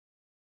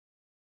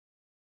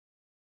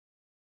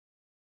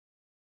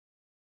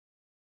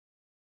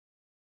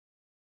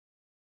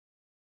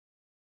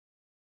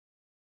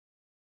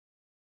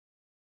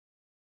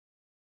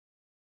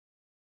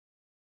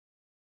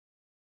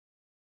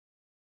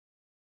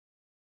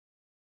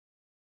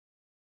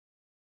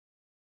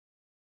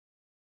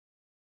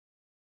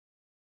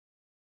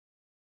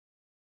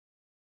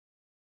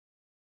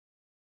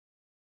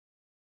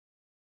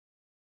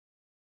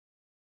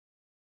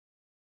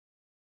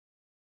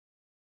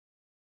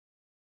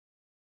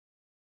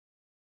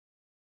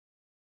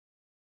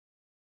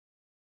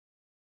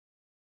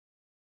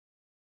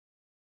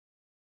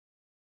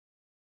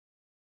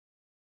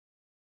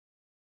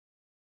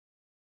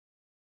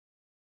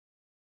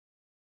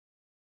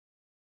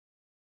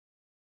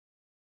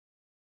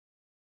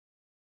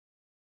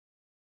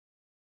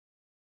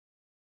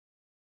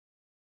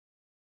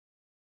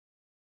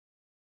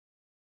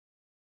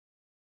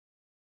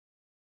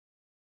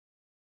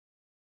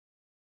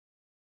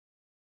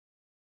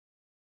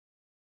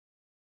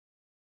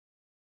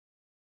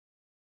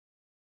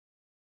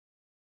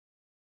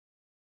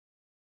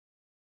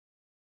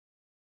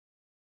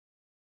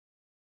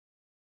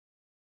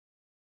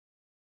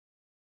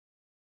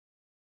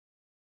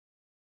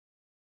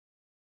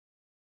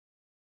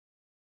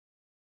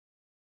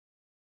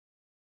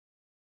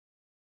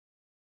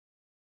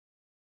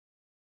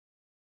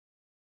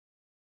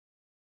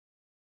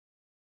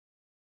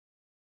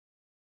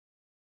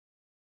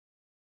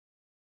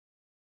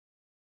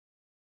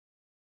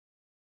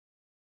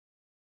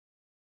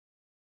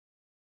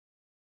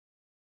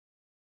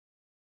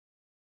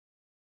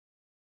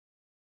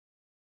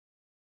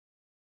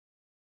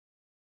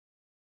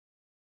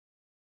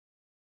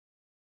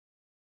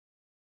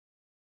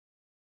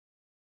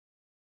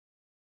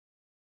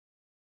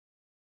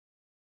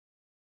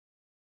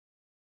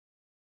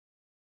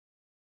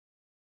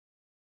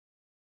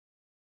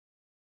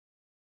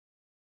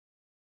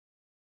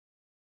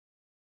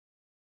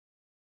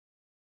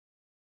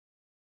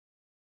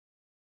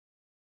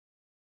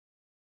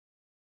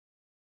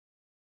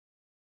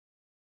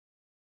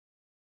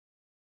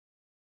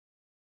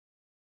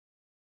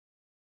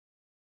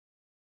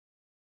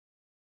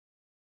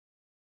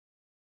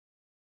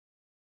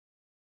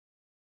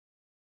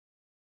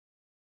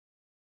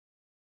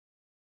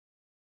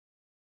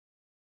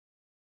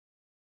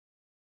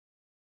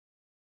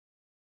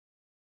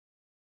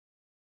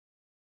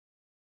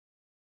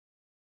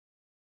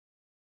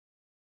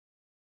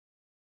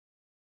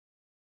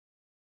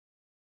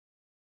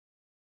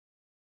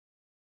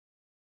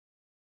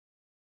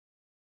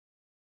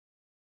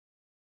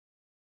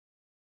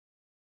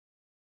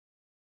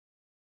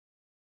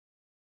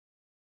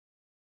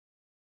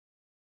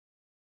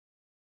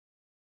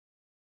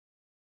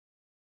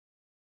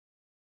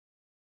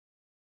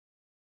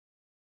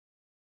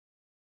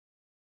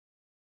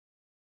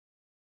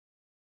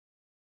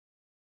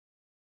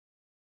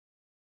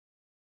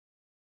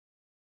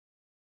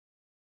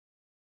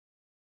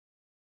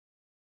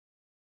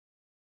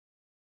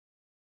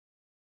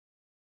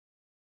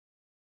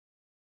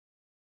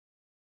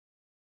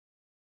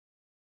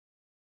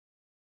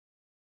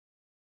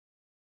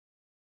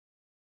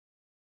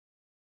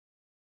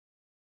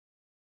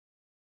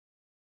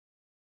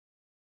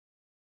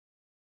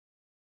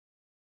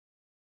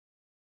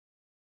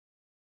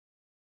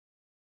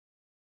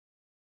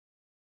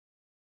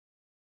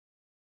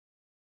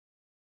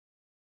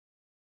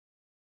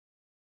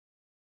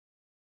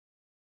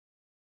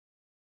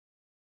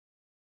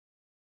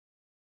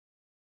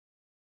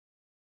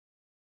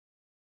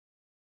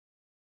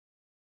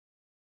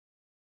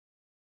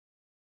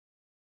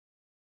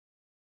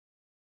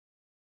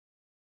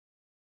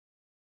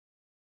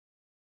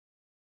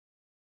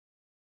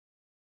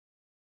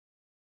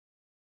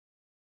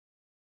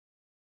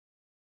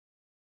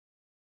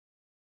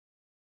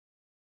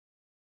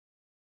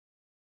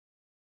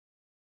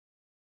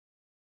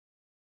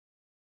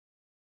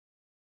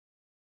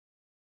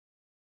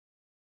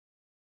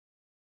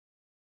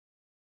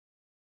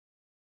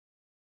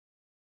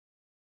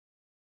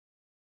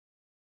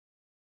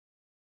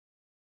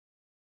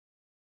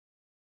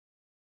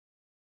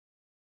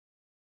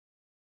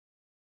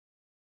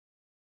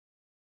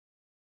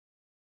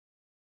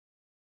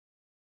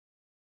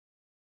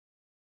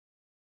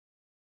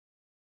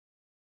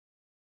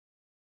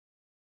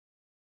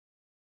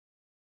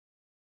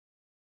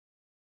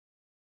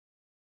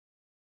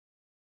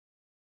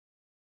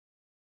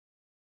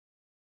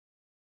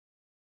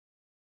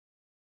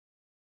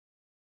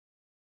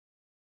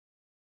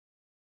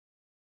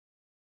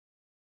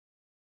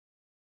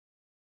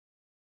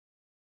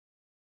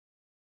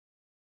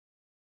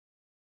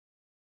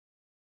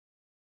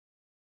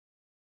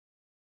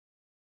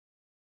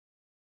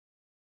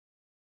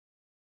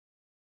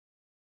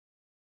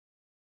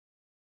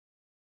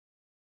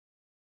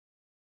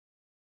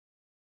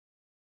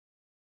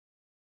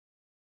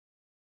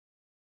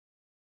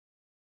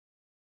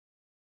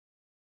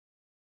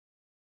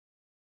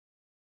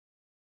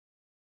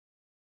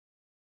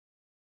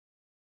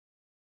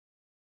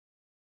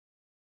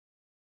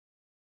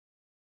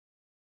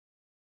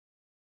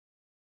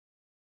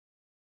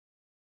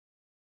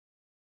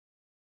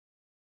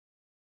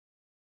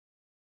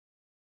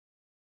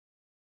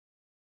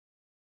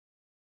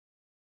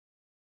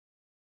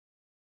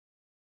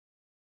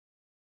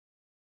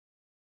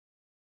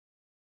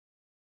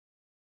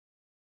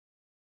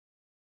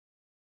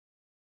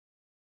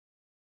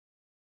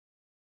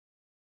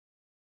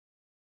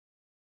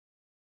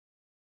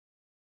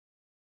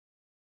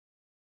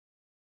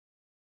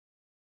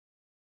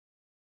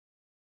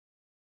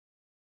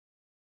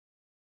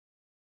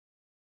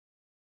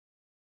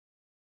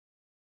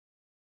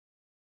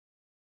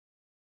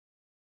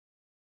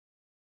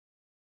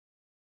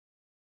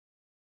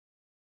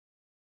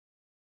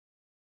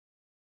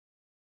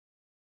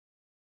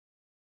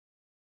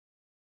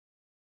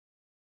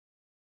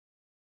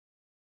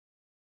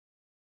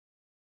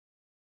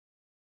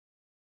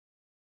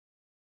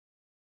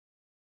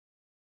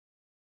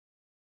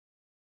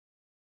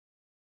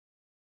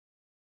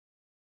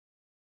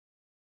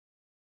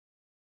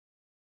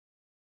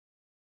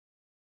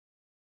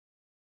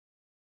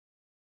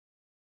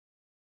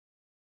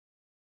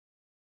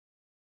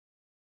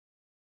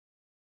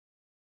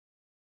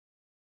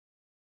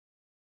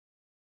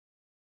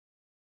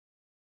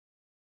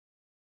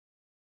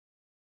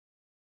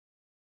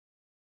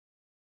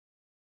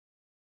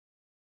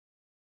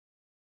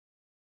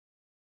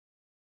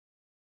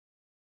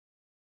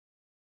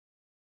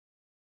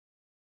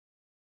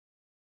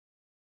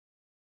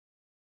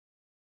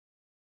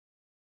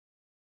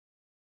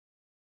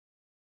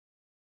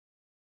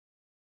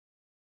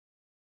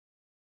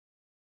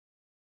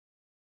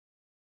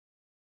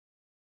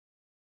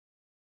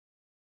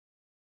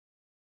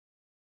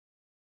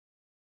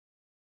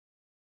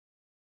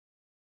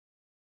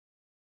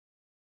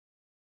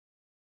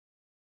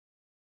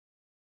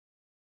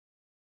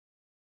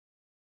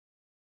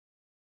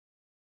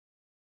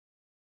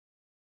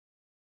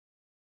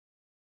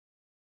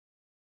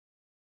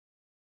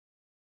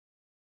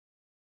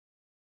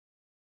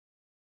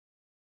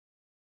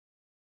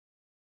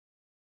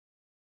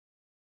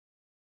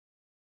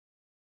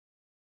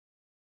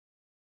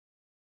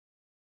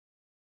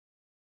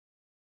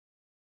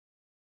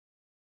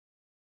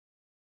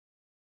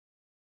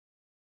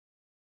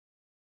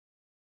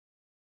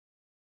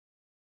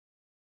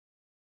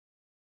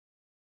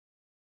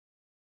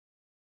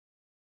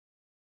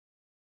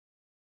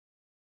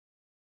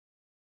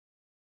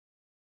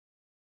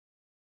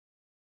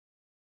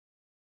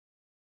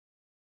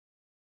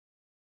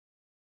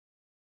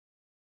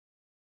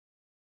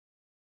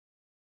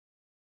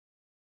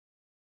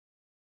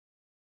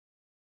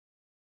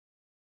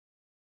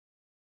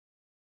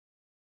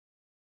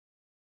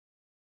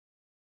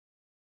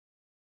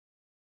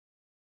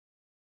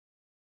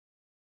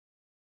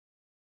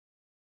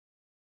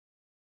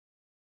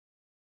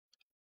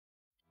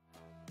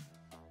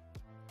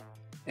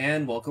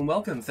And welcome,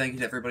 welcome. Thank you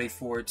to everybody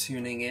for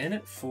tuning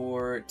in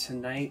for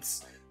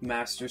tonight's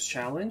Masters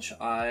Challenge.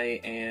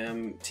 I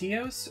am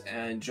Tios,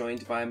 and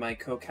joined by my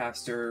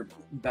co-caster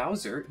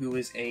Bowser, who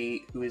is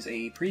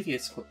a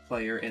previous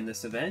player in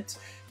this event,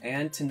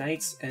 and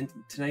tonight's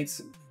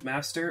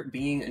master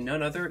being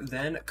none other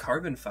than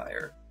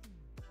Carbonfire.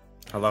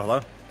 Hello,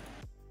 hello.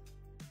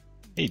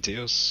 Hey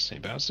Tios, hey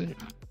Bowser.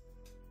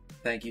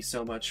 Thank you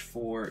so much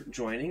for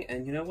joining,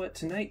 and you know what?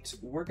 Tonight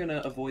we're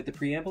gonna avoid the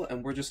preamble,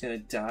 and we're just gonna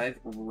dive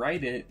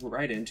right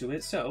into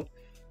it. So,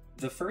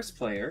 the first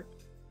player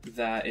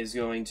that is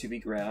going to be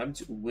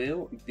grabbed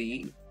will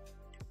be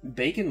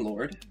Bacon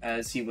Lord,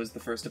 as he was the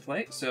first to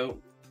play.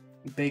 So,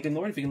 Bacon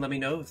Lord, if you can let me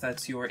know if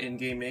that's your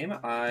in-game name,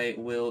 I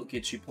will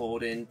get you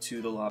pulled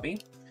into the lobby.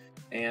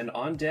 And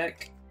on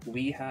deck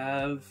we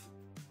have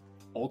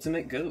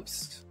Ultimate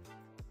Ghost.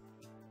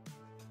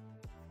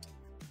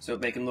 So,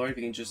 Bacon Lord, if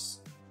you can just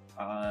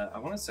I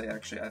want to say,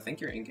 actually, I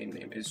think your in-game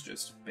name is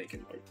just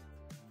Bacon Lord.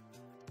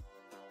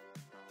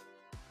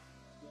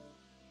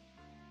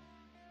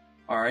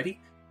 Alrighty,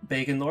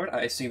 Bacon Lord,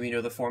 I assume you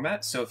know the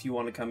format, so if you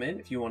want to come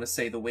in, if you want to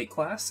say the weight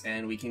class,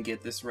 and we can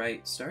get this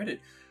right started.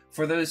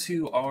 For those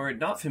who are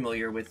not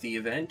familiar with the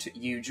event,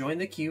 you join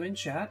the queue in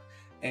chat,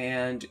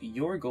 and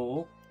your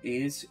goal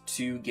is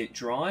to get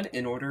drawn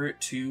in order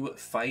to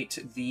fight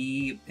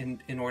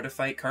in order to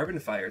fight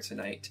Carbonfire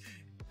tonight.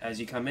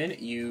 As you come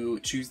in, you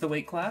choose the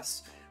weight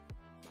class,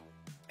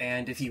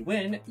 and if you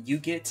win, you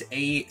get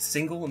a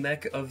single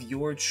mech of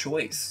your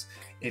choice.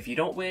 If you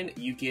don't win,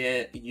 you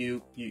get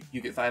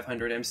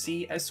 500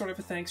 MC as sort of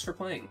a thanks for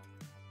playing.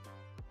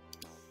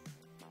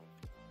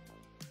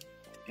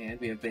 And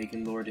we have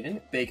Bacon Lord in.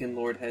 Bacon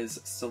Lord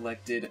has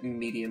selected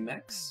medium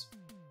mechs.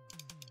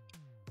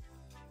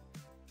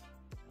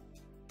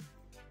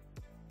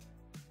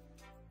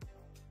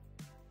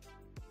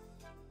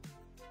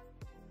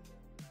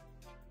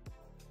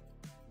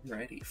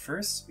 Alrighty,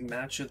 first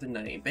match of the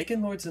night.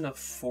 Bacon Lord's in a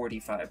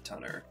 45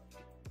 tonner.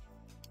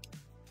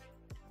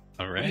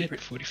 Alright,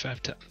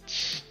 45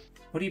 tons.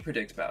 What do you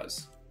predict,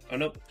 Bows? Oh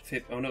nope,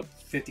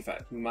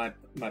 55. My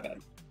bad.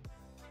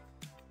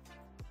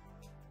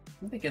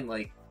 I'm thinking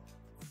like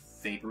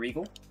Vapor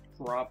Eagle,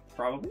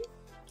 probably.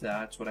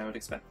 That's what I would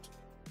expect.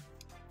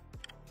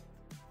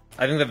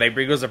 I think the Vapor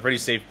Eagle's a pretty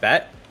safe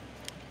bet.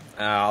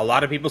 A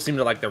lot of people seem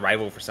to like the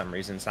rival for some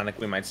reason, so I think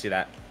we might see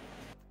that.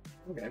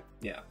 Okay,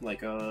 yeah,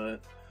 like a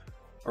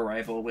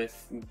rival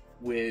with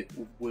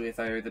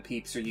either the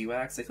Peeps or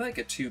UX. I feel like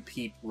a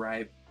two-peep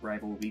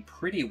rival would be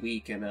pretty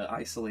weak in an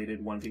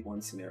isolated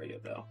 1v1 scenario,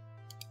 though.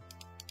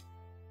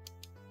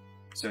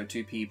 So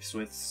two Peeps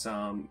with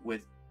some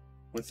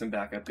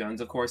backup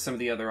guns. Of course, some of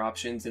the other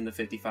options in the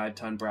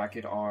 55-ton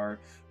bracket are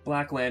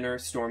Black Lantern,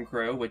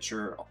 Stormcrow,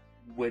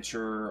 which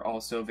are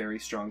also very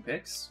strong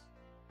picks.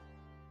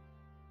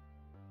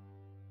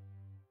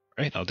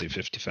 Right, I'll do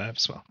 55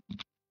 as well.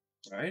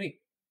 Alrighty.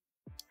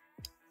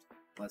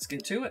 Let's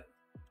get to it.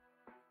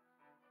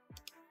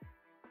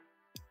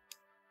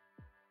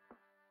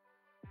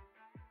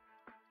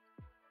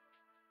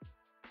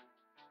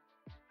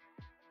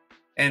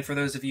 And for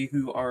those of you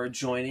who are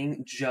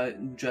joining,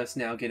 just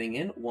now getting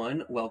in,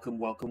 one, welcome,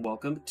 welcome,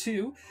 welcome.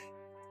 Two,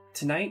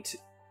 tonight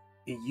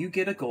you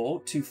get a goal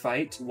to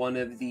fight one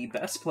of the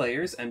best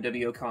players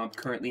MWO Comp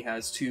currently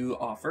has to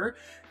offer,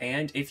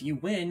 and if you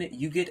win,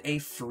 you get a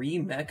free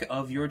mech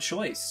of your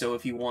choice. So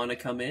if you want to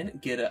come in,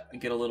 get a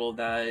little of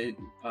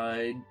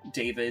that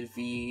David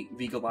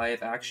v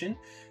Goliath action,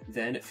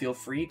 then feel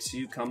free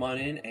to come on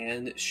in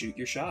and shoot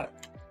your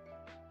shot.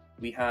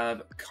 We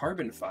have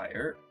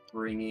Carbonfire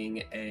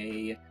bringing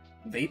a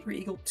Vapor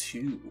Eagle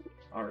 2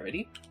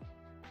 already.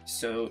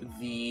 So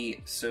the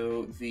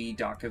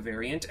DACA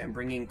variant, and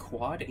bringing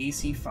quad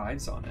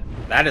AC5s on it.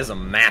 That is a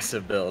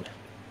massive build.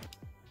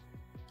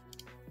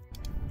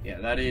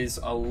 Yeah, that is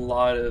a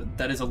lot of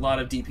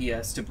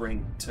DPS to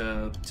bring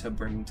to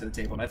the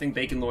table. And I think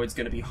Bacon Lord's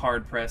going to be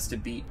hard pressed to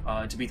beat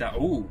that.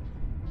 Ooh,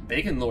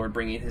 Bacon Lord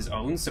bringing his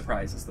own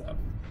surprises though.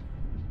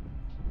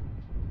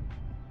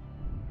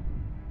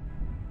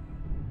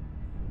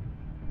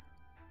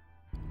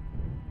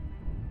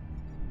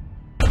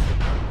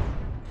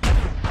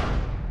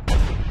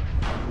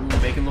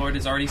 Bacon Lord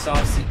is already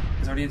soft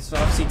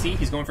CT.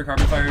 He's going for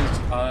Carbonfire's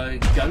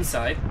gun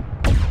side.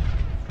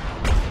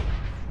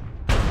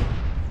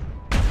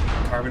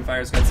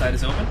 Carbonfire's gun side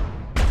is open.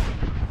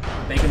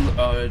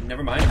 Bacon,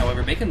 never mind.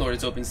 However, Bacon Lord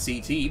is open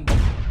CT.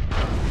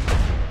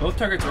 Both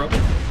targets are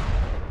open.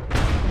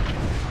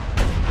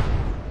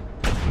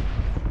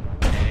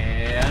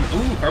 And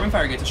ooh,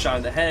 Carbonfire gets a shot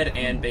in the head,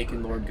 and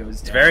Bacon Lord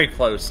goes down. It's very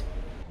close.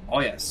 Oh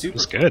yeah, super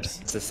It's close. good.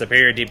 It's a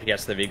superior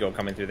DPS to the Vigo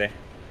coming through there.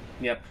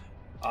 Yep.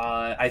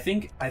 I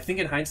think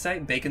in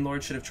hindsight, Bacon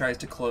Lord should have tried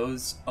to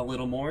close a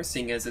little more,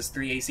 seeing as his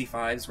 3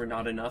 AC5s were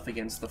not enough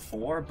against the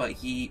 4, but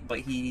he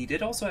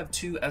did also have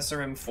 2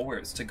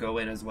 SRM4s to go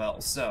in as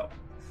well. So,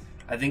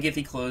 I think if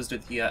he closed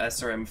with the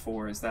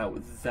SRM4s,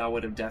 that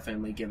would have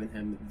definitely given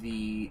him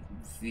the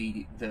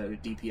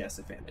DPS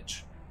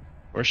advantage.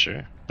 For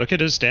sure. Look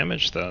at his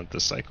damage though. The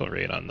cycle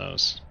rate on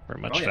those were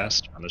much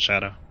faster on the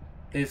Shadow.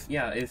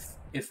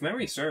 if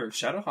memory serves,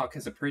 Shadowhawk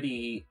has a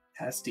pretty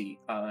hefty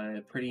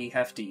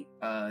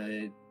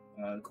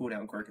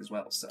cooldown quirk as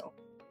well. So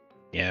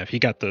Yeah, if he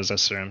got those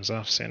SRMs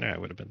off sooner, I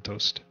would have been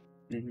toast.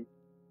 mm-hmm.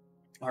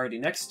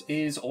 Alrighty, next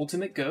is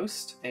Ultimate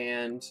Ghost,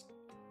 and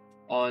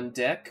on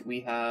deck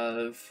we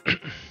have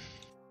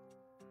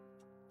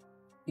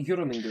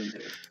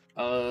Jormundur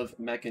of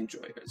Mech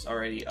Enjoyers.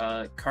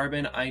 Alrighty,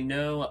 Carbon, I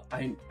know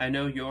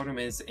Jorm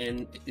is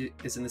in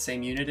the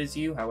same unit as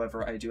you.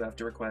 However, I do have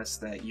to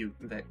request that you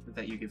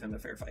give him a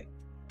fair fight.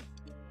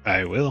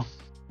 I will.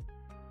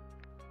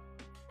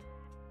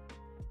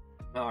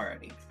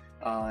 Alrighty.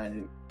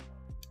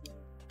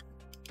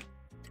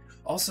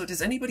 Also,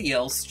 does anybody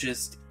else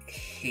just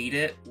hate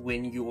it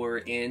when you're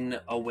in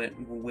a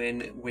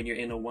when you're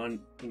in a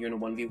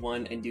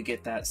 1v1 and you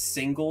get that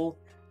single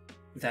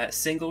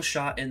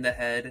shot in the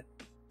head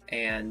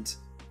and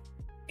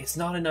it's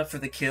not enough for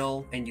the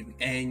kill and you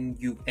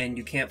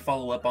can't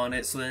follow up on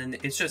it, so then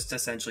it's just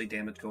essentially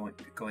damage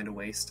going to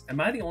waste?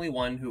 Am I the only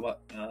one who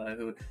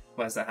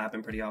has that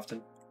happen pretty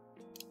often?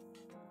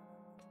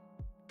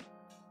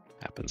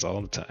 Happens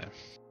all the time.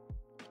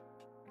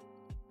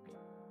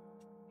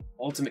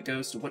 Ultimate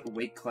Ghost, what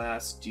weight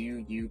class do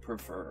you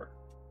prefer?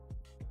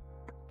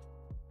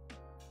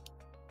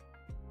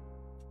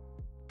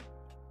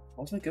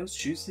 Ultimate Ghost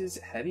chooses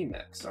heavy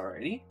mechs,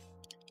 alrighty.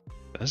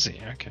 Does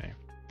he? Okay.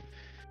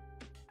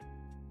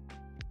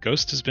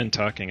 Ghost has been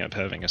talking up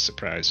having a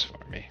surprise for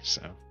me,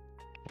 so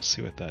we'll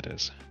see what that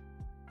is.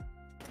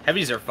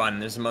 Heavies are fun.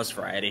 There's the most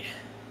variety.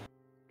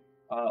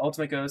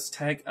 Ultimate Ghost,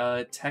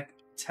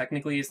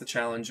 technically is the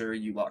challenger,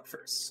 you lock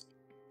first.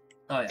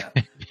 Oh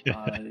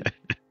yeah.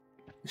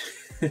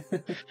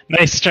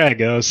 Nice try,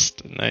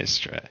 Ghost. Nice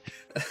try.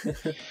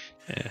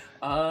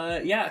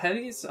 Yeah,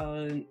 heavies.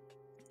 I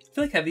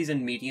feel like heavies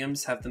and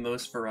mediums have the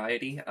most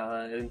variety.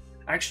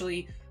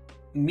 Actually,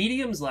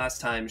 mediums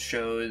last time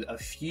showed a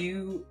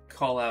few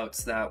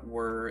callouts that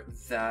were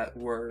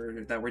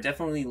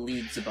definitely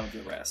leagues above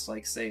the rest.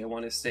 Like, I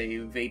want to say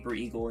Vapor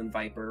Eagle and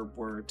Viper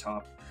were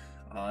top.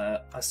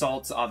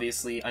 Assaults,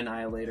 obviously,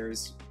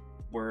 Annihilators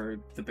were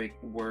the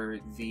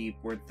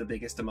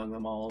biggest among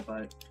them all,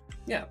 but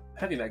yeah,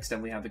 heavy mechs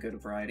definitely have a good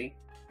variety.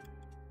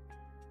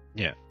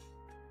 Yeah.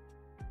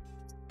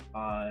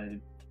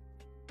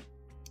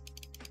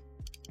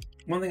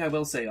 One thing I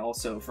will say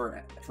also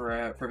for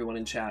everyone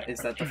in chat is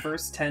that the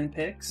first 10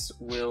 picks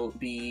will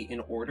be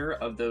in order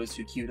of those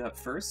who queued up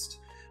first,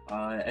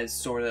 as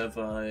sort of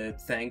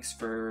thanks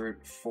for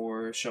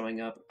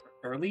showing up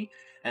early,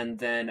 and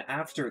then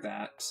after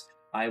that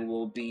I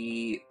will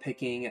be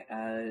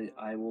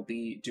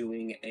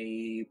doing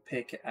a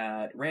pick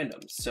at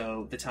random,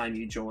 so the time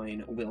you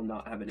join will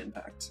not have an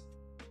impact.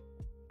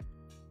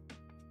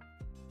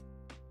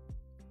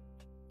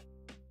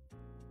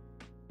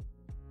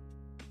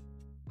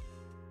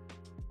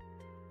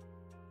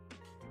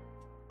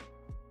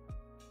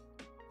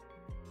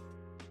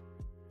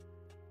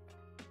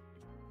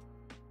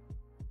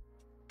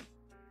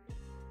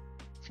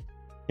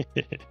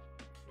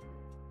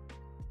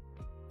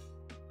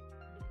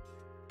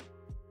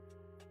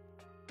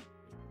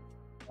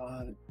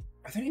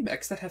 Are there any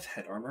mechs that have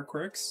head armor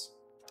quirks?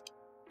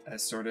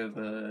 As sort of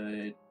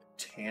a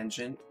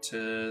tangent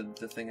to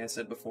the thing I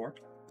said before.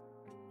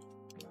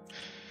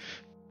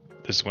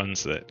 There's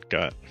ones that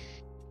got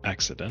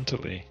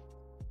accidentally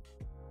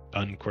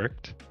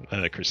unquirked by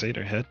the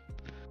Crusader head.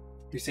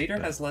 Crusader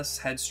has less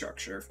head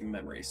structure, from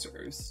memory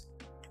serves.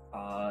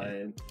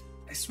 I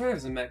swear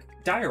there's a mech.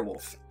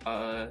 Direwolf.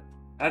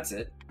 That's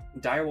it.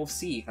 Direwolf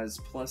C has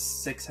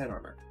 +6 head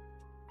armor.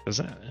 Is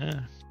that?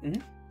 Yeah.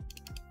 Mm-hmm.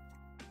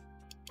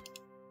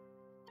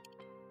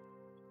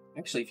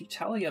 Actually, if you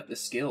tally up the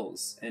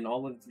skills and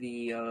all of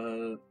the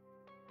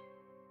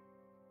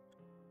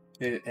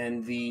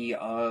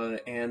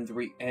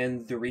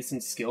the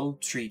recent skill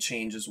tree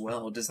change as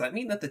well, does that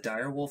mean that the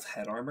Direwolf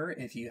head armor,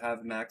 if you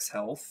have max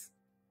health,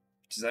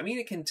 does that mean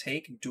it can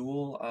take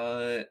dual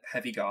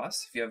heavy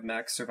Gauss if you have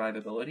max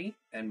survivability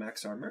and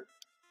max armor?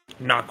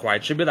 Not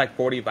quite. Should be like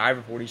 45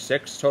 or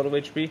 46 total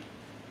HP.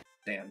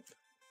 Damn.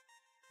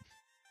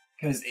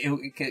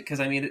 Because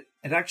I mean,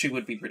 it actually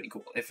would be pretty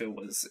cool if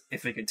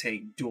it could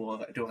take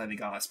dual heavy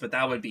Gauss, but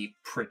that would be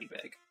pretty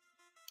big.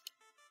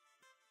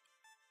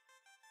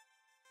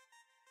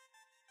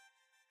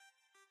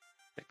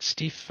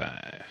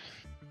 $65.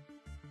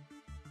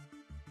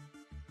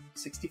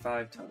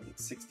 65 tons.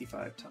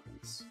 65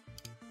 tons.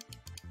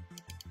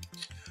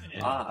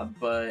 Yeah.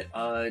 But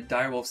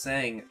Direwolf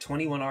saying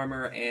 21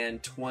 armor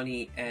and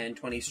 20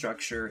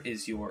 structure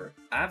is your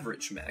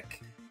average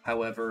mech.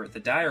 However,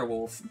 the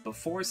Direwolf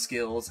before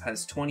skills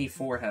has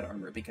 24 head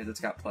armor because it's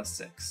got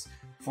 +6.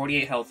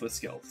 48 health with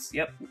skills.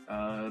 Yep,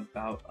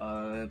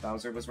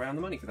 Bowser was right on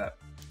the money for that.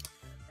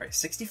 Alright,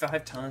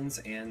 65 tons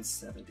and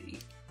 70.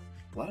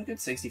 A lot of good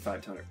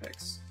 65 tonner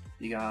picks.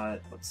 You got,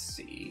 let's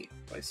see,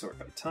 if I sort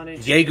by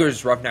tonnage.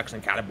 Jaegers, Roughnecks,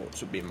 and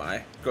Catapults would be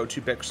my go-to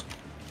picks.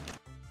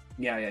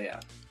 Yeah.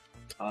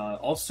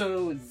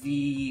 Also,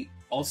 the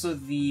also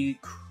the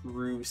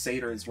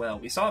Crusader as well.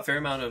 We saw a fair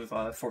amount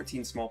of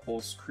 14 small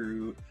pulse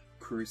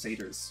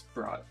Crusaders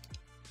brought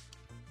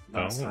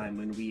last time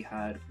when we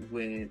had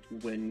when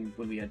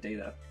we had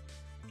data,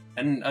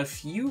 and a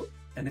few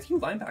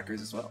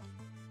linebackers as well.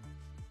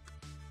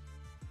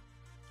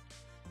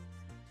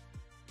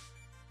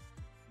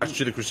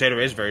 Actually, the Crusader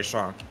is very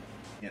strong.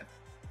 Yeah.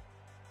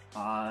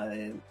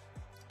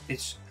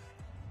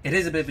 It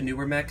is a bit of a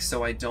newer mech,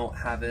 so I don't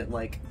have it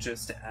like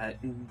just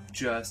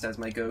as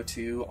my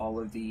go-to.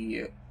 All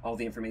the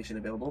information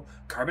available.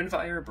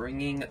 Carbonfire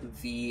bringing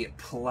the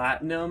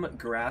Platinum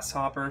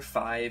Grasshopper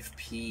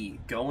 5P,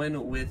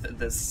 going with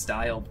the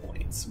style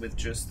points with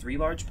just 3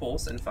 large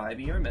pulse and 5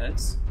 ER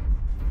meds.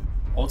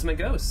 Ultimate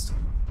Ghost.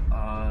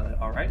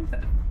 Alrighty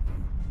then.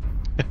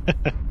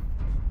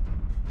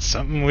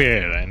 Something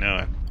weird, I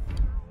know.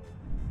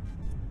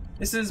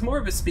 This is more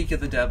of a speak of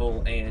the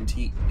devil, and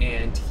he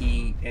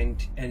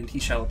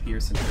shall appear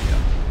scenario.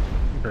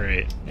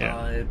 Great.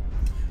 Yeah.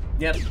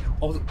 Yep.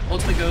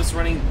 Ultimate Ghost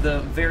running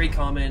the very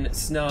common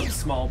snub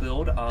small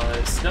build.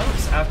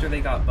 Snubs, after they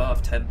got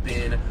buffed, have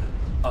been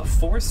a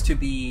force to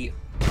be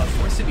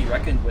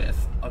reckoned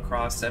with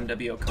across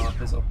MWO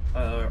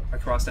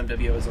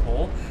as a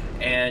whole,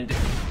 and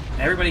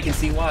everybody can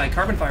see why.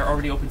 Carbonfire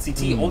already opened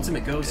CT.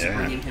 Ultimate Ghost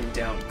bringing him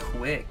down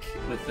quick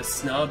with the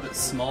snub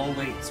small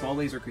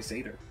laser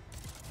Crusader.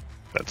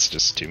 That's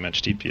just too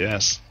much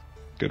DPS.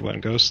 Good one,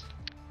 Ghost.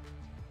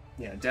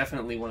 Yeah,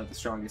 definitely one of the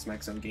strongest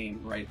mechs on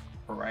game right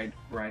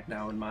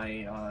now, in my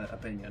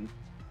opinion.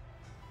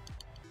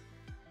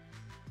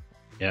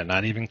 Yeah,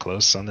 not even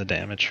close on the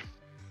damage.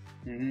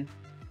 Mm-hmm.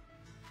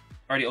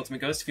 Alrighty,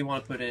 Ultimate Ghost, if you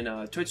want to put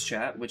in Twitch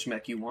chat which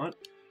mech you want,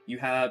 you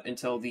have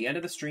until the end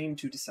of the stream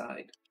to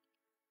decide.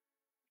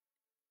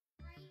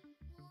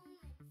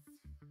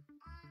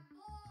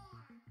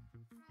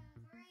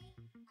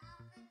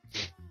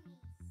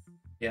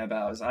 Yeah,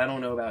 Bows, I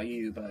don't know about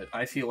you, but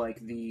I feel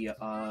like the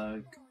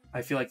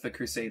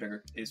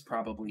Crusader is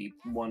probably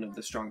one of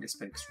the strongest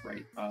picks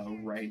right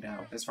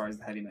now as far as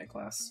the heavy mech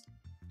class.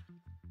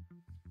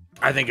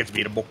 I think it's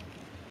beatable.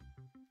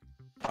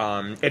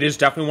 It is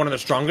definitely one of the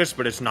strongest,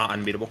 but it's not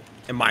unbeatable,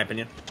 in my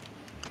opinion.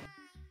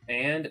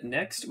 And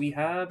next we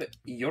have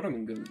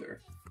Jormungandr.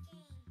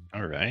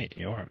 Alright,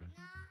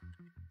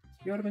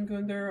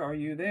 Jormungandr, are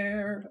you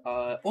there?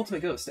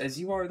 Ultimate Ghost, as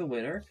you are the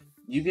winner,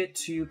 you get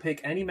to pick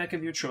any mech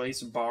of your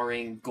choice,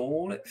 barring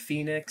Gold,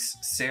 Phoenix,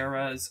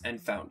 Sarahs, and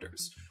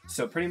Founders.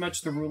 So pretty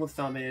much the rule of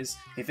thumb is,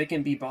 if it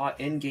can be bought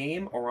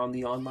in-game or on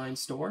the online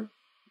store,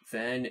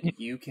 then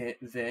you can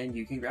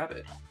grab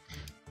it.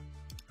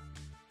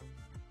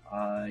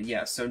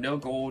 Yeah, so no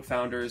Gold,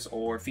 Founders,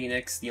 or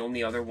Phoenix. The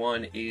only other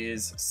one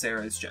is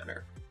Sarah's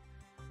Jenner.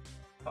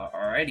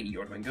 Alrighty,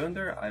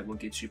 Jormungandr, I will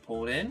get you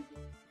pulled in.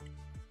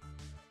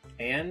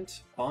 And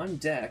on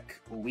deck,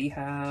 we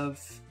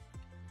have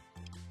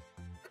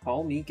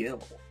Call Me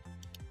Gil.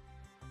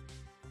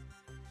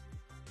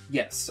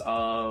 Yes,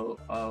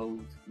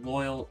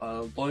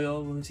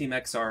 loyalty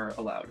mechs are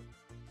allowed.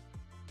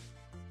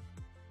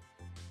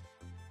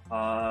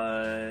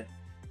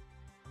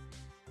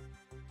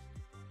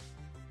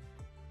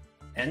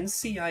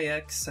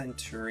 NCIX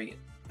Centurion.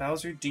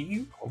 Bowser, do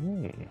you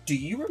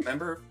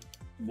remember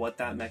what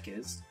that mech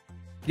is?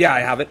 Yeah,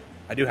 I have it.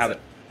 I do have it.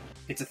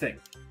 It's a thing.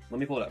 Let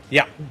me pull it up.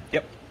 Yeah.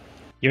 Yep.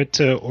 You had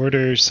to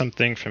order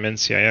something from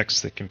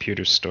NCIX, the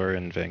computer store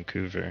in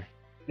Vancouver.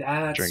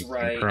 That's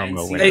right.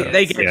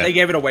 They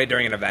gave it away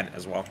during an event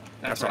as well.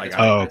 That's right.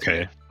 Oh,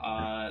 okay.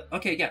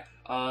 Okay, yeah.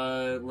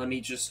 Let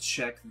me just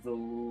check the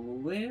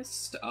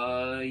list.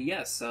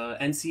 Yes,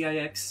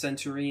 NCIX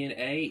Centurion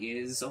A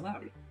is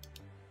allowed.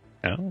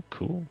 Oh,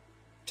 cool.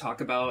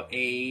 Talk about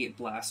a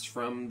blast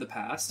from the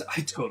past.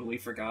 I totally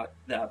forgot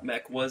that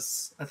mech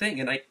was a thing,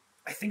 and I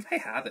think I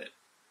have it.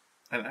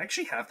 I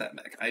actually have that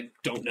mech. I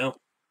don't know.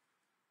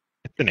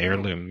 It's an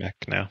heirloom mech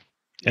now.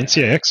 Yeah.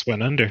 NCIX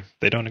went under.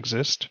 They don't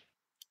exist.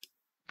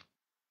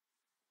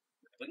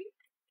 Really?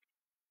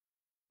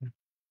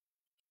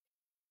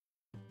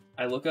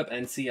 I look up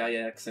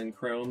NCIX, and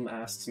Chrome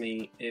asks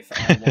me if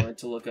I wanted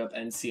to look up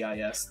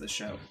NCIS, the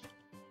show.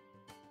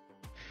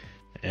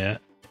 Yeah.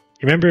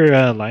 You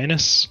remember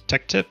Linus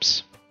Tech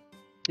Tips?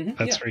 Mm-hmm,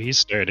 That's where he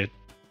started.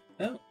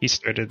 Oh. He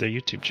started their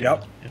YouTube channel.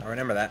 Yep. Yeah. I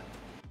remember that.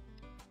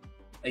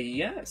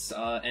 Yes,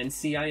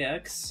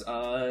 NCIX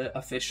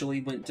officially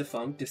went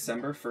defunct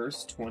December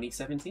 1st,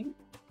 2017.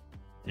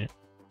 Yeah.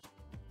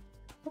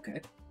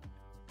 Okay.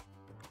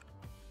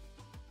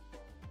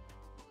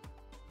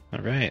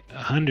 Alright,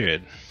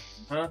 100.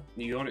 Huh?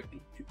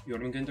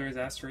 Jormungandr has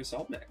asked for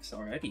assault mechs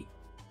already.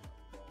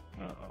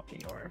 Oh,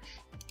 Jorm.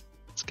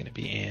 It's gonna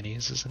be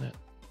Annie's, isn't it?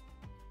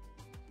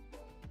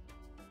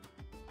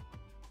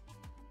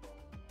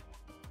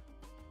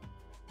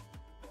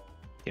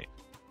 Okay.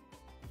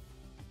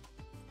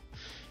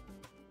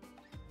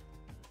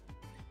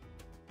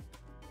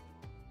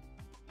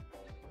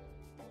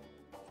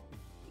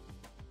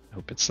 I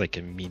hope it's like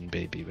a mean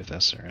baby with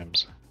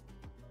SRMs.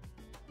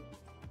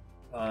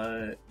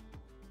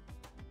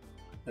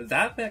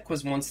 That mech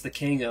was once the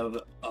king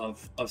of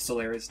of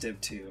Solaris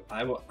Div 2.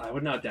 I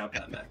would not doubt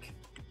that mech.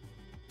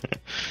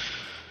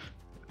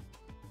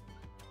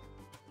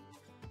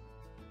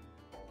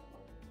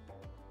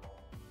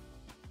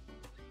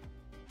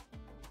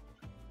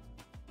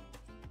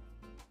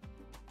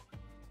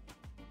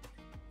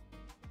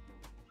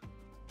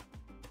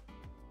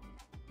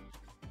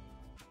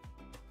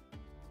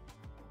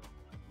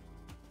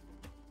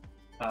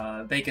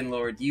 Bacon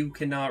Lord, you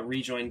cannot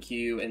rejoin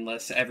queue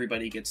unless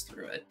everybody gets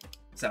through it.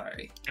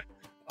 Sorry.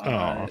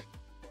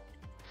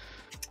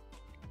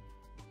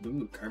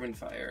 Ooh,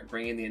 Carbonfire.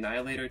 Bringing the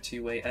Annihilator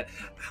two-way.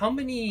 How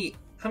many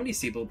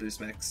Seabull boost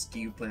mechs do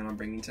you plan on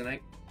bringing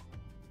tonight?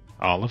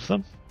 All of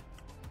them?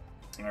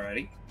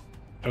 Alrighty.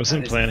 I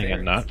wasn't planning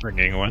on not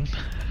bringing one.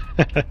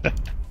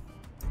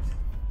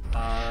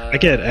 I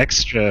get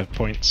extra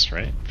points,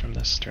 right, from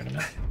this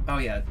tournament? Oh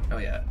yeah,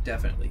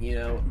 definitely. You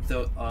know,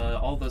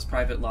 all those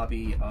private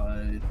lobby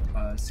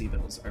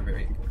C-bills are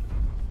very important.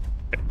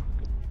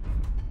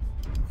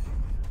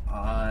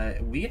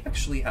 We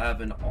actually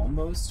have an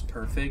almost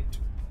perfect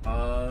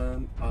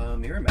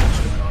mirror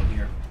match going on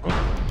here.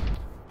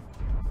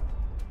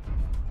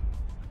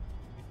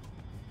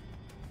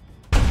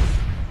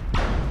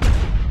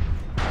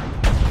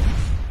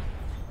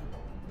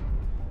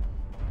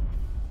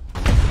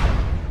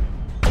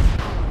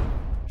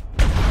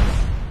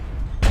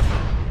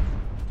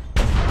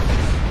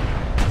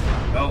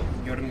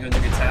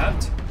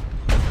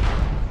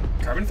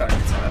 Carbonfire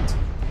gets tapped.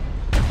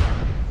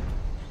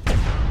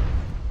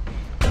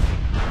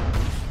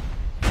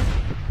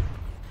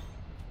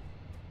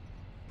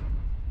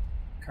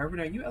 Carbon,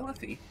 are you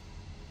LFE?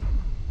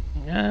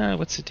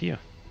 What's it to you?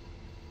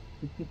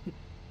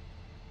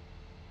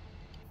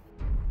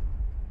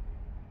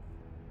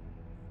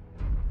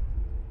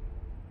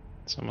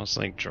 It's almost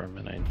like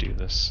Jorman, I do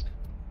this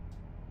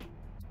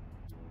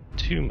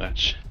too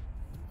much.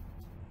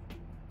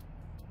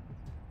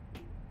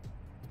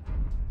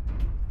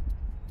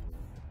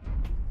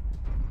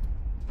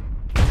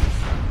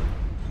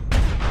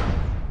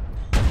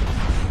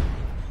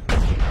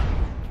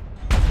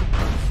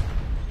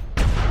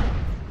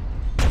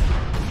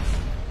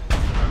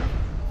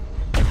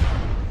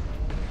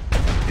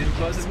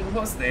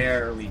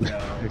 There we go.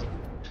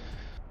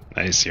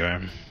 Nice,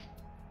 Yorm.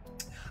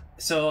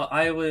 So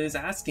I was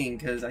asking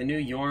because I knew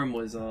Yorm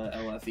was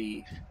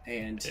LFE,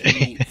 and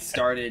he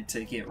started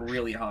to get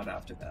really hot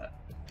after that.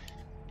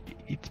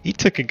 He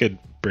took a good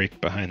break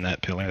behind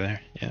that pillar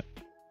there, yeah.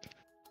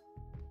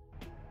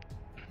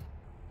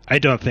 I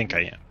don't think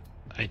I am.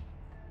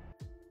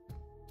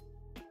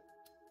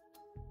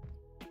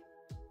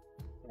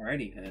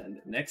 Alrighty,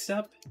 and next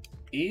up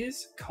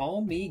is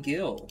Call Me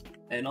Gil.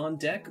 And on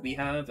deck, we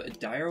have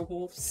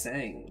Direwolf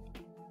Sang.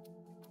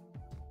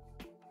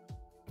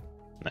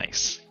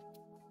 Nice.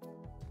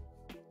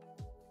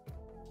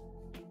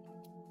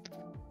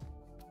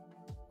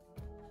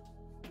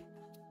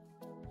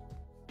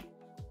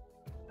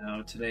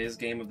 Now, today's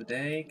game of the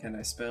day, can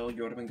I spell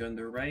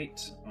Jormungandr right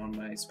on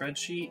my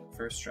spreadsheet?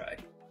 First try,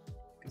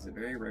 because it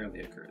very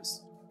rarely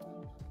occurs.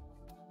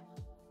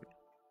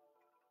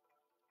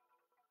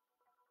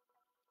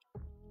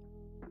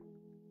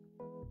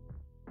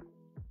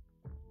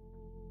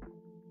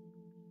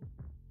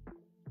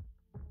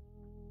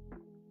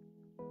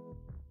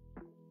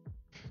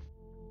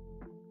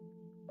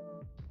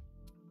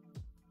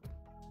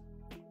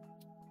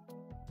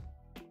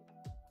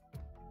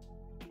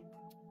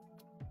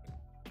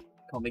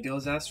 Call Me Gil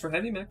has asked for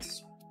heavy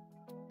mechs.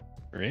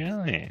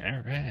 Really?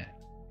 Alright.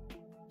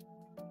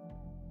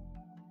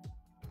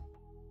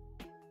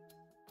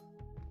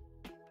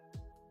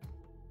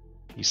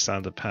 You saw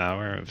the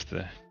power of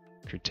the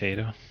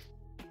Crutato?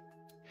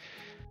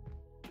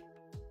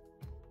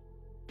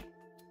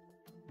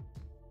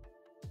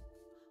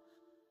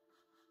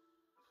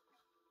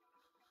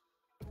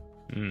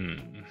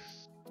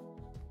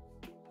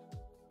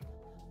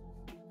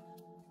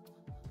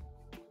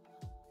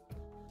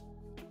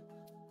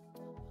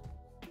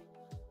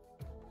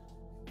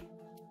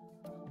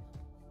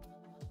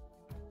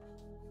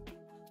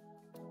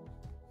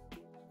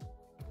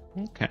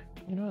 Okay,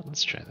 you know what,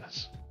 let's try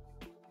this.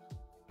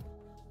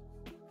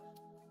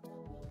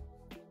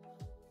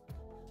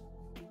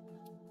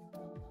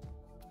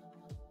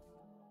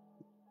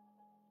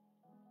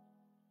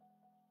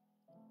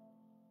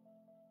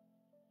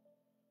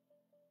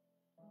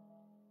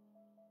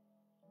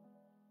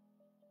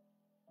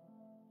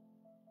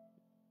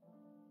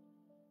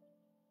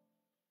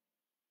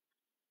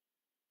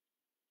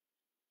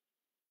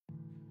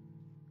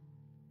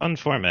 Fun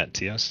format,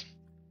 TS.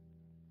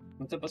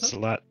 What's up? It's a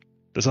lot.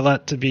 There's a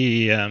lot to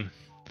be. There's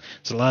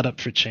a lot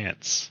up for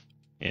chance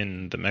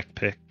in the mech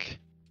pick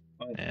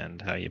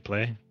and how you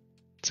play.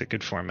 It's a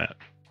good format.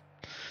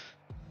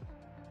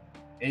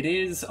 It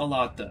is a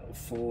lot though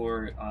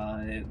for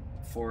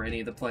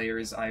any of the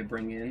players I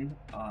bring in,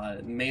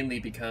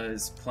 mainly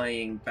because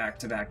playing back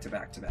to back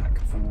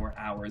for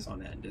hours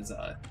on end is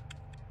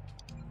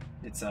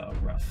it's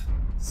rough.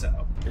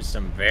 So there's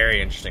some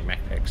very interesting mech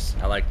picks.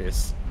 I like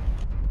this.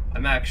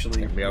 I'm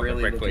actually It's gonna be over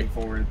really quickly. looking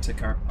forward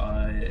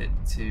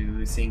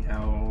to seeing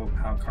how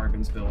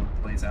Carbon's build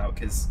plays out,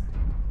 because,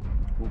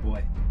 oh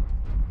boy,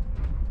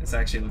 this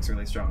actually looks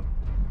really strong.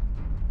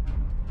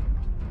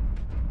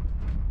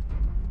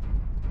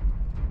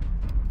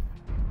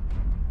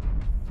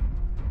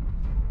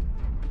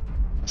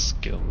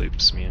 Skill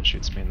loops me and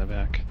shoots me in the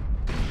back.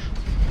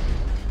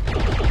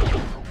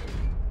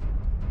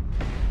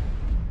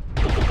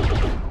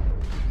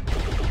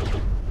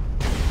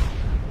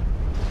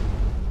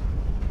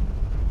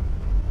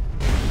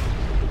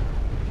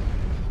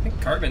 I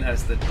think Carbon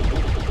has the...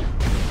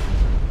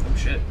 Oh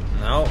shit.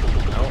 No.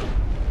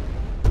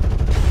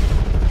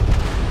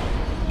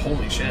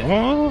 Holy shit.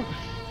 Oh!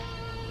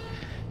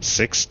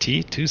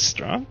 6T too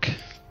strong?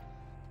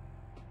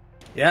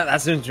 Yeah,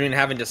 that's the difference between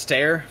having to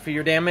stare for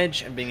your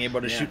damage and being able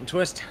to shoot and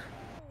twist.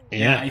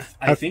 Yeah,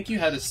 I think you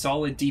had a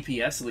solid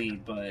DPS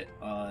lead, but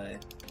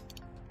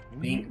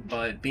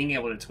being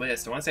able to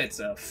twist, I want to say it's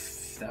a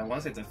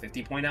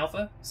 50-point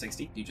alpha,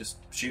 60. You just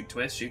shoot,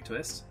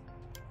 twist.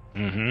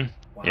 Mm-hmm.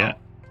 Wow. Yeah.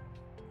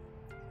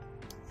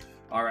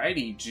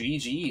 Alrighty,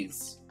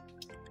 GG's.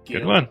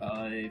 Good one.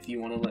 If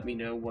you want to let me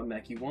know what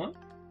mech you want.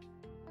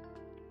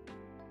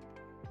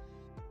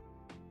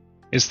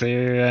 Is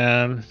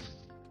there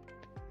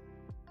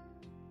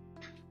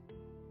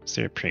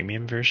a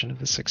premium version of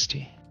the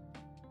 6T?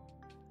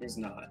 There's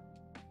not.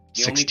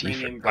 The 6T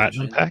premium for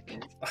Platinum version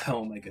Pack?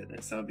 Oh my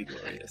goodness, that would be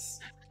glorious.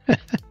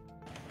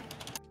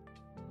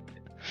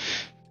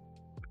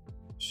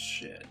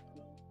 Shit.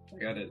 I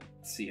gotta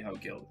see how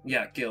Gil...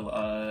 Yeah, Gil,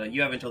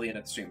 you have until the end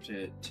of the stream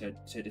to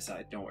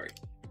decide, don't worry.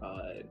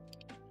 I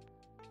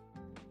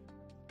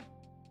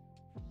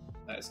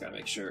just gotta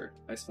make sure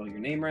I spell your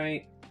name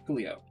right.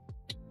 Julio.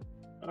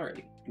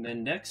 Alrighty. And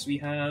then next we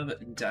have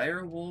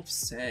Direwolf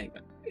Sang.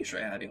 I'm pretty sure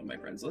I had you on my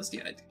friends list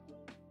yet.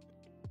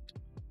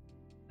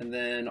 And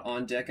then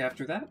on deck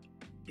after that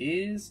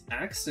is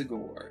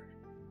Axigor.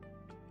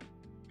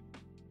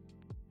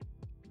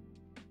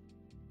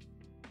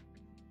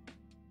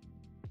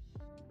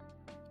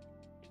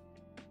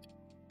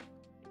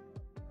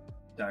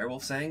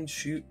 Direwolf Sang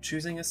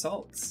choosing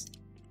assaults.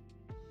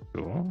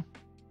 Cool.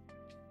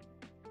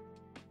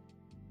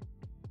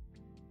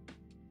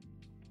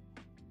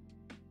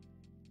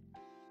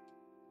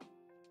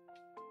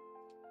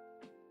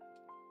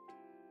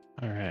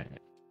 Alright.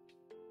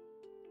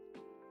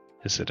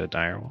 Is it a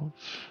direwolf?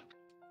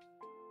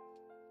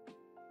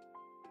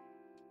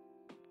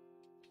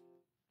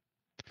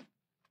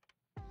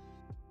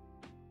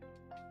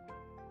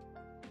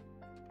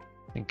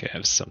 I think I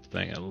have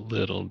something a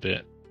little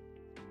bit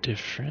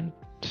different.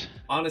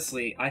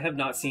 Honestly, I have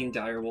not seen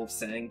Direwolf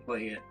Sang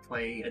play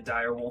a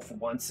Direwolf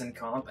once in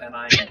comp,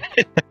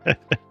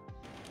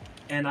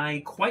 and I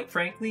quite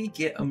frankly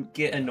get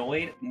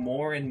annoyed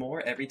more and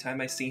more every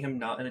time I see him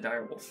not in a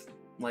Direwolf.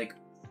 Like,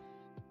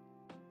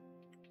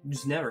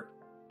 just never.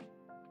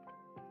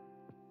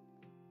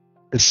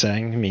 Does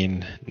Sang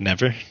mean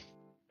never?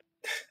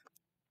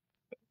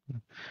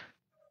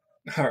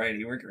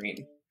 Alrighty, we're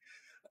green.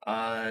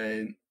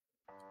 And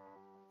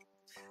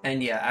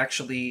yeah,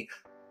 actually,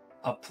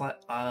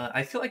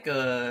 I feel like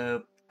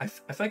a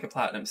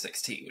Platinum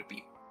 6T would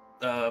be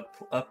a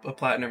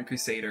Platinum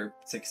Crusader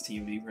 6T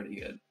would be pretty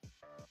good.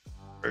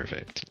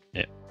 Perfect.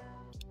 Yeah.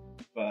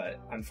 But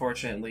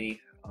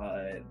unfortunately,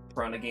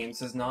 Piranha Games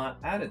has not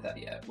added that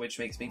yet, which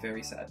makes me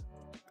very sad.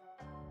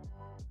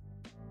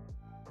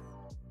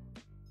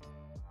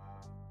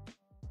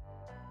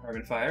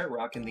 Carbonfire,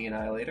 rocking the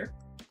Annihilator.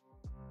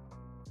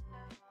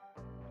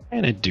 I'm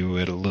gonna do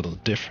it a little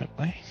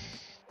differently.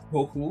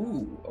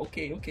 Oh,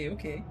 okay.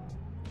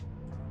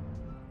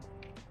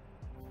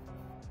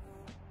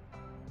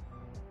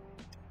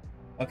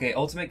 Okay,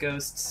 Ultimate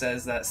Ghost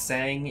says that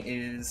Sang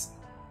is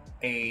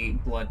a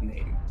blood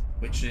name,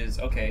 which is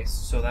okay.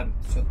 So that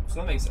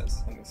makes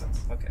sense. That makes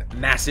sense. Okay.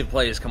 Massive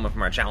plays coming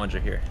from our challenger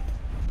here.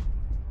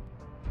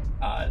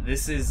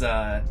 This is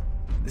a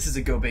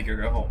go big or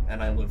go home,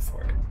 and I live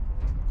for it.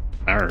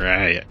 All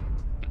right.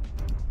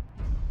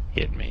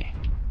 Hit me.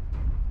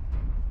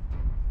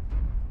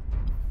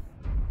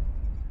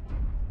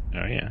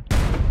 Oh yeah.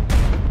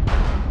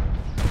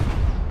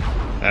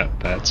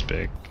 That's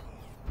big.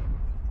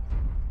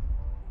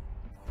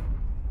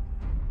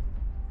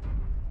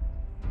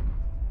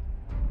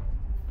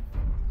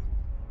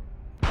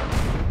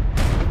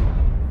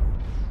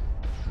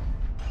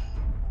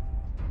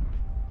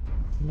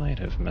 Might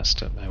have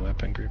messed up my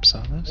weapon groups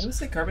on I this. would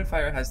say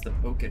Carbonfire has the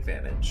poke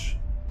advantage,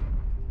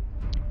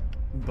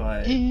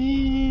 but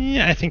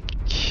Yeah, I think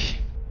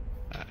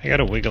I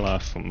gotta wiggle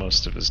off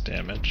most of his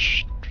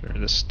damage for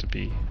this to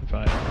be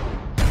viable.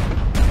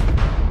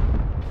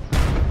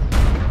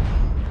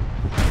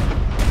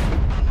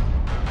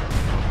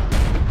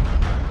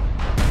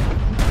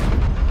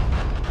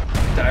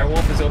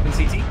 Direwolf is open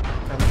CT.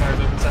 Carbonfire is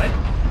open side.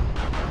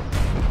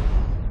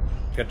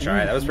 Good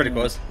try. That was pretty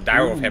close.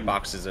 Direwolf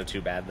hitboxes are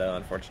too bad though,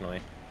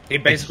 unfortunately. He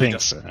basically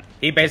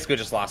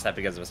just lost that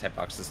because of his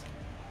hitboxes.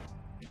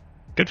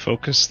 Good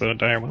focus though,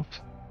 Direwolf.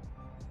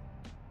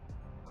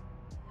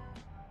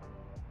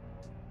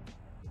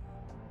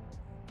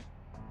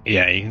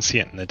 Yeah, you can see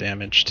it in the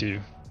damage too.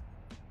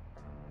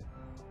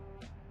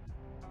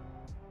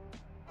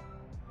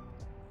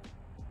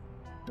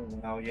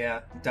 Oh,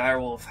 yeah.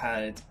 Direwolf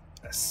had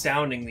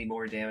astoundingly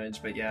more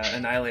damage, but yeah,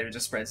 Annihilator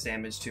just spreads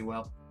damage too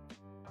well.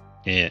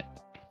 Yeah.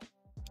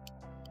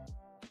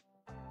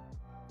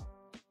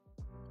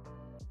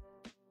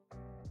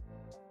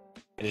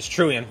 It is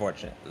truly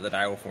unfortunate that the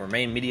Direwolf will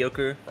remain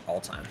mediocre for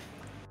all time.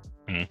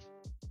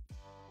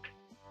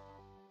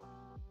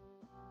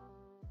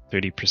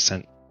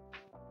 30%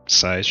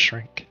 size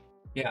shrink.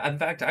 Yeah, in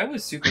fact, I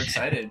was super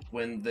excited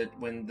when the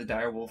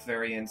Direwolf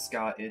variants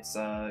got its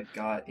CT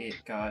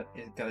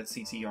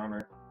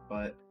armor,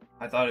 but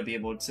I thought it'd be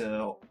able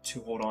to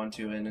hold on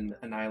to an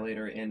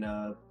Annihilator in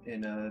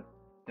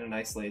an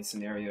isolated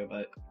scenario,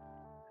 but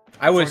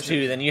I was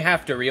too. Then you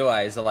have to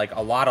realize that like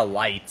a lot of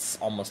lights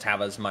almost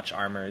have as much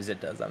armor as it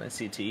does on a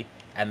CT,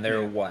 and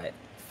they're what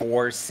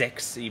 4,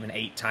 6, even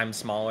 8 times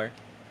smaller.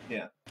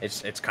 Yeah,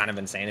 it's kind of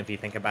insane if you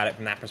think about it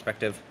from that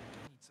perspective.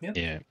 Yep.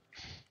 Yeah.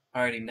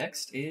 Alrighty,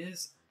 next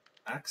is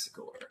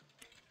Axicor.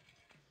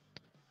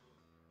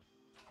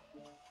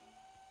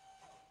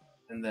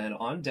 And then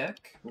on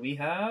deck, we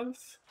have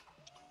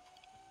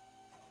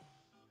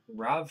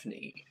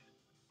Ravni.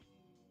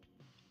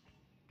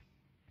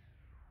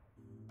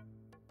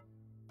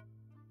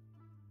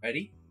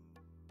 Ready?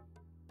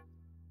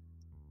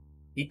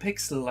 He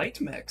picks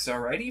light mechs,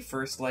 alrighty.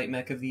 First light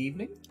mech of the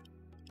evening.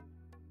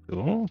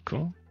 Cool,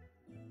 cool.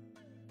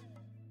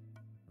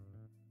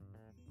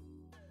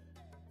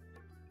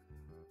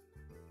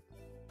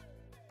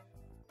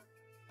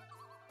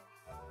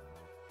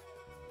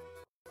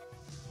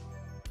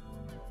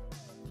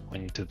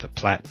 Into the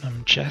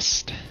platinum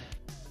chest.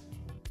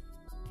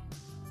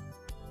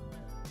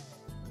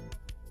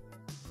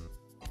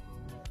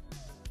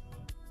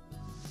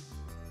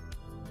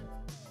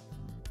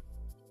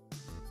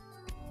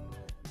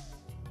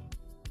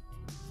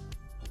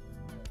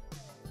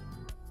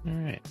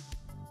 Alright,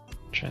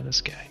 try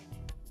this guy.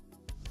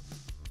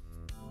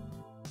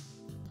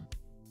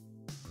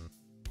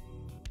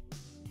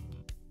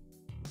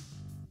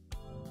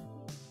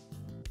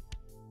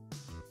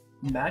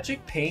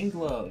 Magic Pain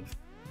Glove.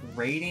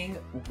 Rating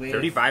with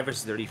 35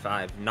 versus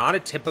 35. Not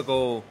a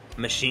typical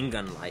machine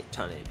gun light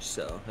tonnage,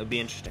 so it'll be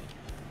interesting.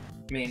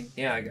 I mean,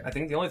 yeah, I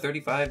think the only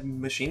 35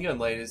 machine gun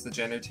light is the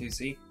Jenner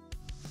 2C.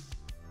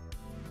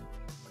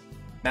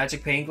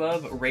 Magic Pain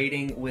Glove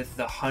rating with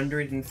the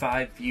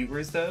 105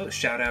 viewers though.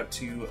 Shout out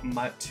to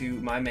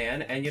my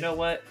man. And you know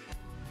what?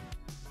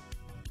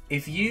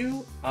 If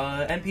you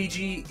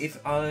MPG,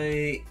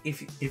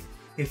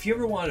 if you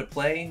ever want to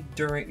play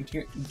during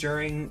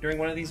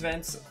one of these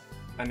events,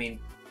 I mean,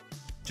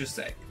 just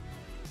say,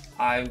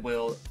 I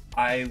will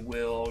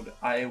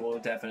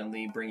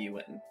definitely bring you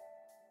in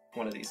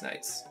one of these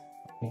nights.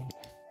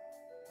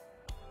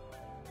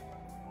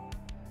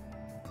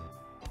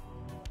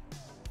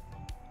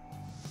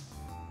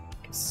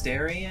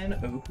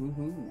 Casterian,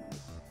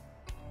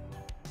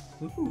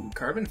 ooh,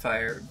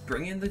 Carbonfire,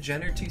 bring in the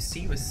Jenner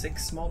 2C with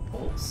 6 small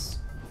pulls.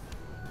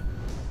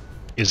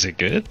 Is it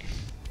good?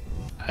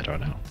 I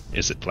don't know.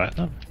 Is it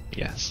platinum?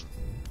 Yes.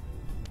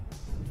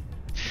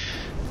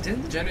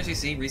 Didn't the Jenner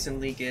 2C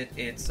recently get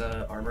its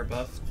armor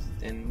buffed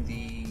in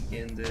the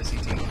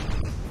CT?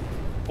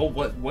 Oh,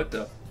 what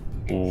the?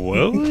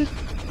 Whoa!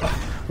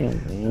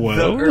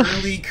 Whoa! The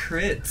early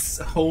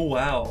crits. Oh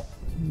wow!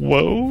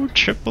 Whoa!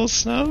 Triple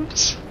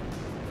snubs.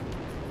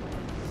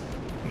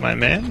 My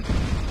man.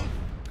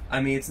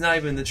 I mean, it's not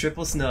even the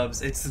triple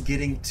snubs. It's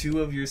getting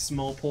 2 of your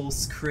small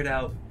pulls crit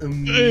out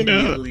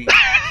immediately.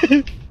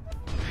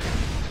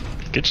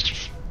 Good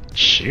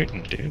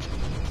shooting, dude.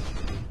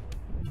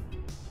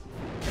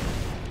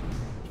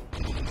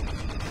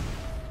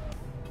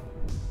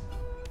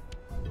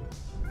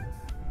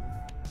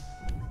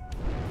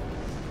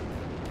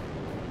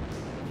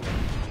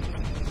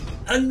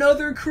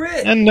 Another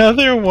crit!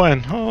 Another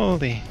one.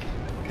 Holy.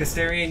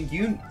 Casterian,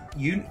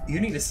 you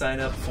need to sign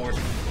up for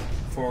the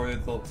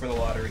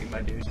lottery,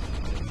 my dude.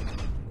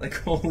 Like,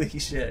 holy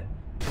shit.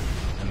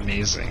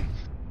 Amazing.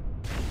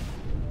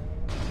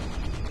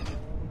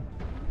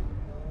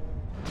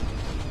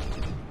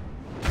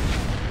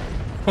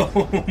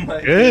 Oh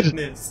my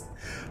goodness.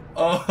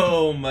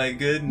 Oh my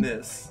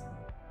goodness.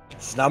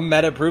 Snub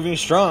meta proving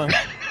strong.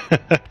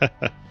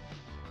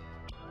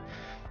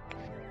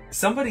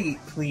 Somebody,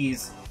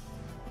 please.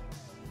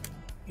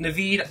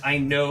 Naveed, I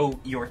know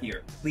you're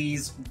here.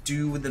 Please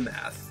do the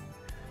math.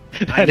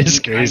 That is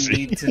crazy. I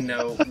need to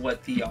know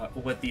what the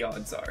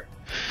odds are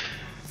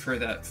for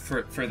that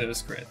for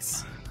those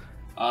crits.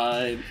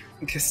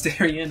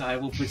 Casterian, I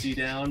will put you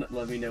down.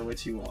 Let me know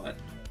what you want.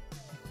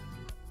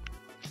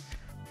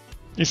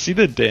 You see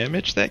the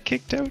damage that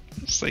kicked out?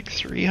 It's like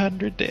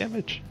 300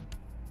 damage.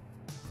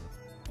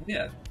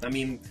 Yeah, I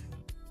mean,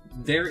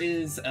 there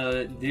is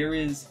a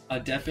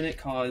definite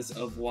cause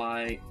of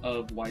why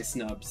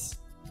snubs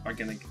are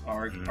getting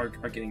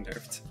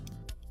nerfed.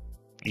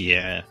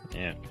 Yeah,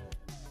 yeah.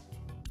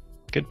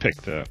 Good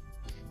pick though.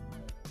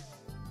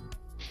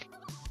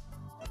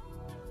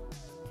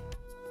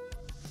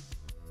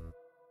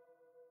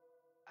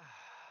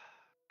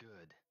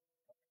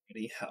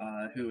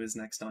 Who is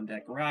next on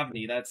deck?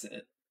 Ravni, that's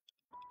it.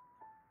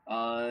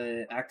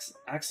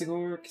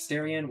 Axigor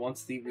Casterian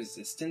wants the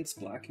Resistance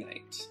Black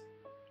Knight.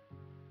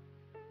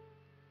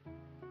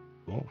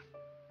 Cool.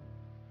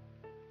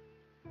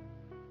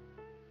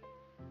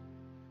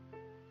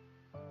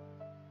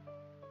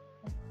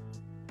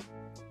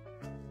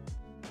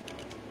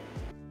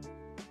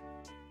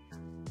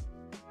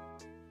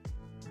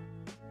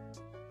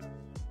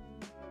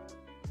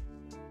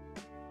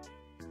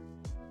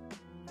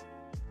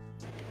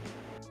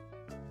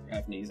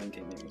 Ravni's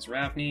in-game name is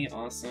Ravni.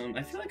 Awesome.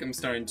 I feel like I'm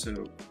starting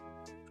to.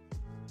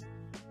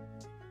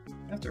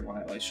 After a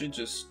while, I should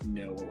just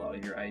know a lot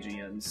of your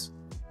IGNs.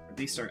 Or at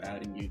least start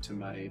adding you to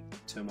my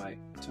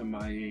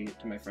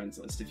friends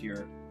list if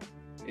you're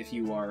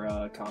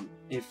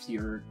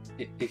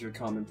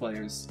common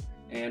players.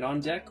 And on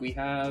deck we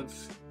have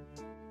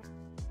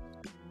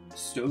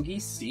Stogie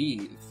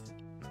Steve.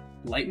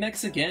 Light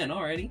mechs again,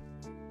 alrighty.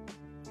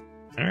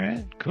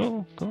 Alright,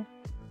 cool.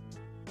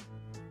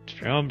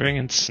 If you're all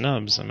bringing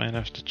snubs, I might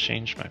have to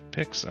change my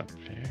picks up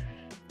here.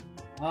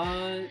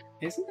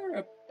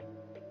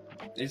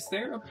 Is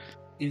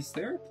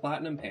there a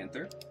Platinum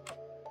Panther?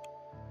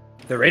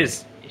 There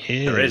is.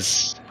 There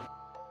is.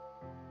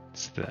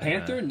 It's the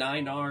Panther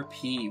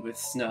 9RP with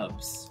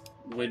snubs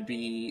would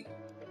be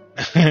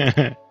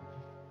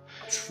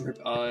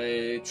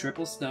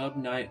triple snub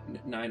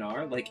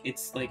 9R. Like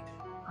it's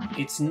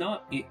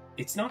not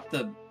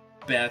the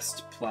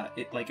best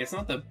it's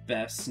not the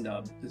best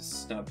snub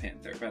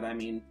Panther, but I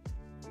mean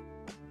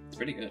it's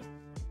pretty good.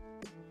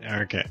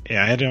 Okay,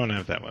 yeah, I don't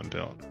have that one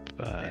built,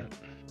 but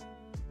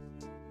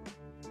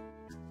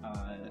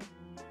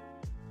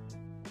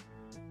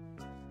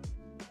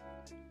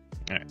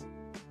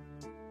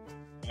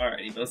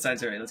Alrighty, both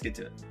sides are right. Let's get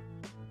to it.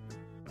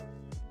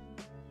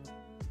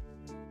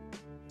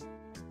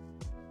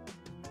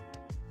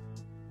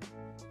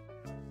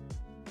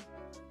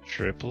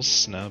 triple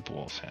snub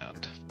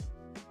Wolfhound.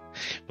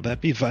 Will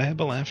that be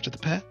viable after the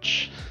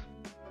patch?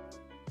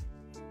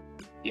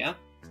 Yeah.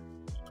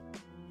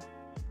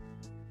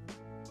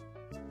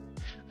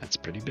 That's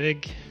pretty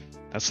big.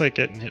 That's like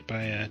getting hit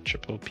by a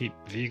triple Peep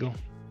Veagle.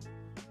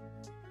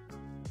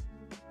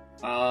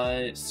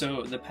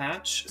 So the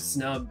patch,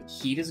 snub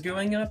heat is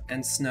going up,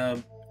 and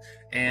snub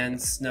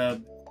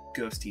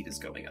ghost heat is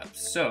going up.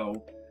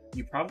 So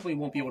you probably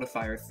won't be able to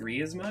fire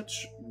 3 as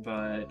much,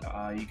 but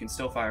you can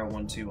still fire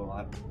 1, 2 a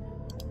lot.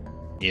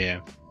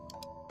 Yeah.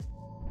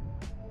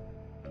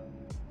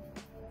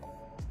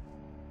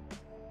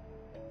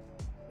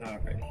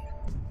 Alrighty.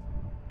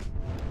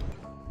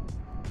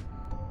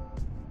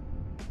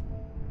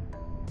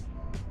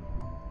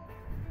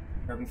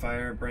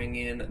 Carbonfire bring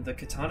in the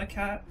Katana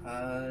Cat.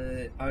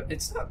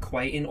 It's not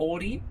quite an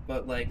oldie,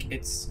 but like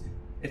it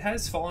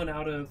has fallen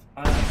out of.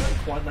 I feel like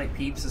Quad Light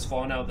Peeps has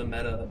fallen out of the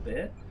meta a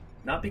bit,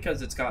 not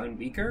because it's gotten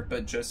weaker,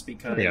 but just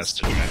because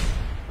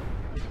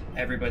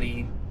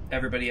everybody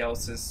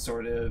else has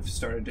sort of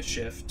started to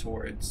shift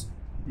towards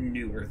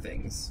newer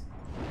things.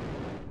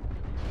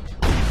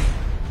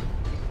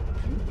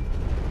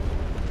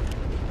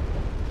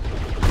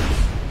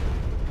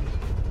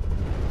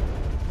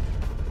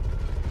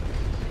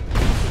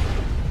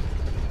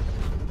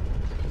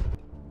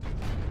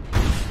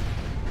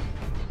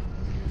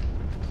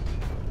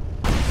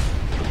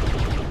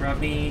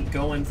 Ravni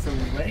going for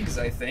legs,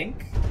 I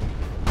think.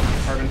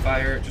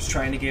 Carbonfire just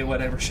trying to get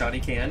whatever shot he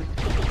can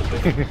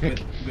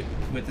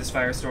with this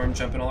firestorm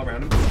jumping all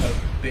around him. A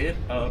bit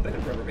of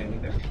rubber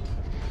banding there.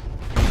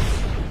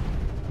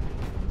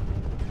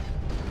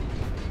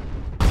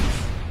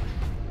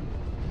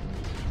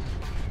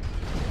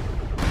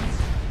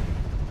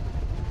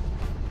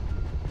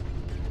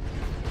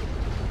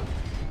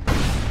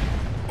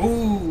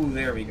 Ooh,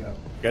 there we go.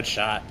 Good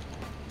shot.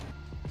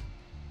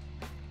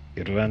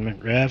 Good one,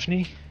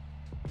 Ravni.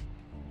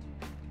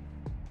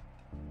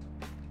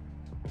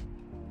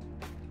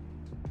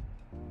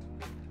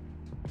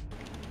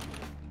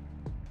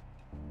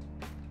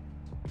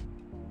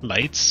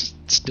 Light's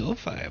still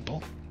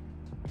viable.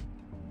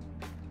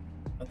 I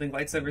don't think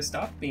lights ever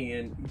stopped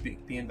being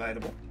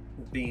vitable.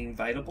 Being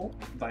vitable?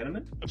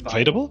 Vitamin?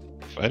 Vitable?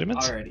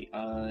 Vitamins?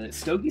 Alrighty.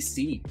 Stogie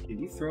Steve, can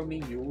you throw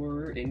me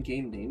your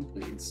in-game name,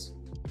 please?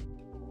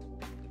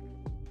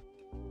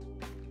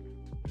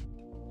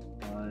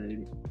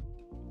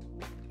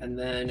 And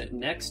then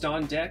next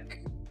on deck,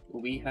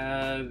 we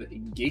have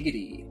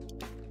Giggity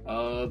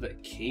of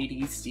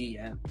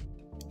KDCM.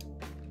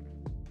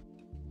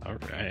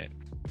 Alright.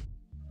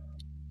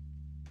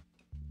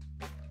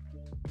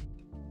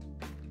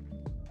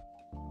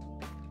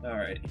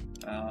 Alright.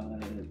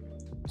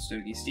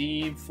 Stogie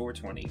Steve,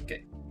 420.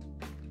 Okay.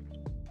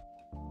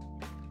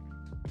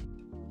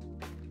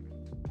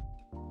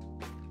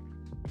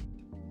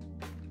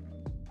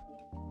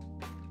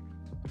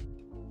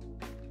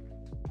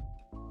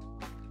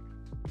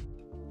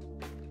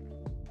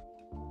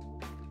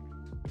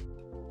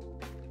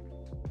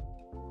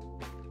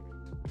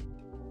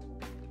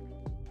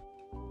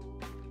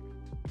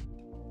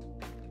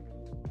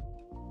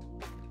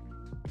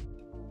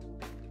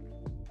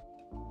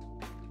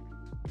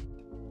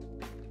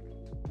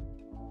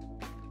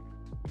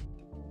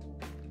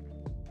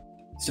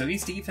 Stogie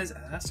Steve has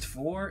asked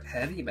for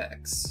heavy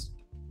mechs.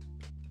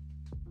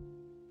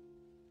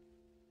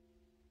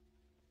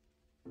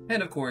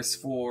 And of course,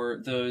 for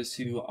those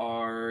who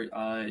are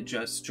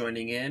just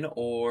joining in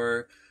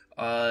or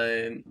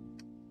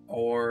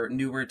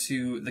newer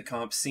to the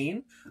comp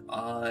scene,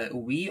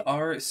 we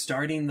are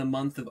starting the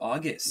month of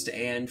August,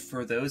 and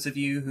for those of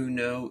you who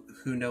know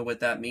what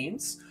that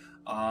means,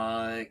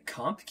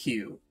 comp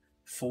queue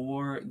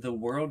for the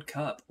World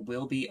Cup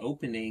will be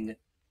opening.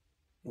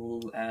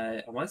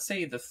 I want to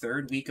say the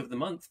third week of the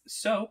month.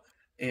 So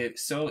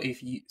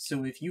if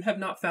you have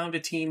not found a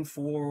team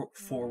for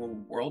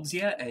Worlds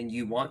yet and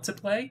you want to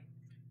play,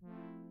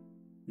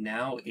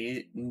 now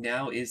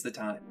is the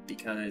time,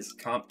 because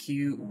comp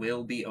queue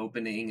will be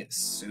opening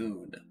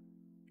soon.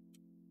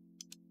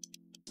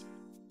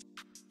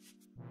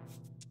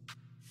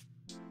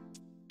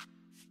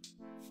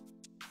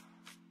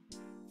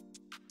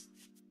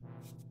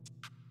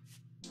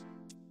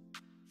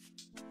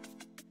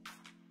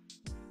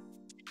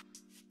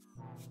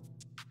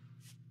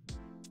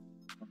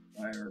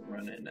 Fire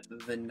running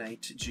the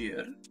Night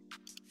Gear.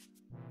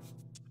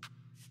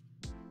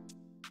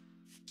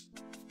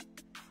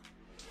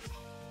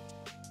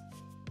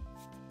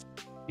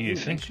 Do you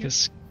think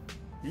this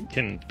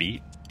can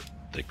beat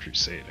the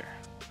Crusader?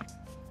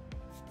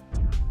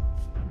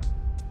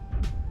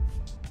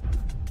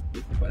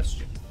 Good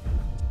question.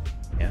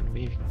 Can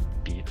we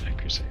beat a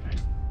Crusader?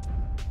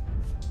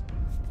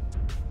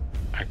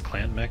 Are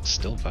clan mechs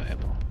still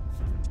viable?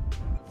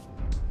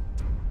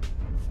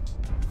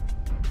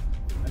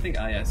 I think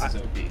IS is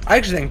OP. I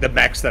actually think the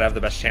mechs that have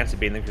the best chance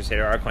of beating the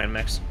Crusader are clan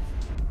mechs.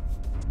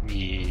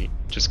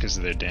 Just because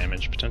of their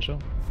damage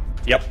potential?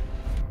 Yep.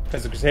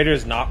 Because the Crusader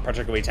is not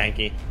particularly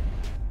tanky.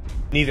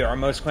 Neither are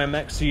most clan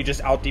mechs, so you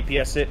just out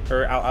DPS it,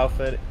 or out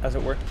alpha it, as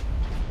it were.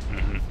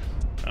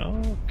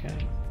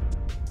 Okay.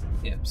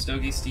 Yep,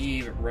 Stogie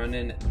Steve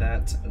running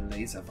that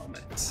laser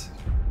vomit.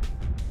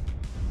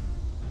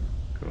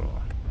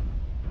 Cool.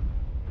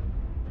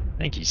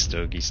 Thank you,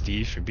 Stogie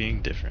Steve, for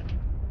being different.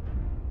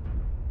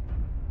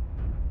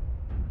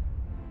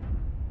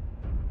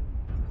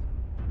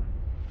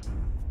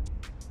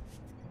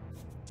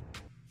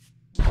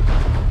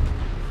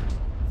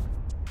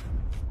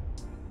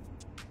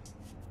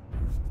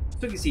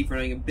 Stogie Steve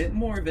running a bit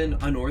more of an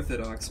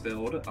unorthodox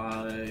build. He's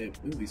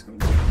going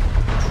to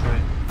try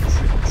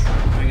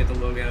and get the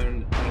low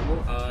down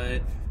table.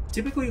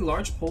 Typically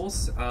large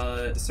pulse,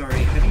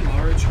 heavy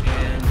large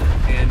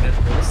and mid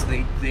pulse,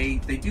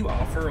 they do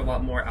offer a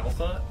lot more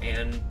alpha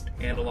and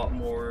a lot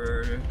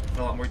more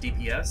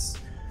DPS.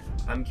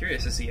 I'm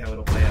curious to see how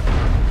it'll play out.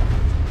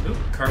 Ooh,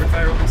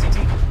 Carbonfire open CT.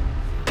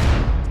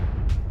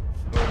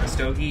 Oh,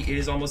 Stogie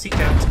is almost heat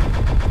capped.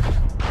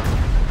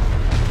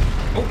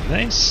 Oh,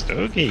 nice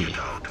Stogie.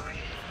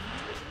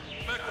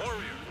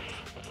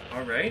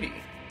 Alrighty.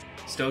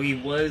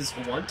 Stogie was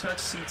one-touch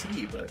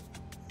CT, but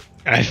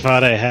I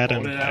thought I had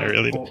him. I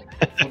really pulled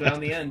it on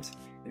the end.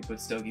 They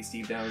put Stogie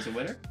Steve down as a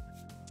winner.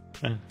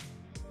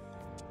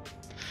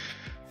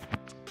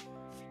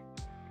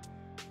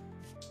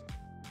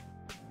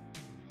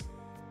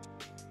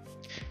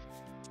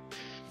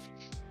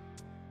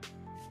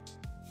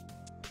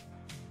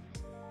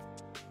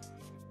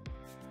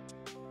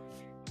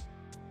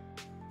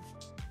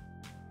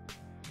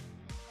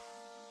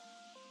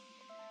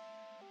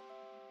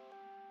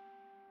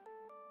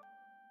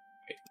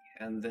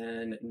 And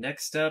then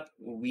next up,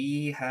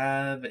 we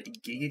have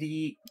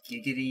Giggity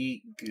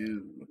Giggity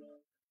Goo.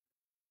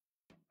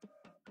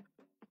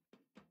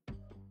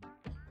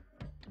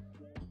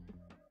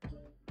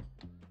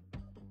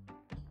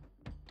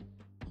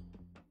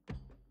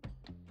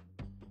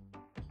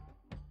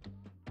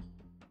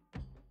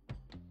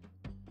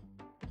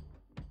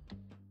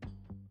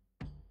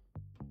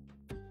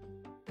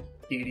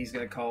 Giggity's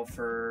gonna call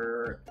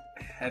for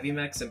heavy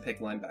mechs and pick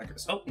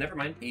linebackers. Oh, never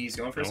mind. He's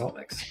going for assault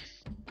mechs.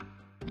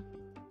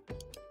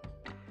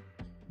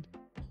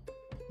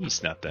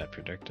 He's not that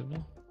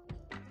predictable.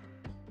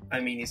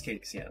 I mean, he's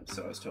KCM,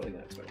 so I was totally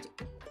not expecting.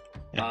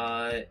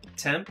 Yeah.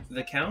 Temp,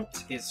 the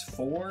count is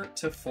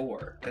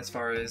 4-4 as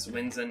far as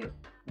wins and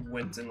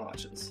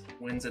losses.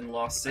 Wins and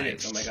losses.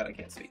 Nice. Oh my god, I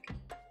can't speak.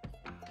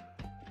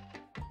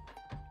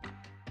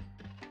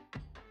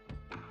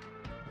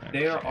 Okay.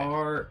 There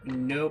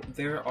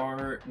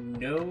are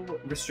no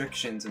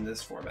restrictions in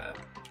this format.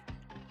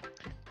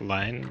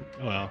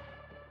 Well,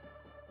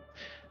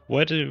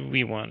 what do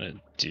we want to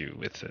do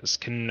with this?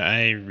 Can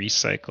I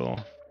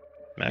recycle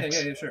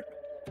mechs? Yeah, sure.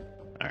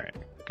 Alright,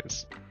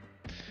 because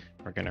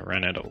we're gonna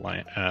run out of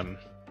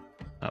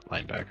not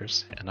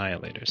linebackers,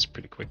 annihilators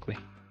pretty quickly.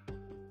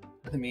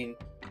 I mean,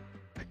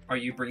 are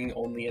you bringing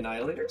only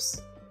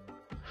annihilators?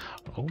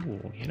 Oh,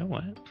 you know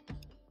what?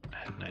 I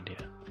have an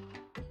idea.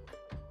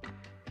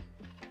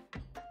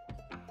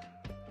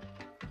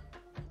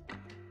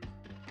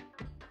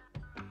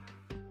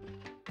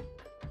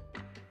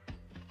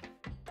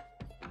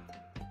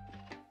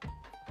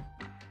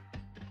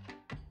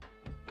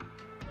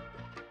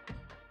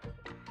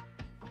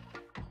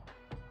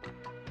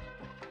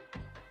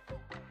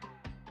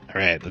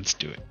 Alright, let's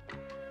do it.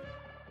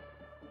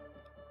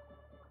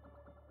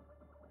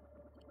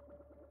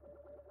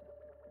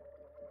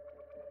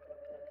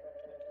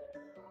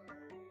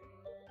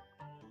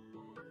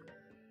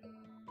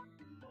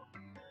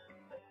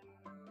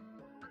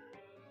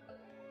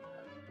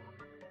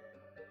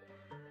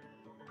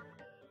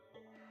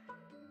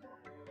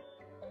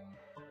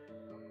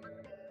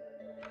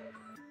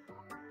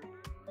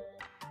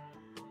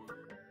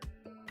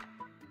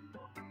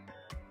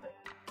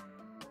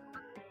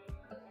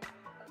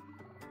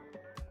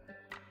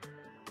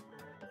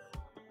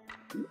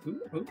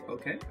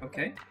 Okay,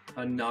 okay.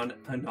 A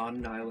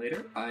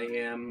non-annihilator. I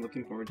am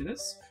looking forward to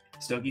this.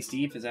 Stogie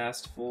Steve has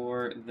asked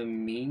for the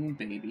mean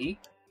baby.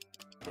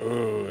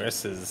 Ooh,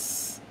 this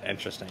is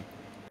interesting.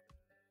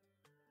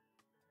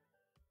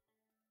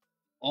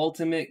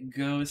 Ultimate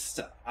Ghost,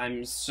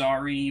 I'm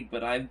sorry,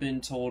 but I've been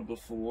told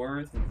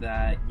before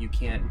that you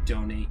can't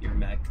donate your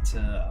mech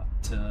to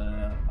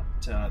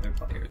other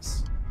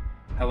players.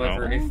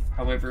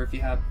 However, if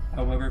you had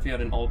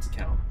an alt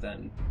account,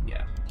 then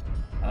yeah.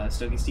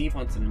 Stogie Steve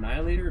wants an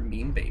Annihilator,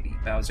 Mean Baby.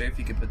 Bowser, if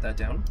you could put that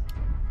down.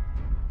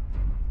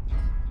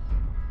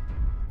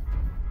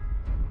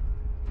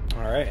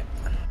 All right.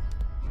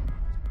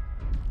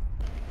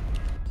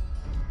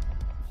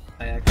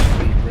 I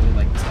actually really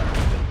like this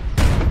outfit.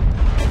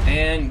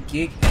 And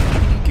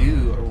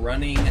Goo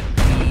running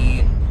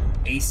the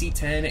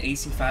AC-10,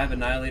 AC-5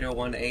 Annihilator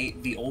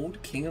 1-8, the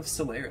old King of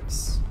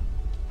Solaris.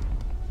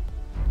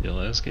 Yeah,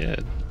 that's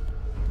good.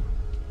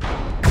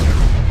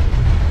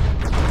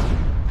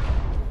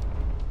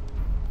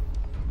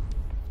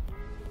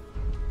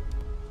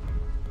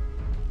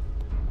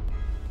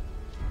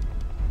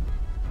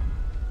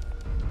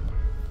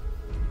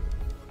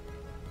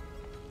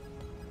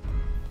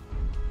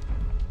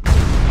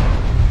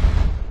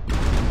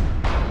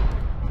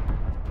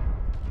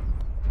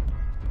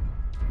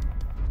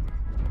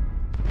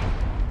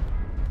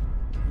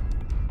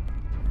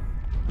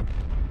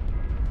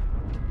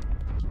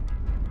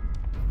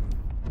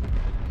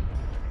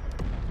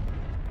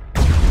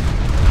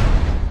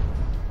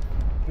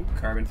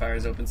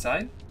 Carbonfire's open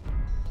side.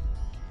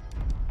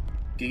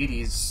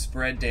 Giggity's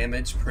spread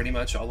damage pretty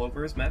much all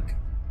over his mech.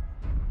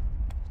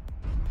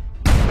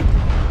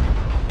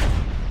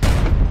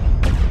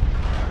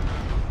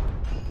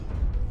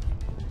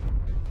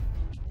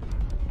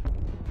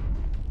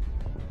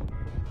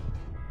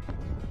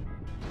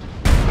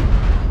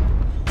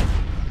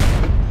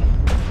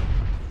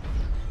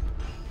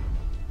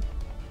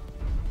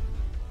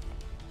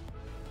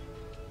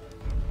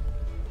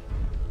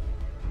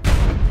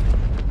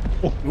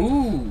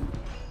 Ooh!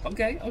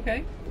 Okay,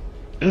 okay.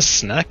 Just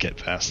snuck it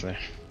past there.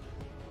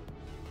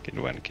 Good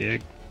one,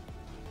 Gig.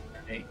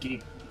 Hey,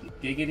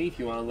 Giggity, if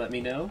you want to let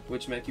me know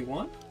which mech you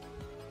want.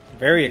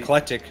 Very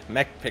eclectic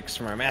mech picks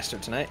from our master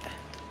tonight.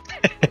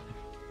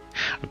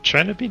 I'm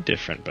trying to be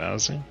different,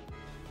 Bowser.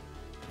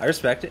 I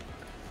respect it.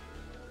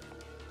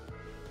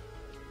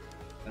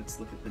 Let's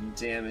look at the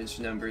damage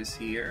numbers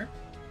here.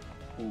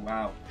 Oh,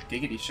 wow.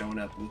 Giggity showing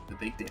up with the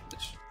big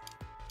damage.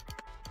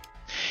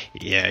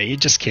 Yeah, you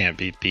just can't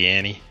beat the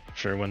Annie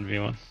for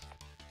 1v1.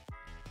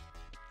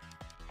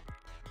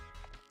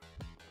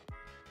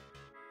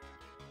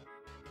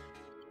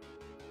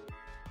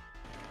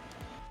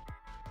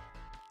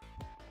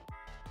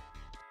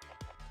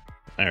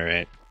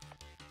 Alright.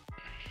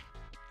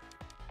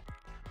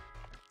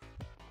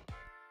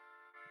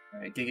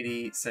 Alright,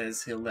 Giggity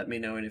says he'll let me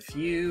know in a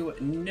few.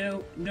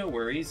 No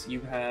worries.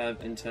 You have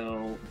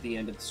until the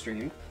end of the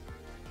stream.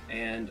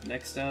 And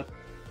next up,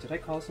 did I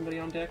call somebody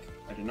on deck?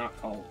 I did not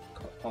call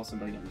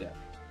somebody on deck.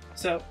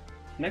 So,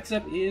 next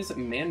up is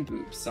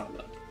Manboob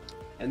Sama.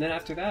 And then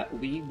after that,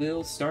 we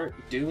will start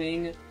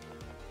doing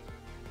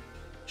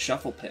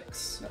shuffle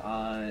picks.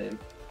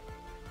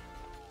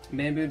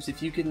 Manboobs,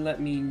 if you can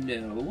let me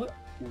know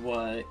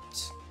what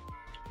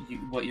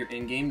your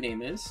in-game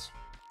name is.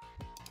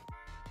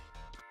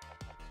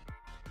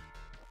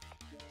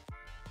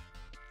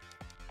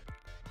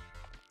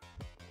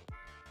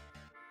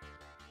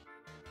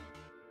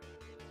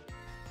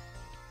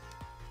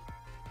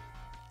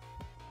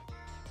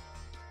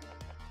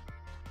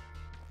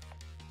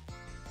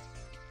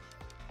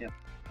 Yep.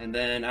 And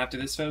then after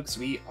this, folks,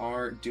 we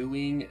are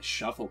doing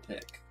shuffle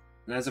pick.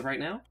 And as of right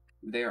now,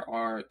 there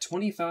are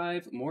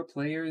 25 more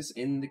players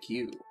in the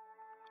queue.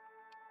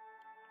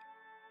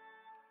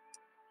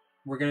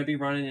 We're going to be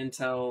running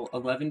until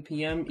 11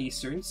 p.m.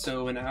 Eastern,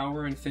 so an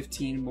hour and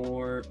 15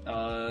 more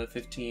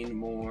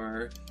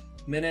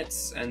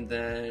minutes, and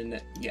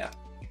then yeah.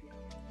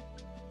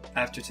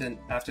 After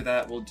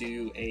that, we'll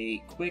do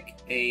a quick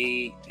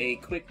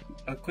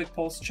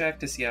pulse check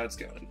to see how it's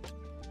going.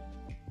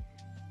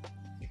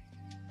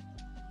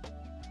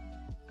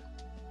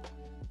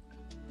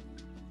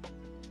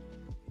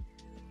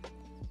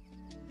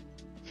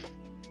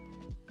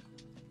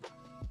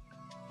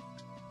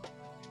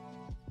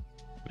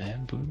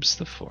 Manboobs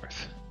the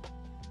fourth.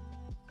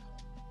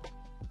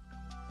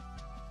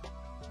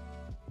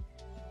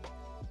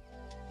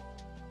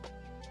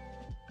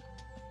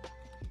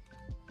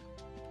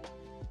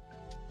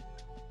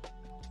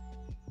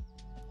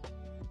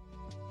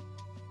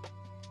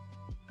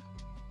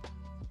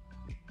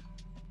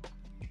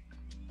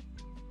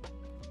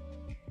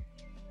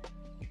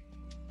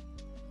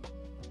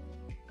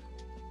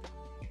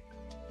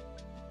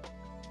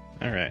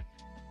 All right.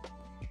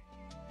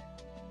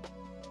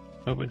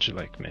 What would you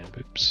like,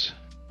 Manboobs?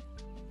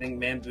 I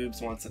think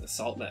Manboobs wants an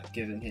assault mech,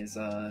 given his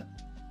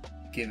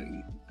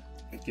given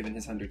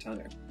his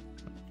 100-tonner.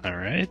 All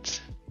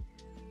right.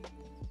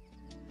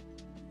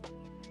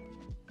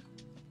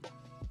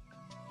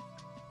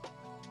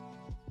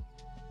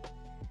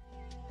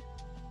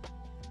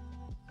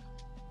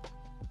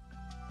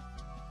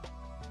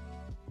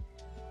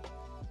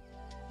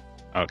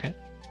 Okay.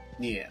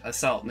 Yeah,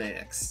 assault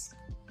mix.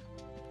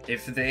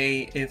 If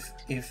they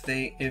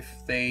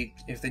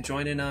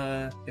join in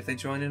a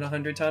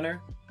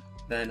 100-tonner,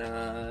 then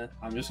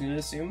I'm just gonna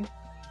assume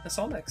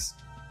assault mix.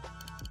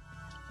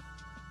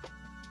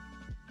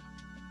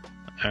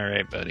 All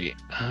right, buddy.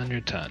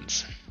 100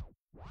 tons.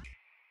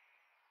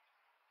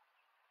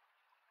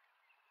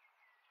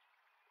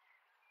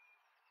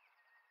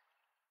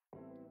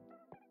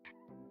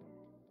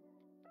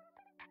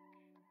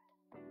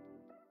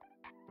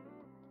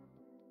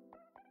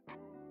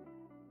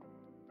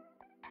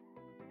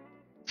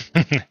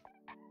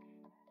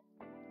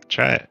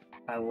 Try it.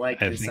 I like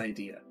this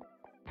idea.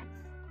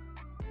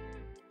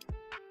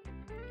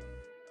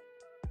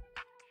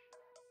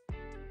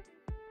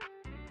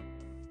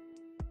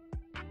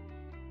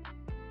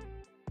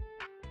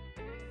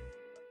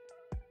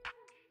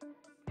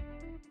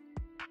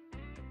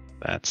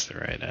 That's the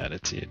right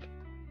attitude.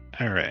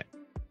 All right.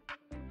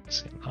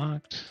 See,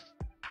 locked.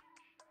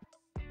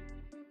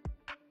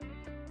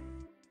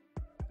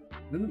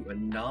 Ooh, a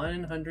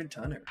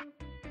non-100-tonner.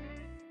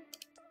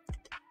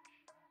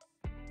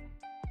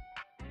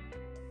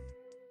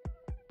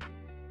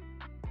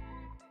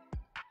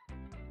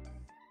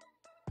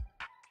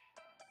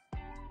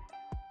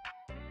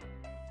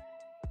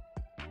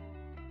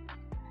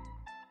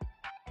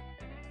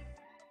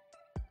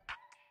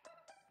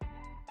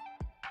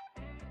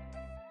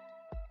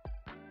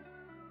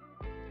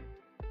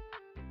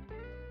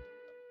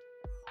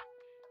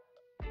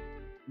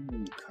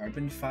 Ooh,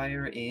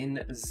 Carbonfire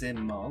in the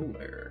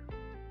Mauler.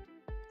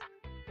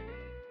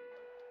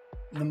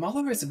 The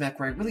Mauler is a mech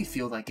where I really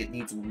feel like it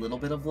needs a little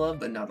bit of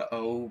love, but not.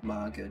 Oh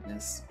my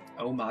goodness.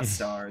 Oh my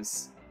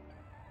stars.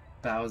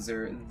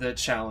 Bowser, the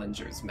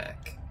Challenger's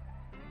mech.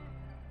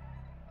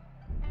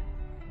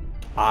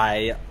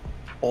 I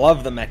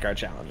love the Mecha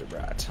Challenger,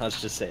 Brad.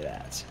 Let's just say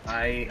that.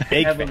 I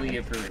Big heavily fan.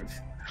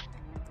 approve.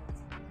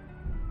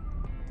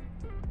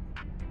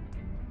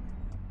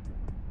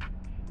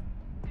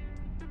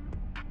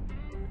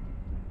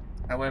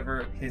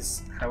 However,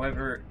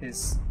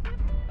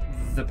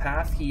 the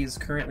path he is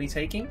currently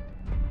taking,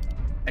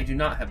 I do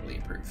not heavily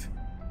approve.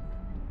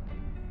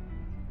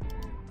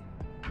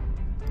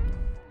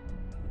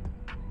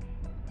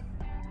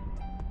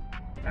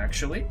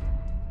 Actually,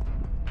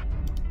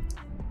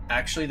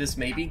 this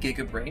may be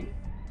Giga Brain.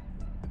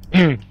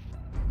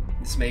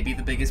 This may be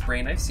the biggest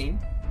brain I've seen,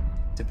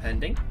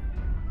 depending.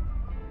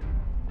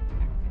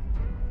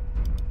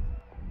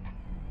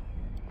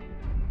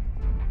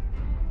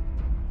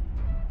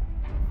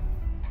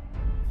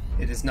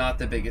 It is not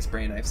the biggest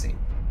brain I've seen.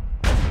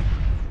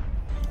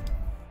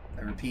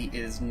 I repeat, it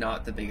is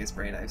not the biggest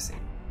brain I've seen.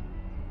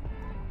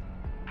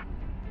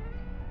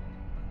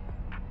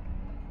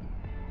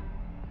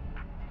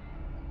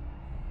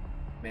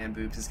 Man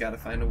Boobs has got to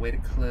find a way to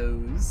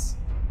close.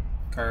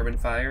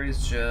 Carbonfire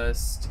is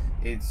just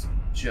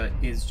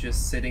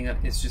sitting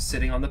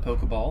on the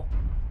Pokeball.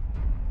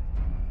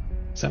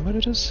 Is that what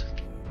it is?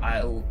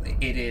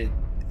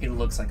 It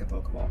looks like a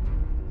Pokeball.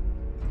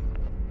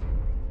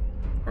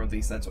 Or at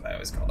least that's what I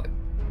always call it.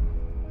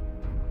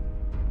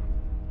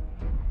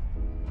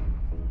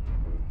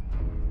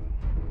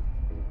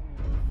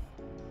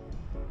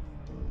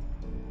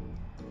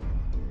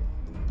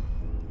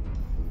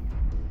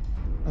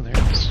 Oh, there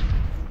it is.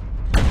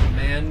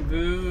 Man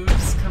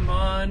Boobs, come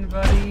on,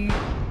 buddy.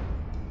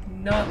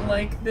 Not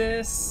like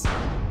this.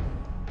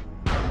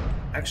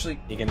 Actually,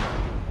 he can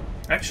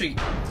actually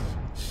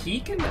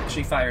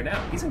fire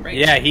now. He's in range.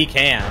 Yeah, he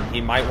can.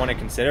 He might want to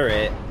consider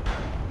it.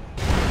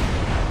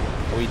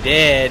 We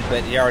did,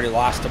 but he already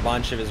lost a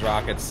bunch of his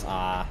rockets. He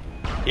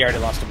already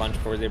lost a bunch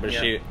before he was able to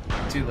shoot.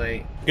 Too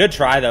late. Good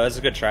try, though. That's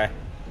a good try.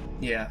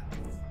 Yeah.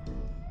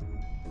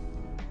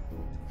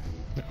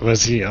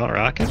 Was he all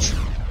rockets?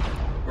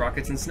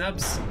 Rockets and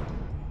snubs.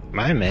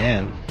 My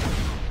man.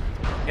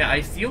 Yeah,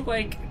 I feel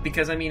like,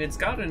 because I mean it's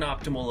got an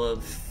optimal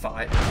of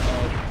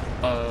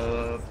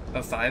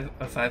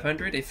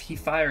 500. If he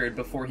fired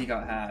before he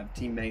got halved,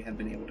 he may have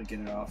been able to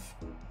get it off.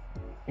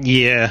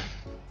 Yeah.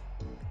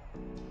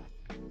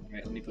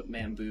 Alright, let me put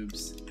Man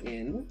Boobs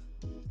in.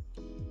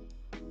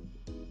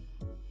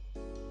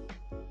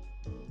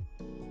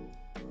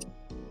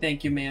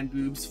 Thank you, Man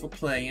Boobs, for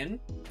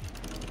playing.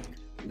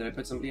 Did I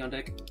put somebody on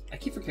deck? I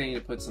keep forgetting to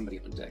put somebody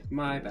on deck.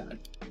 My bad.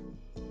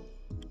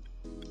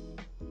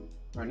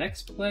 Our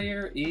next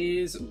player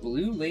is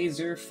Blue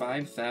Laser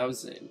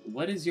 5000.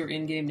 What is your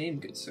in-game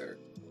name, good sir?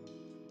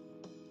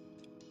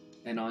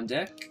 And on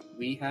deck,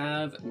 we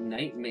have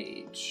Night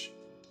Mage.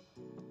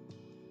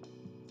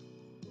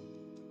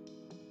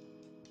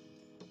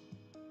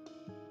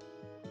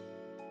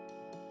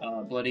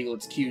 Blood Eagle,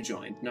 it's Q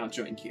join, not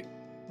join Q.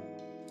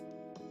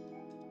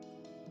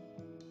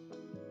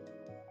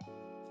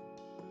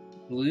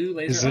 Blue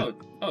Laser,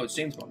 oh, it's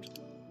James Bond.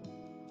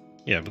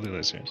 Yeah, Blue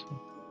Lasers.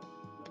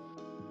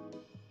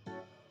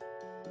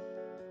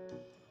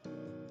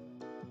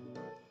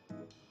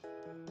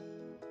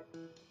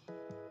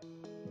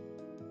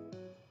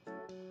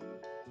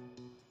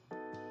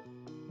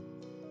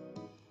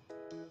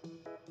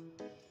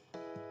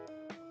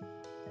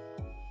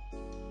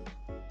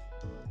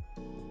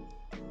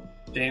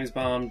 James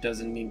Bond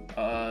doesn't mean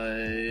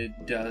I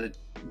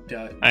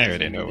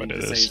already know what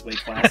it is. Weight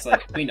class.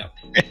 Like, we know.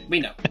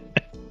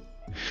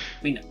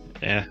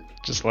 Yeah,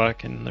 just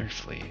lock in their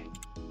flea.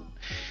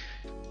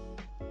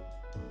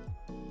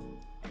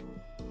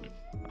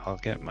 I'll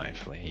get my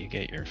flea, you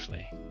get your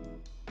flea.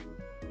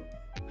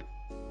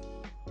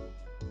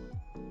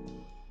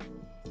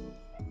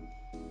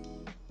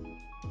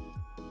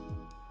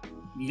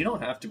 You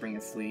don't have to bring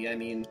a flea. I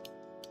mean,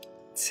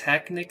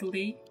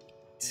 technically,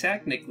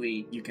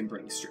 you can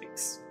bring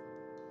streaks.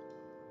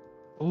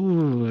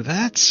 Ooh,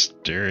 that's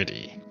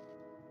dirty.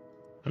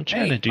 I'm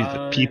trying to do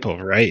the people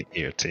right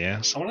here,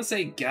 TS. I want to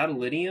say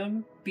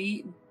Gadolinium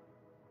beat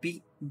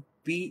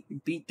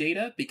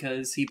Data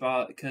because he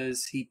brought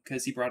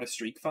a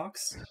Streak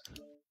Fox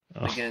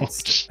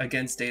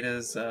against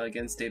Data's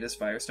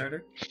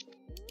Firestarter.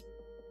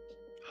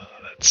 Oh,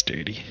 that's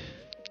dirty.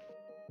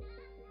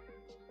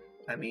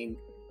 I mean,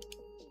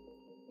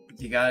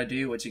 you gotta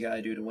do what you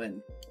gotta do to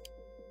win.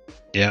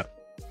 Yeah.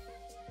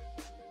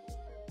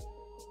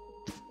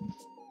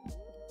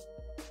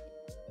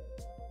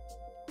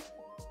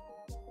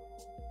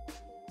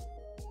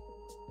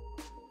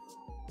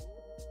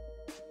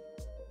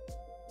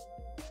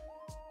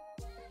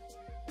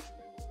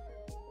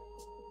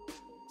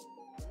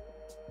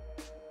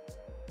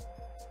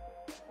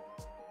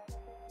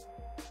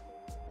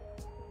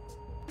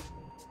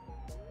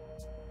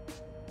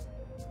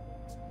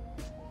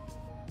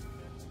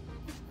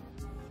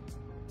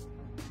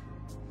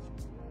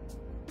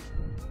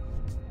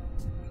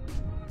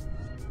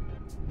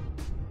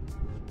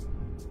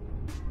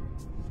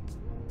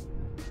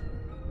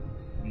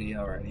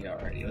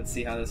 Alrighty. Let's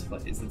see how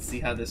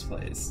this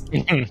plays.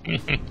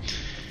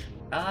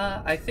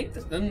 I think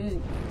that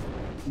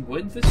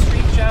would the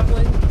Streak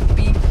Javelin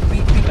be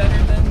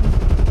better than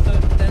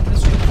the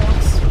Streak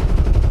Fox?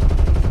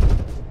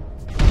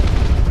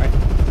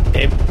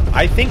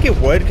 I think it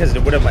would, because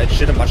it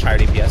should have much higher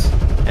DPS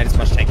and it's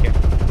much tankier.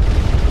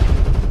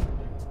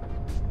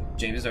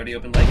 James has already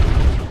opened leg.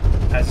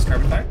 Has his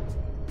Carbonfire.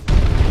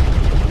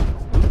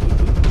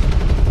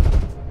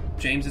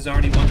 James is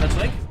already one touch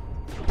leg.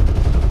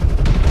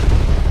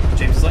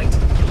 James is liked.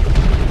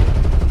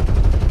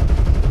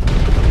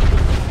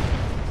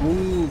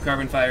 Ooh,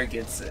 Carbonfire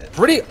gets it.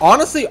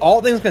 Honestly,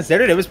 all things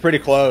considered, it was pretty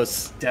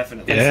close.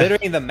 Definitely. Yeah.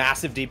 Considering the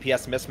massive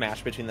DPS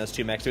mismatch between those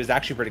two mechs, it was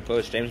actually pretty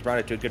close. James brought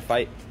it to a good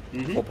fight.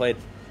 Well played.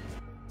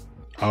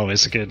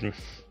 Always a good.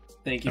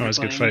 Thank you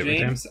for playing,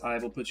 James. I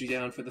will put you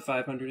down for the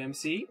 500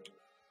 MC.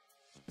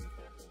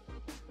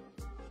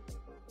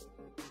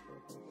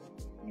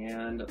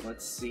 And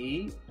let's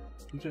see.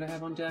 Who did I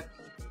have on deck?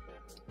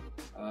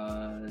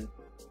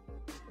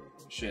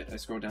 Shit, I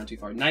scrolled down too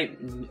far. Night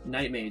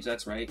Mage,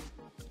 that's right.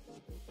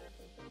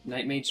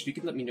 Night Mage, if you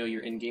could let me know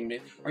your in-game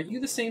name. Are you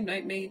the same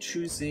Night Mage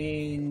who's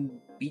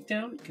in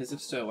Beatdown? Because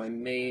if so, I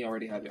may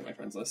already have you on my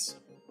friends list.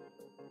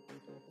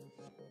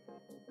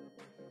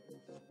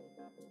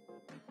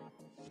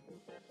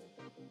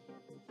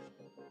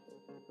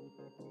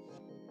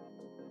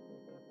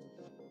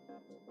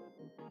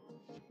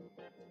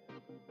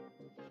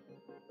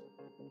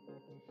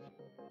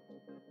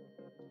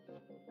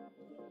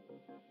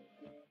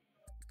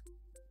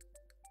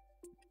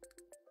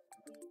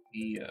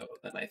 Yo,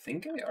 then I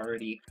think I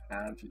already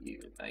have you,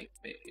 Night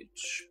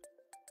Mage.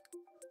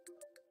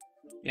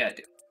 Yeah, I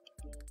do.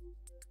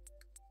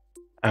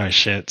 Oh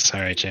shit,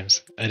 sorry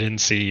James. I didn't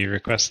see you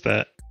request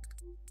that.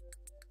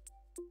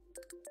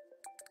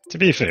 To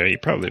be fair, you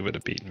probably would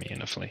have beaten me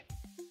in a flea.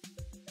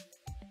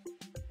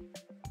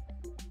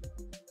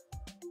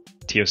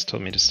 Tios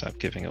told me to stop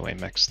giving away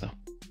mechs though.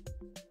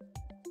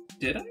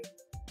 Did I?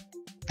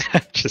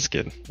 Just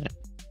kidding. Yeah.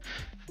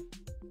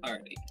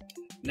 Alrighty.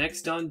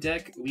 Next on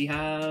deck, we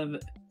have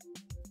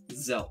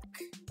Zelk,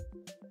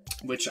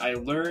 which I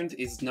learned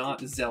is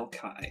not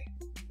Zelkai.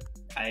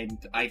 I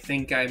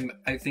think I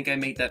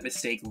made that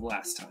mistake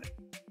last time,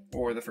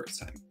 or the first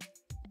time.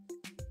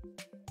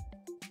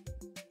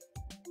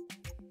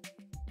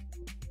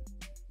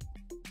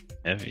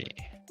 Heavy.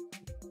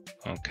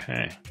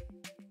 Okay.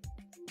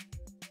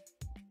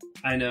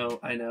 I know.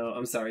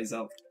 I'm sorry,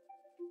 Zelk.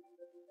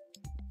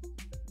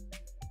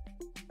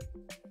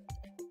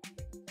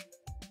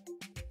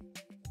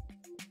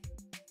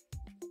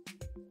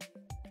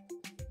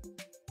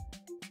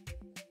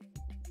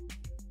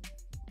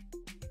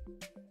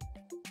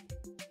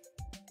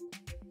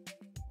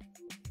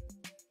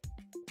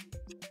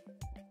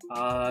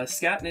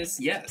 Scatness,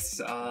 yes.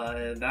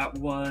 That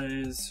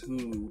was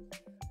who?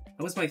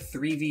 That was my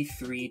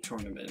 3v3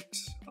 tournament,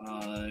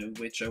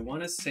 which I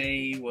want to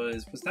say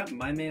was that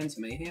My Man's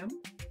Mayhem?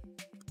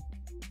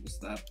 Was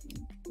that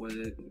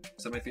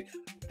my thing?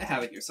 I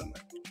have it here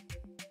somewhere.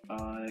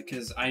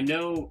 Because I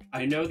know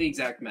the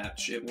exact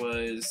match. It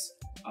was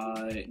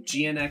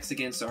GNX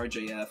against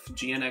RJF.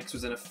 GNX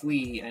was in a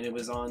flea, and it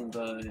was on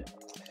the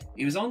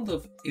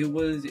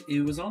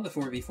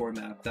 4v4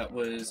 map that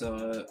was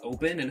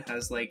open and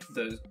has like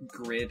the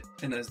grid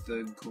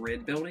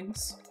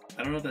buildings.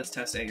 I don't know if that's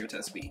test A or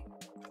test B.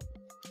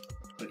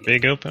 But, yeah.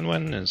 Big open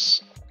one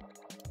is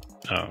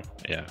Oh,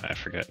 yeah, I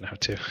forget now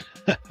too.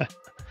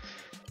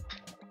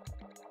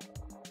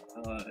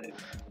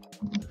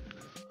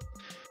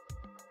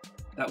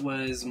 That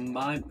was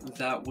my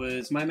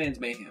man's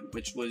Mayhem,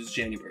 which was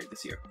January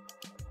this year.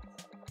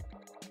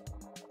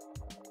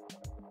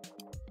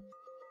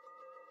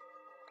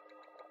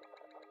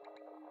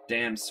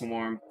 Damn,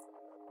 Swarm.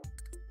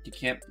 You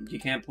can't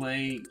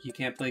play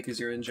because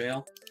you're in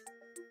jail.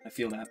 I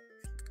feel that.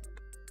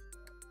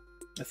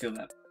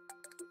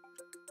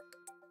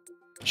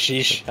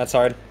 Sheesh, that's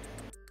hard.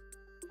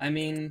 I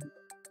mean,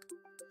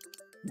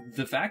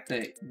 the fact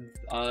that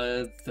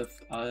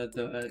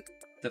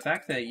the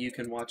fact that you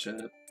can watch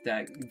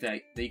that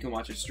you can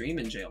watch a stream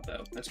in jail,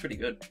 though, that's pretty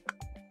good.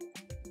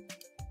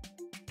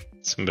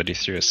 Somebody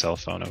threw a cell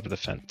phone over the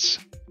fence.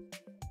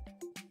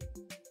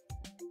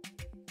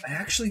 I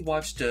actually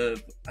watched a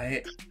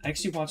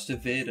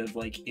vid of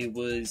like it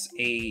was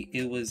a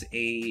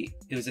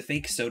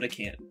fake soda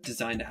can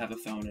designed to have a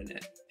phone in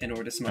it in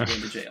order to smuggle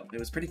into jail. It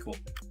was pretty cool.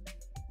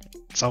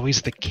 It's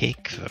always the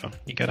cake, though.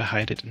 You gotta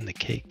hide it in the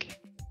cake.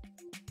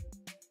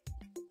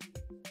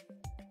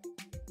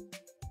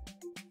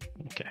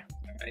 Okay.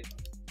 Alright.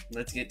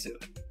 Let's get to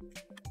it.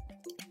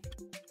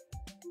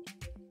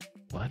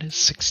 What is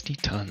 60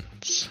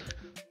 tons?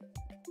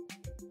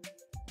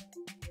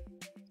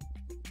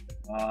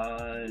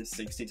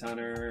 60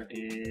 tonner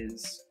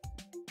is...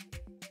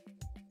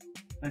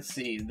 Let's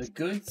see, the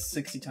good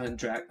 60 ton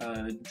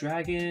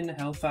Dragon,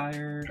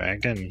 Hellfire...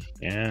 Dragon,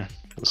 yeah.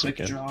 Quick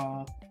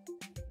Draw...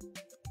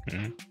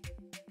 Mm-hmm.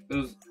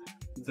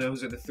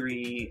 Those are the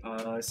three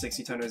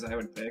 60 tonners I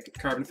would pick.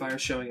 Carbonfire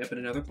showing up in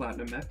another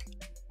Platinum mech.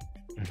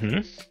 Mm-hmm.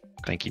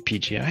 Thank you,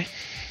 PGI.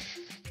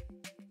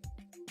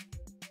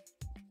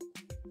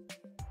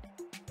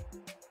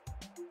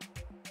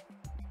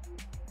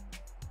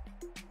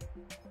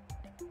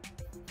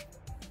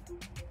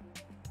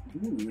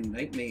 Ooh,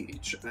 Night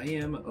Mage. I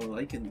am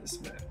liking this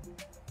mech.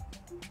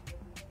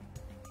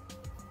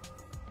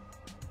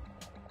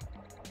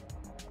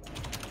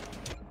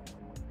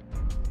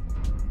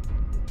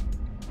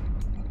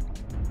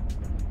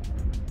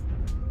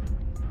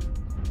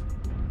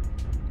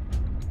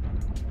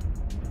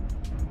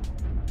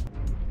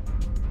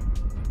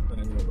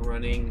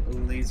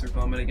 Running Laser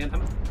Vomit again.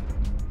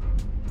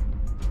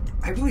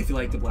 I really feel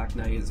like the Black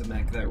Knight is a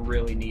mech that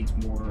really needs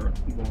more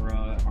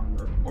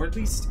armor, or at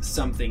least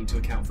something to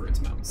account for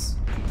its mounts.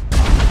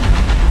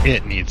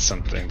 It needs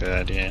something to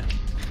add, yeah.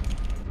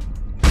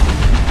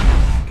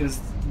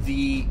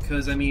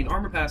 Because I mean,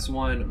 Armor Pass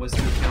 1 was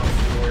to account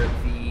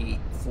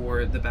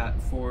for the bad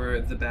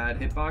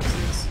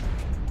hitboxes,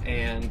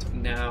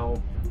 and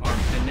now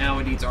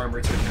it needs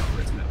armor to account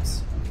for its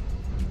mounts.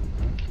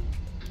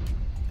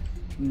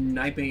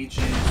 Night Mage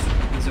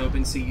is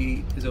open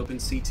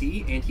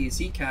CT, and he is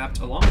C-capped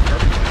along with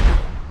Carbonfire.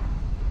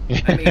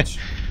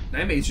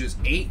 Night Mage just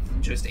ate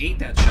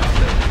that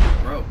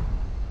shot, bro.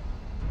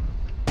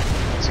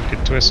 It's a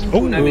good twist.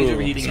 Ooh, Night Mage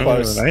overheating.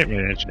 Close. Night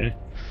Mage, eh?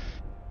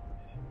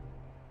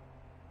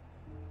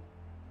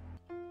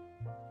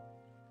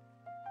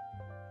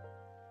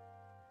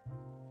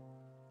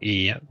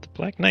 Yeah, the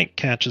Black Knight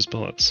catches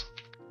bullets.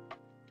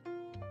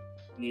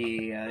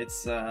 Yeah,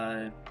 it's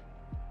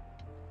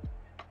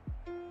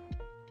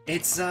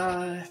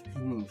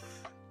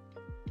oof.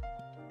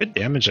 Good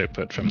damage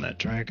output from that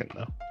dragon,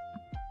 though.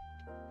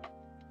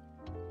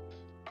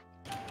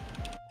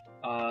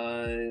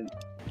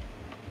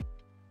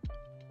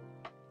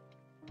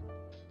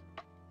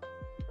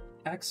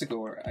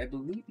 Axigor, I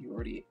believe you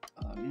already.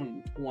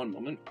 One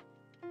moment.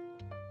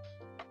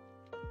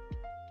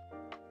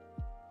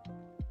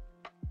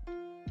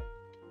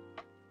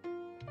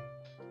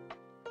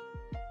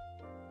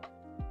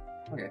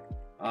 Okay.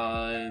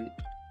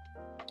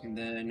 And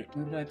then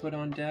who did I put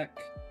on deck?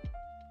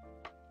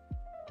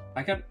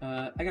 I got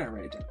it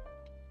ready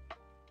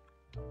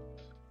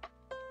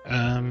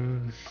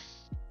down.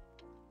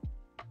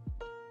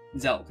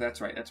 Zelk,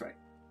 that's right.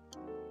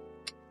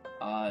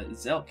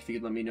 Zelk, if you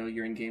could let me know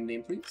your in-game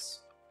name, please.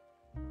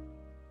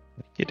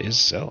 It is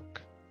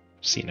Zelk.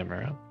 Seen him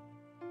around.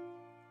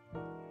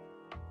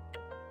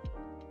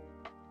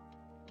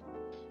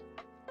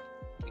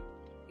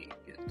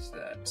 Get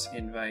that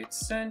invite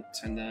sent,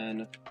 and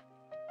then...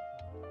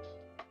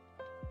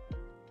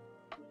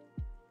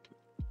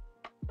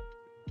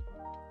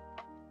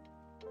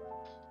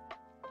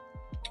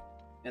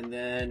 And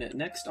then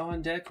next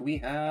on deck we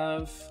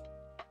have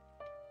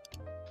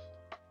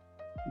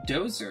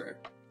Dozer.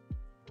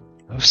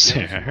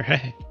 Dozer,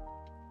 alright.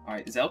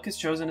 Alright, Zelk has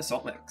chosen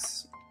Assault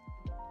Mechs.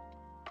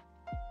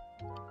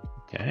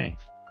 Okay.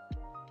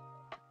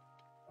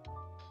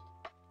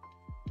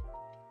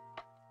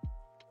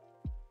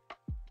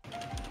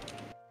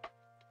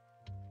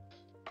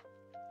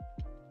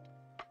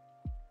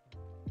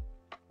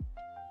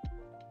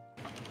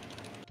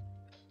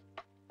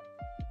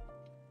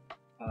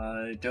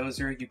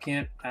 Dozer, you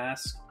can't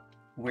ask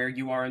where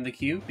you are in the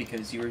queue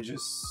because you were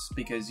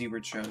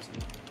chosen.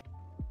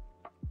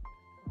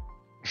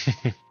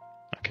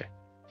 Okay.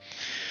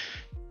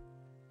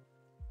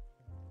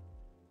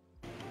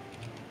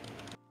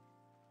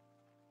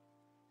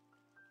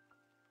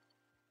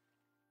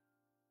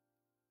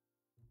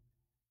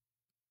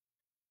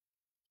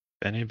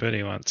 If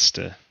anybody wants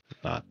to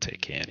not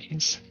take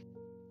candies,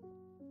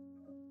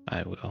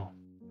 I will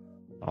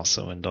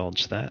also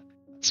indulge that.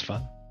 It's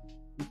fun.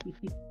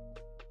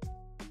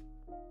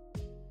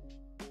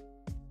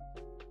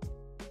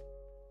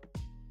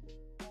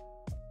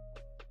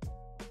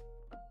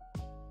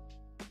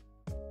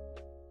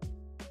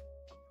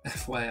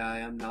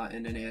 FYI, I'm not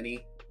in a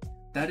nanny.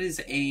 That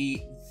is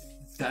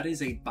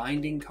a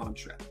binding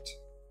contract.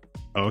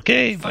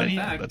 Okay, Fun buddy,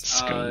 fact,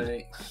 let's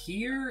go.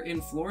 here in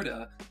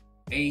Florida,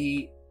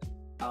 a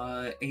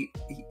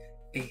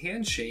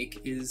handshake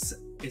is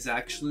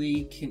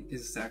actually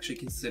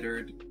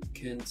considered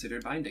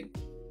binding.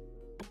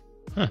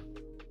 Huh.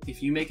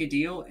 If you make a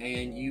deal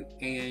and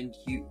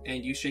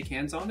you shake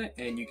hands on it,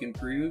 and you can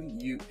prove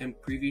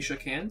you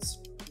shook hands,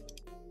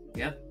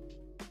 yeah.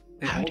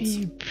 How do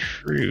you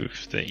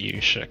prove that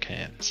you shook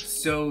hands?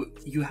 So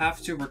you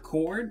have to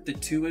record the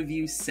two of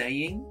you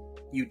saying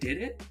you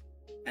did it,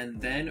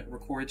 and then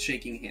record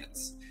shaking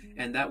hands.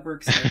 And that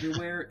works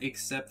everywhere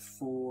except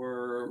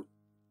for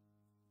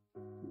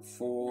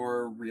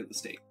real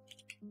estate.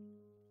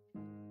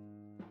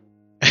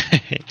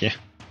 Yeah.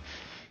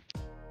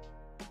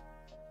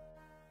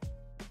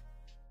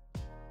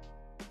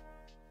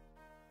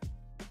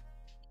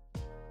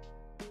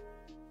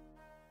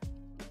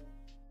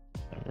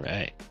 All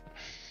right.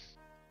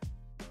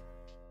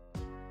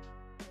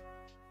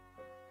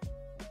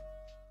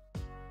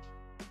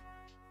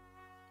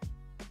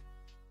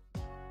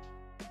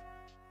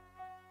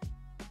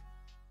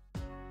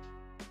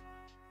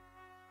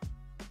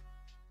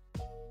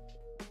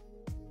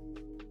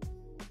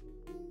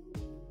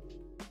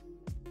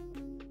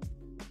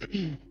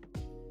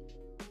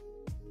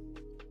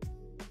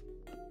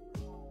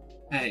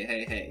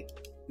 Hey.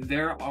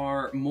 There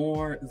are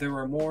more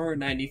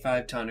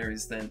 95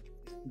 tonners than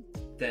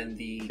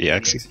the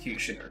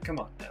executioner. Come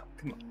on now.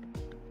 Come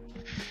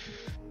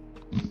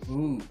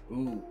on.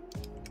 Ooh.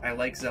 I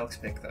like Zelk's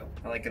pick though.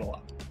 I like it a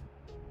lot.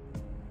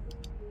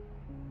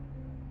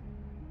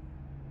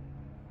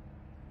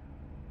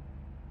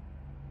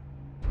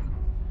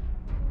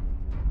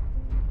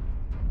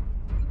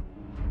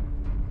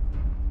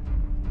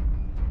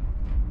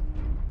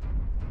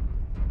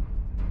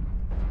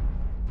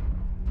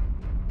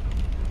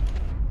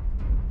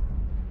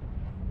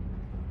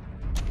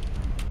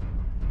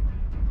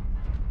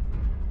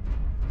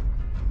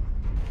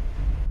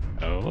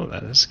 Oh,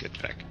 that is a good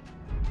pick.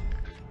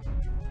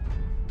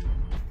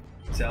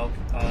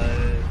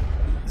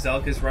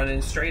 Zelk is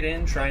running straight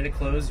in, trying to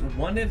close.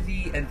 One of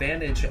the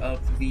advantage of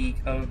the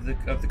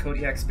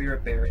Kodiak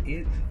Spirit Bear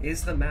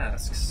is the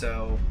mask,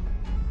 so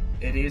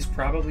it is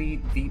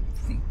probably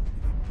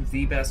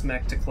the best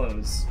mech to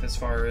close as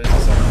far as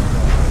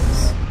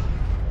goes.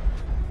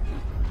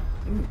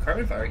 Ooh,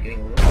 Carbonfire getting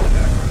a little bit of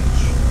back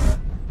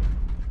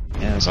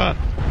range. Yeah, it's on.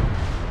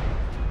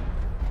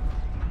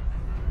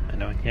 I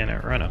know I can't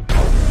outrun him.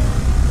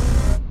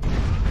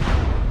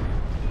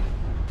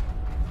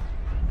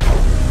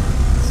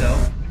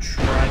 Zelk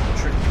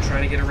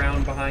trying to get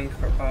around behind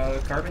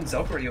Carbon.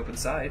 Zelk already open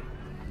side.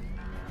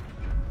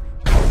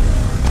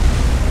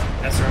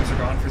 SRMs are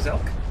gone for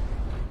Zelk.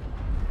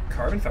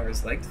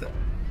 Carbonfire's legged though.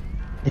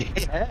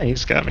 Yeah,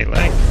 he's got me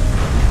legged.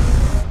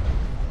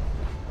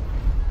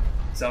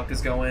 Zelk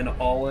is going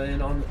all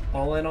in on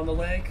the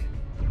leg.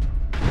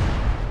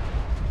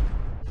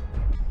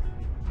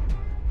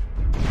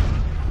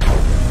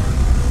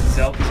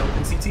 Zelk is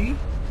open CT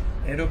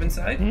and open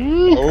side.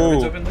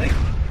 Carbon's open leg.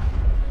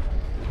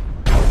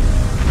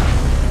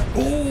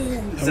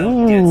 Oh,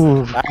 Zelk gets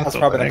it. That's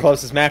probably the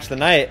closest match of the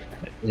night.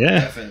 Yeah.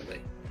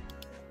 Definitely.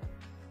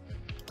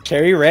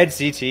 Cherry Red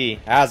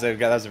CT. That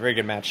was a very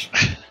good match.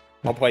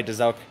 I'll play to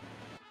Zelk.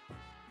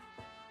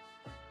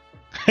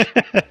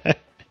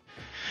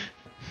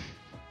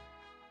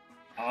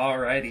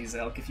 Alrighty,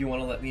 Zelk, if you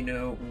want to let me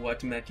know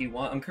what mech you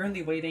want. I'm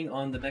currently waiting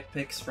on the mech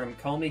picks from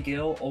Call Me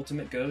Gil,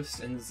 Ultimate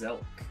Ghost, and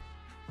Zelk.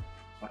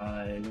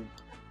 And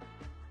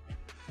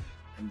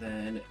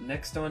then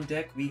next on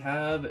deck we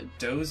have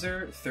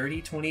Dozer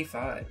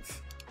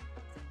 3025.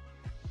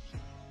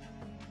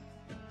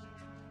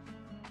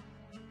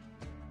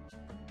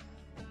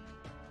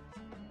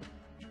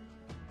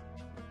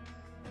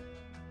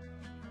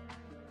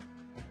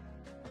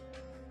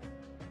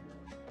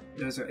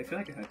 Dozer, I feel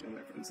like I had you on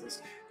my friends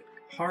list.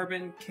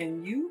 Harbin,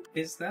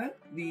 is that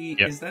the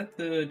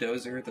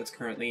Dozer that's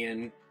currently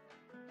in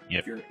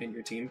your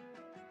team?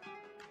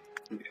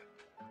 Yeah.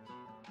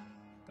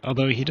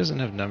 Although he doesn't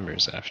have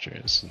numbers after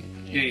his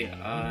name.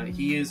 Yeah.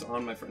 He is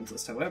on my friends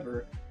list.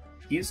 However,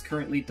 he is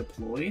currently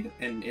deployed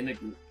and in a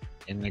group.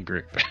 In the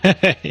group.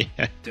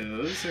 Yeah.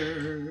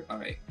 Dozer. All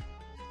right.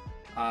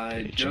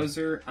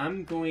 Dozer,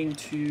 I'm going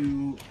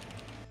to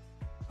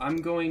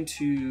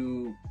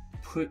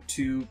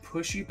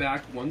push you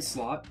back one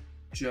slot.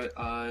 Just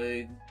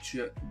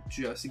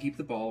to keep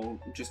the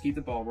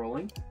ball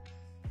rolling.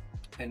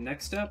 And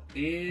next up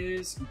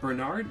is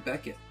Bernard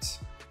Beckett.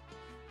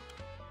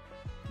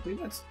 I believe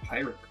that's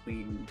Pirate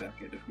Queen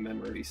Beckett, if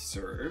memory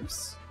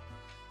serves.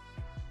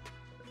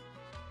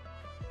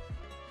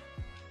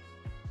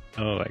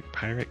 Oh, like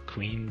Pirate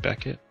Queen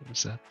Beckett?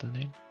 Is that the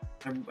name?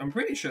 I'm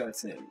pretty sure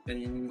that's him.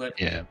 And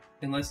Yeah.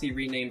 Unless he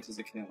renamed his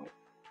account.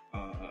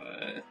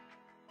 I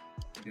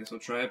guess I'll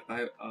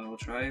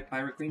try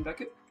Pirate Queen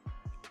Beckett.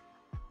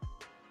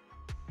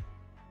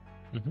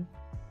 Mm-hmm.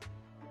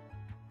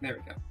 There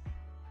we go.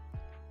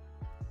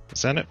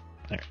 Is that it?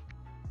 There.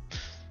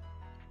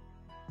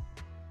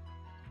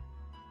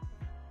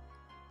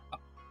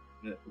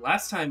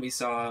 Last time we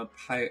saw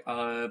Pirate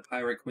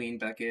Queen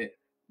Beckett,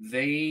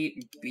 they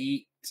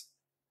beat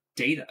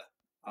Data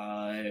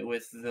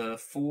with the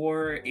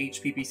 4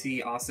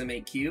 HPPC Awesome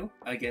 8Q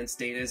against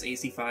Data's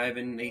AC5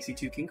 and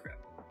AC2 King Crab.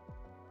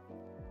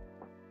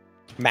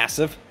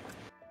 Massive.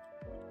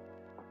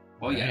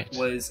 Well, yeah, Right. it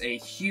was a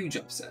huge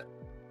upset.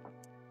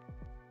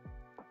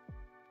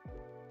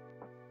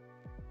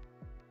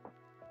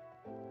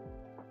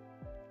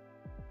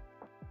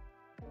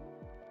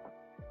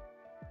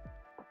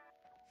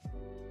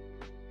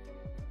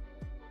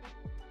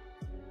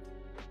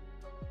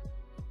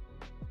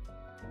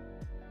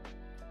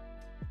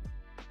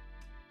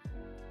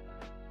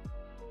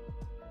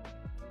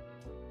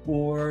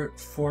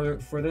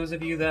 For those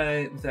of you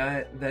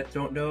that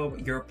don't know,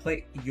 your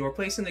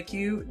place in the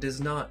queue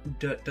does not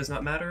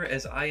matter,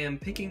 as I am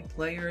picking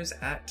players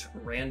at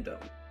random.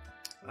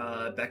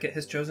 Beckett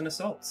has chosen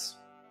Assaults.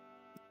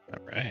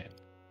 All right.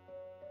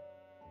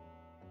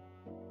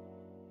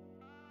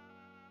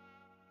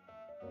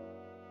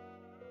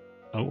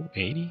 Oh,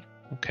 80?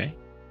 Okay.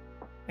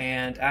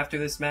 And after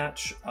this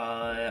match,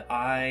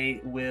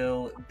 I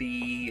will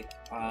be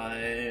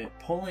I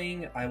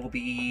will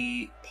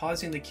be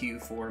pausing the queue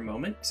for a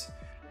moment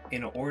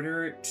in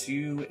order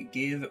to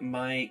give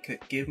my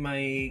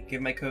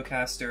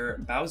co-caster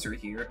Bowser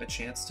here a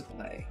chance to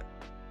play.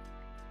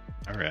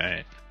 All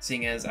right.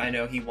 Seeing as I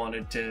know he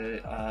wanted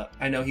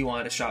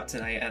a shot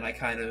tonight, and I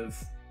kind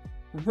of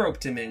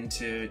roped him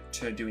into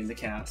doing the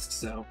cast.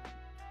 So,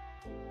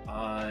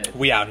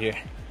 We out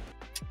here.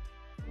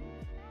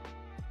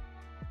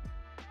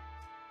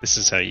 This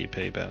is how you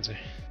pay Bowser.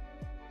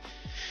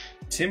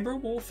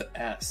 Timberwolf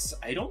S.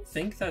 I don't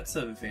think that's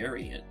a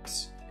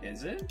variant,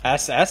 is it?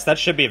 SS, that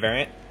should be a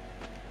variant.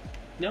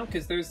 No,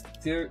 because the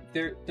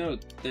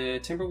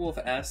Timberwolf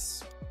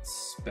S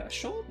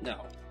special.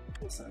 No,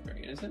 that's not a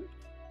variant, is it?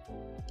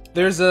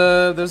 There's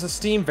a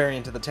Steam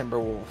variant of the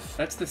Timberwolf.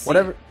 That's the C.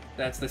 Whatever.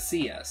 That's the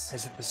CS.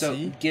 Is it the so,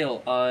 C?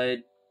 Gil,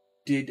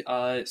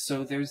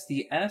 so there's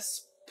the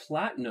S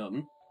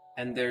Platinum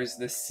and there's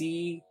the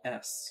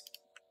CS.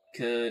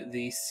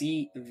 The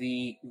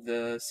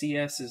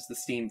CS is the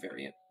Steam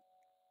variant.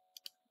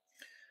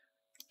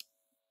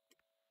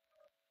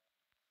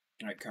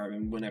 All right,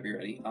 Carbon, whenever you're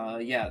ready.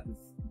 Yeah.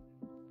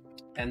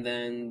 And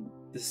then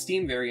the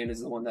Steam variant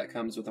is the one that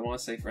comes with, I want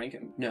to say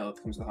Franken. No,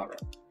 it comes with Hot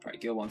Rod. All right,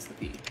 Gil wants the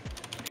P.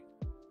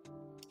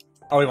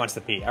 Oh, he wants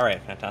the P. All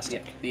right,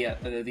 fantastic. Yeah,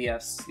 the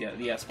S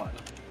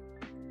Platinum.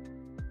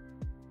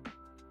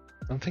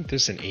 I don't think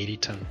there's an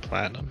 80-ton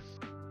Platinum.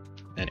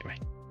 Anyway,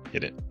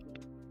 hit it.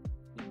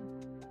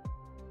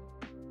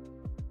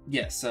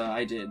 Yes,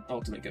 I did.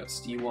 Ultimate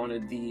Ghost. You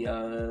wanted the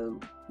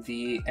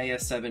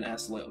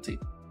AS7S loyalty.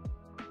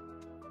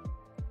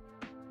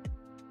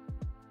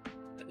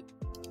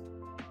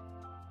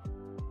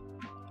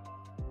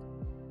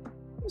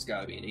 There's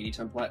gotta be an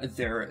 80-ton plat.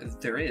 There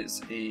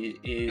is.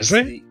 Is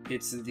there?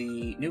 It's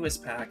the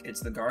newest pack. It's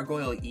the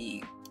Gargoyle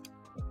E.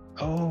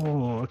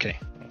 Oh, okay.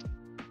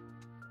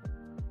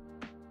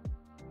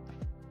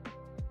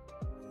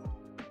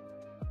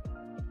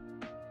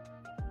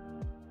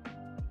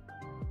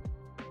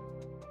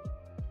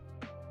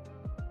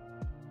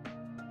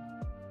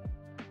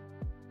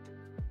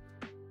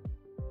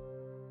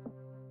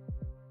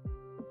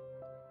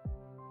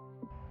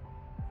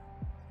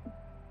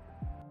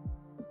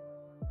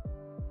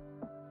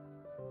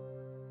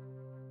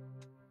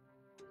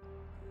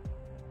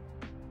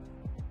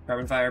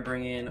 Carbonfire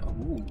bringing.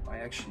 Ooh, I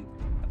actually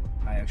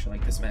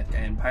like this mech.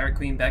 And Pirate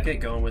Queen Beckett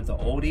going with the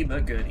oldie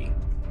but goodie.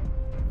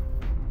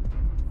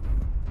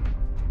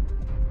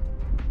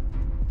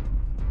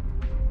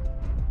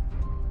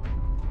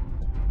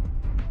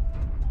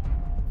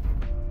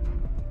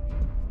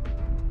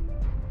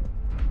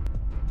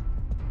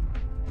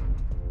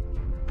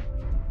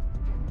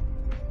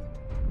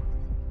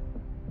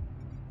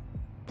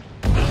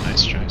 Oh,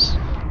 nice choice.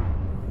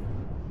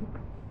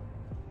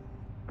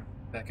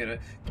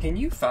 Beckett, can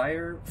you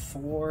fire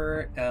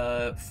four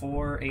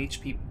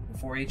HP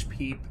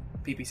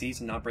PPCs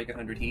and not break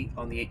 100 heat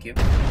on the 8Q?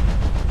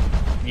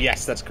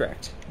 Yes, that's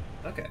correct.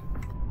 Okay.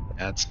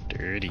 That's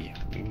dirty.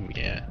 Ooh,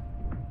 yeah.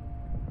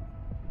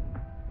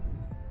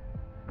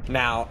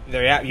 Now,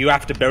 you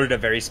have to build it a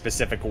very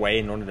specific way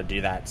in order to do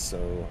that,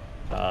 so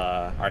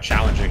our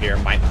challenger here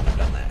might not have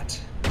done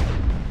that,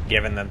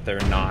 given that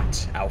they're not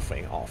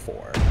alphaing all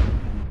 4.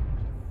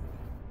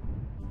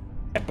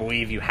 I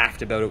believe you have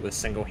to build it with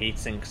single heat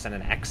sinks and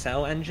an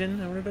XL engine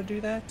in order to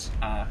do that.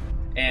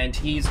 And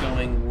he's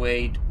going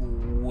way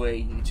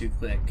too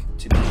quick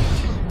to be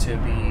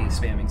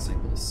spamming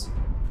singles.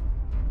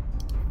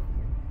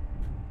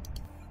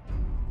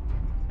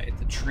 Right,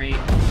 the trait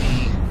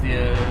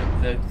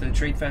the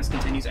trade fest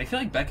continues. I feel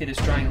like Beckett is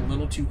trying a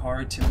little too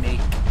hard to make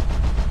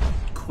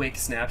quick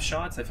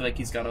snapshots. I feel like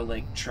he's got to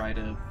like try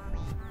to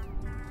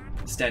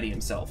steady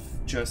himself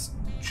just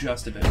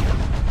a bit more.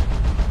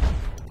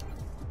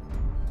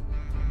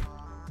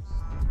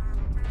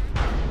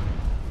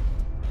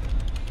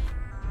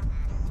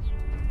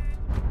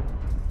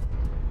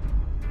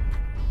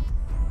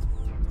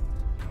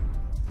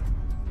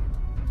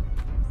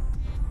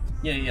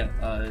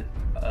 Yeah.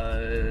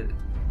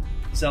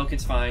 Zelk,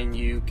 it's fine.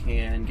 You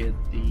can get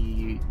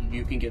the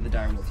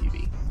direwolf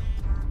UV.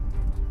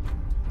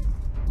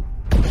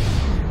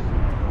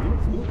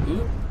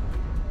 Ooh.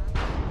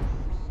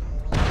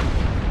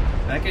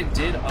 Beckett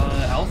did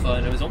alpha,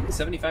 and it was only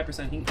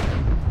 75% heat.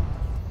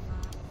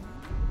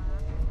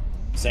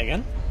 Say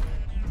again?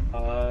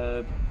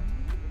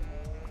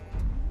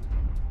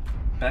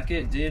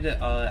 Beckett did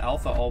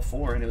alpha all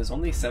 4, and it was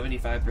only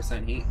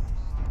 75% heat.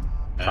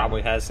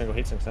 Probably has single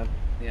heat sinks then.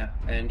 Yeah,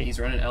 and he's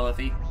running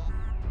LFE.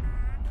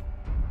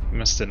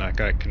 Must have not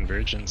got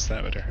convergence,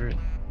 that would have hurt.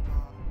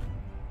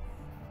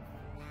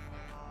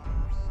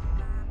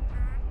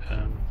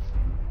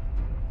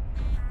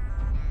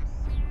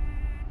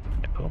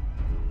 Oh.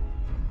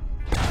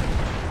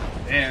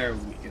 There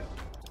we go.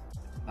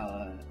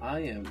 I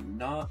am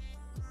not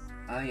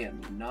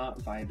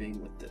vibing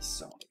with this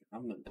song.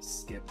 I'm gonna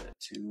skip it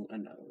to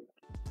another one.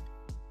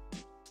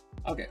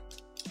 Okay.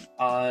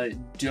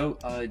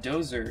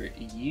 Dozer,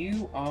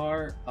 you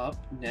are up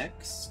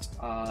next.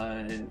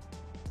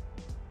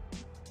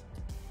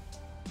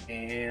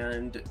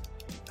 And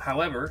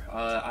however,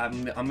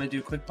 I'm gonna do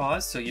a quick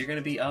pause, so you're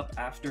gonna be up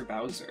after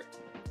Bowser.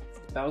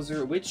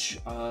 Bowser, which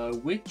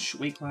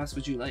weight class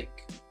would you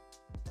like?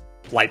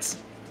 Lights.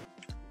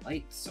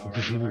 Lights.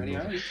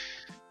 Alrighty.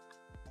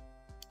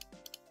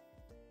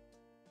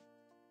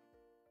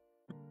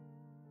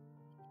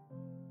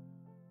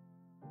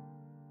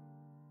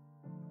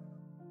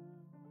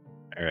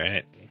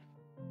 Alright.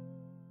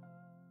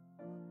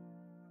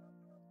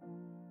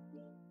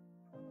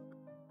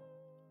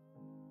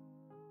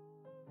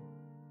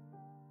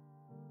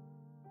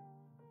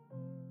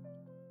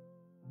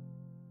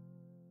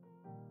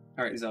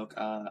 Alright, Zelk,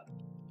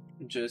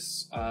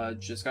 just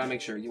gotta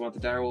make sure. You want the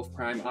Direwolf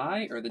Prime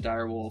I or the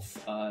Direwolf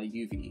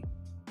UV?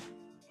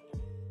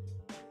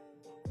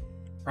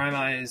 Prime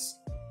I is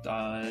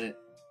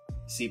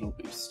Siebel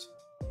boost.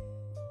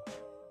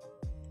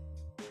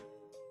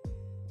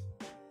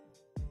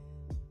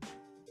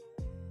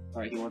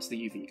 Alright, he wants the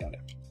UV, got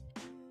it.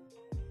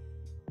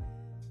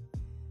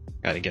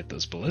 Gotta get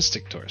those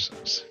ballistic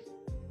torsos.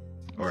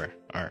 Or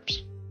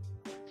arms.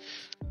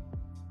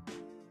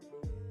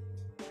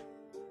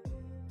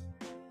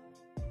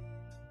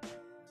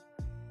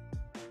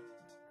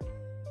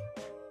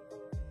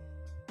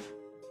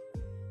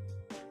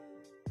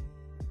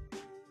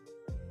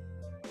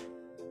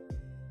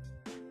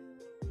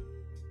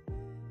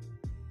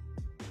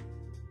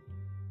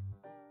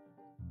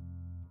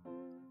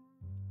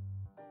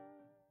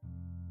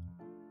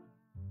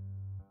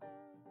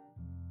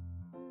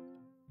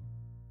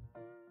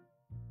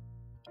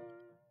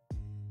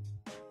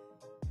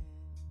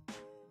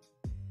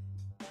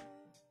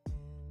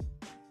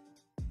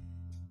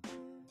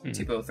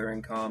 You both are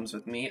in comms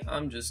with me.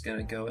 I'm just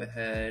gonna go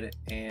ahead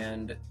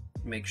and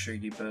make sure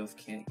you both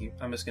can't.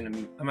 I'm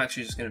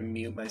actually just gonna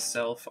mute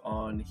myself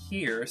on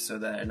here so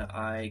that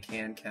I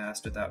can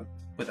cast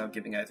without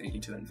giving either of you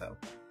two info.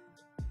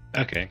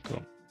 Okay,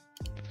 cool.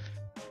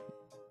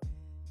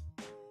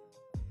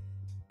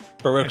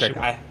 But real quick,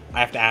 I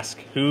have to ask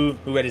who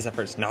edits that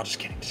first. No, just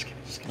kidding.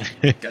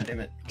 God damn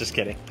it. Just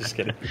kidding.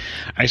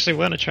 I actually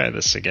want to try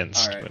this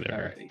against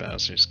whatever alrighty.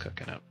 Bowser's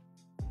cooking up.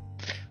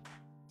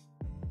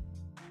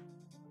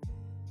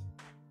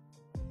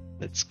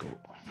 Let's go.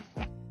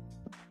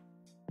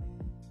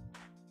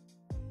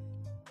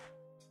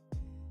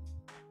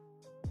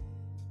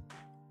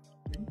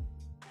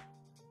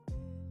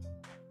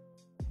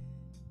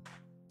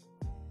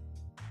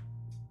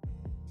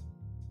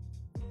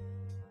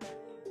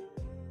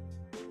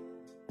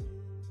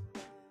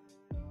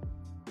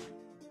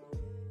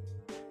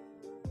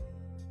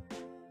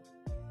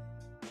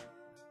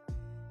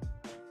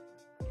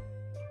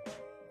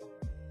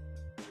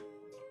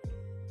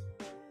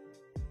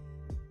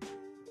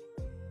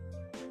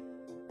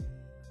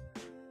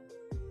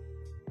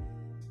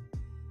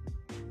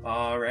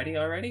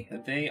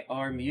 Alrighty. They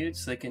are muted,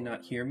 so they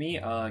cannot hear me.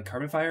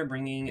 Carbonfire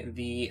bringing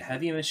the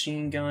heavy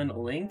machine gun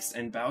Lynx,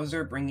 and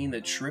Bowser bringing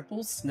the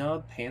triple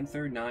snub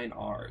Panther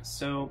 9R.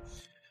 So,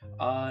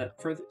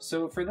 for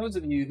those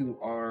of you who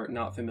are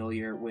not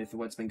familiar with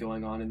what's been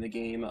going on in the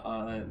game,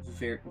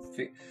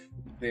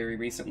 very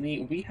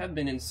recently, we have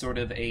been in sort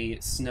of a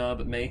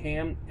snub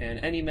mayhem, and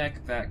any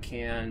mech that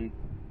can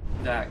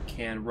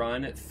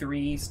run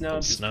 3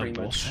 snubs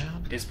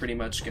is pretty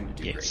much going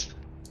to do great.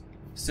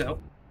 So,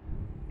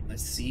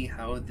 let's see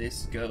how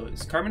this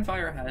goes.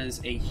 Carbonfire has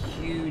a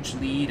huge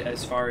lead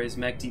as far as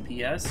mech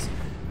DPS.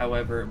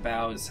 However,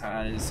 Bows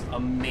has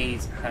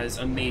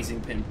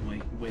amazing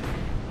pinpoint with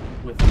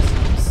the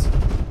snubs.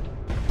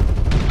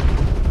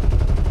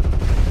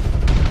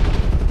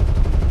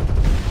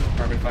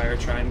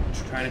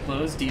 Carbonfire trying to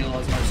close, deal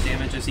as much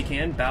damage as he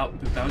can.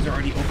 Bowser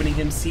already opening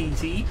him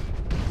CT.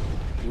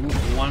 Ooh,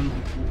 one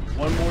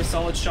more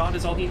solid shot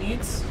is all he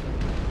needs.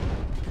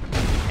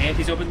 And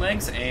he's open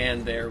legs,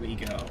 and there we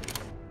go.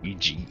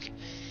 GG.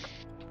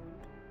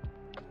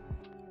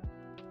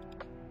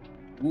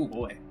 Ooh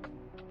boy.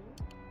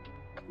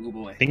 Ooh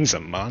boy. Thing's a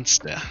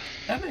monster.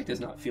 That mech does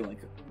not feel like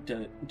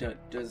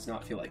does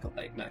not feel like a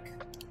light mech.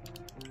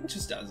 It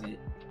just doesn't.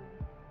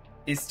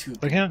 It's too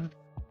Look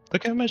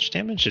how much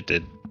damage it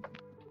did.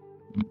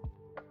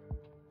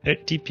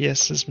 It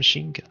DPS's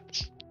machine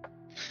guns.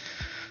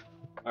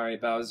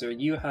 Alright, Bowser,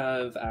 you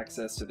have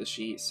access to the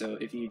sheet, so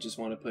if you just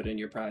want to put in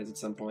your prize at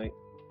some point.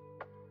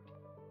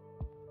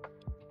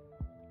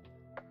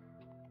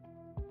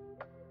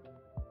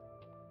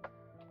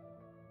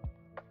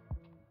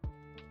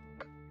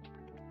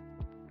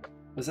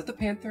 Was that the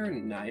Panther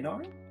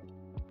 9R?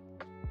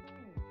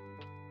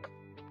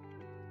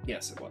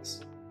 Yes, it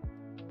was.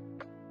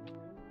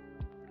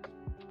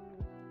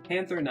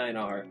 Panther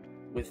 9R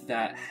with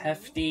that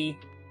hefty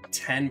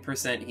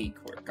 10% heat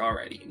quirk.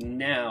 Alrighty,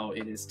 now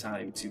it is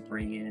time to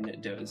bring in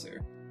Dozer.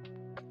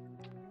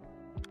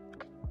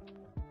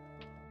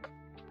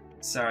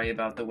 Sorry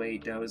about the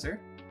wait, Dozer.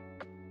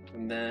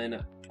 And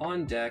then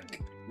on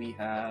deck we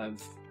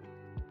have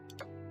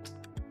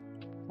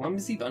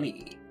Clumsy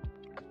Bunny.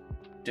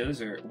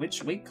 Dozer,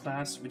 which weight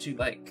class would you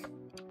like?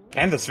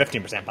 And that's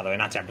 15%, by the way,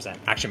 not 10%.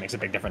 Actually makes a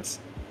big difference.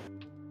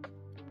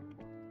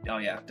 Oh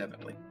yeah,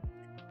 definitely.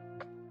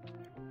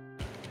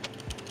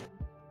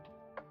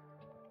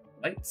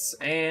 Lights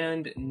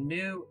and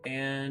new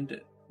and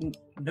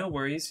no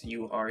worries,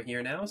 you are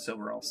here now, so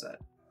we're all set.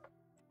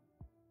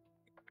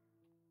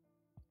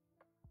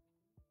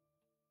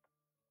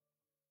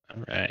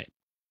 All right.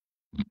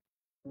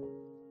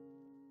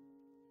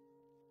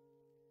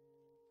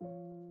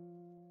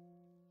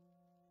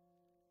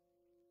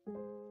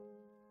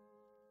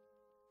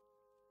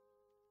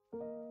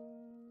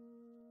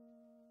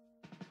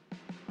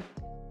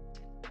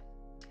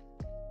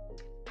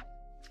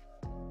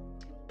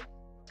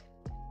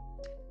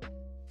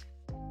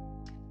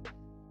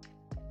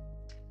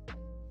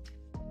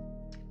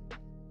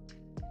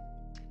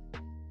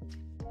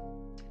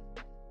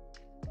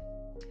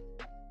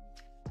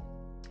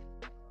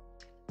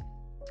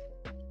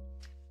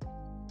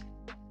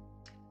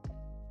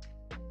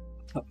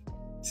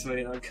 Just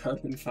waiting on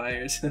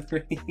Carbonfire to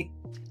bring.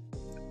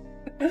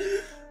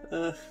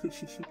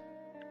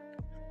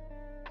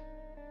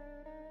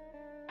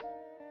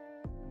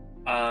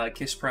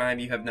 Kish Prime,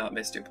 you have not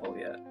missed your pull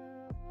yet.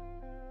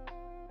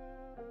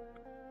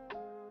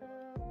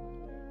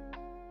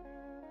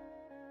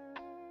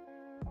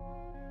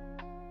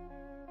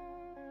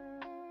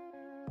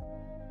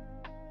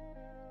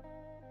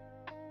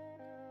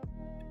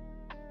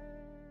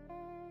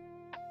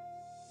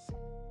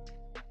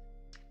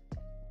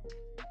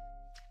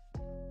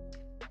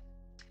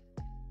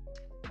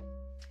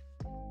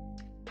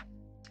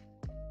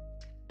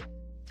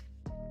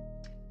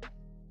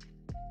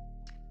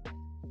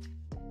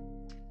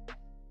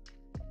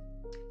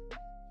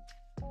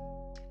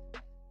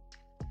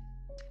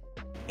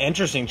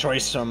 Interesting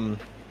choice from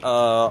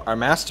our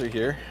master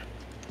here.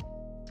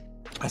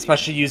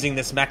 Especially using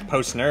this mech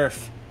post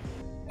nerf.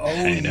 Oh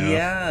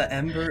yeah,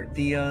 Ember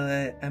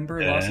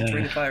lost its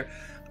rate of fire.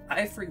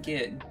 I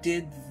forget.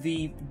 Did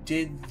the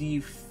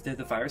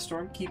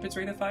Firestorm keep its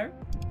rate of fire?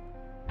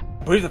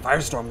 I believe the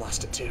Firestorm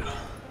lost it too.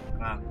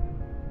 Ah,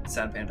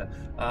 sad panda.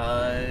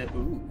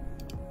 Ooh.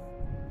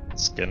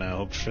 It's gonna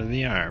hope for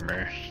the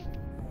armor.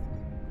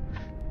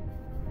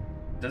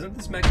 Doesn't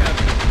this mech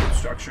have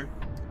structure?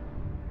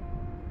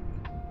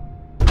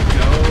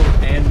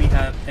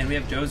 And we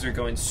have Dozer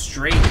going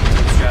straight into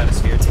the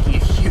stratosphere, taking a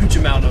huge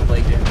amount of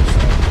leg damage.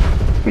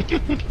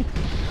 So.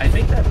 I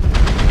think that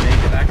may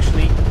have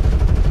actually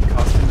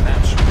cost him the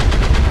match.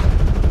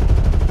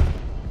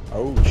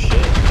 Oh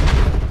shit.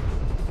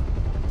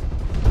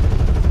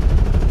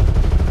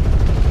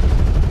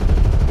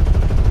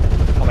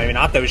 Well, maybe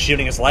not though. He's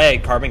shooting his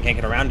leg. Carbon can't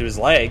get around to his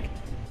leg.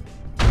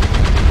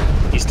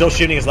 He's still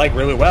shooting his leg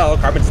really well.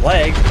 Carbon's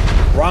leg.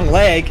 Wrong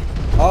leg.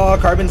 Oh,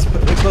 Carbon's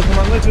exposed the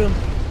wrong leg to him.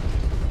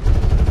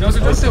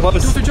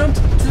 Dozer jumped!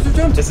 Dozer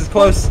jumped! This is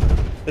close.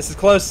 This is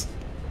close.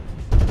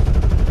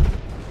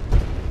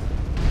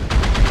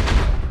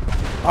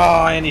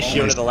 Oh, and he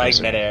shielded the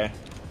leg midair.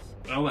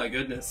 Oh my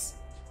goodness.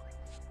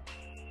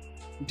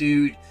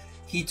 Dude,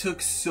 he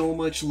took so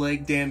much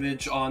leg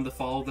damage on the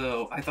fall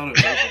though. I thought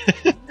it was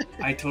over.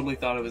 I totally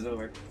thought it was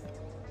over.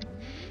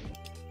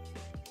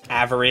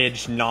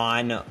 Average,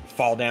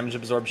 non-fall damage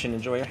absorption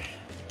enjoyer.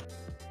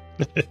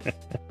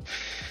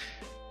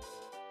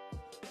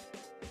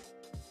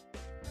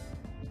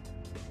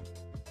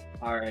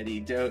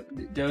 Alrighty,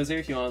 Dozer,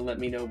 if you want to let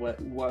me know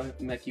what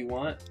mech you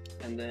want.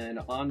 And then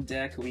on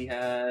deck we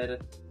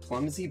had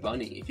Clumsy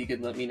Bunny. If you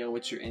could let me know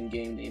what your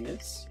in-game name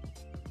is.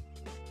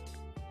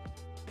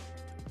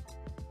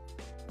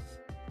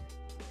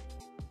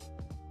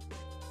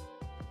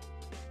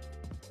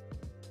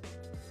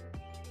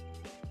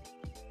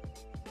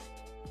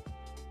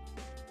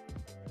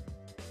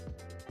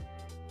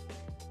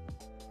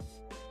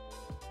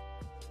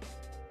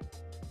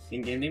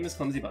 In-game name is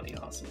Clumsy Bunny.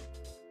 Awesome.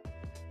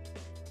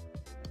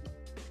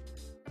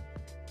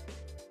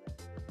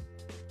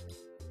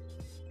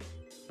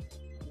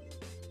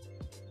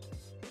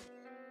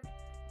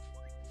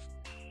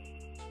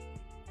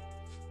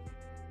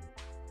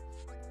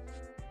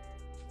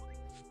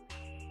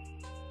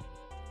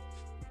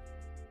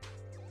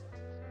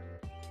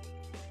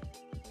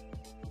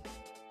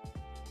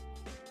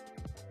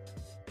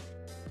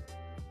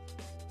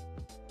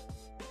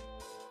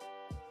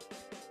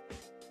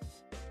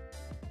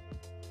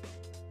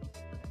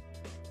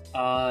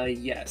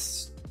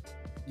 Yes.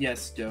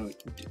 Yes,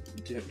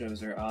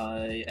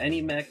 Dozer.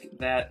 Any mech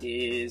that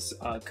is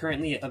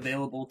currently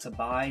available to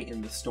buy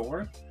in the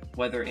store,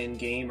 whether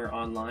in-game or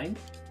online.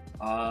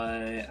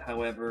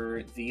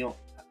 However, the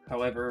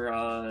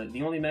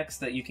only mechs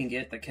that you can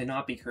get that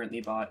cannot be currently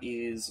bought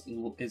is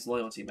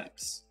loyalty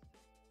mechs.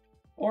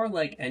 Or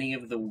like any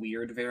of the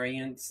weird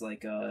variants,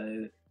 like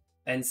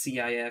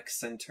NCIX,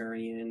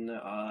 Centurion,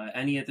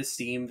 any of the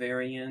Steam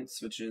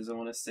variants, which is, I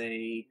want to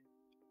say,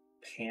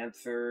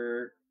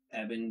 Panther,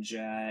 Ebon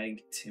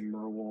Jag,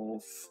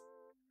 Timberwolf.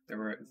 There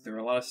were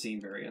a lot of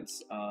Steam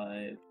variants.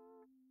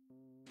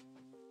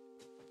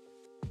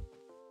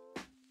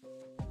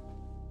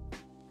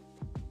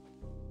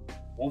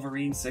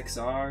 Wolverine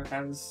 6R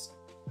has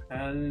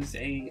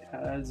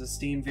a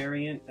Steam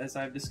variant, as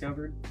I've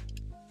discovered.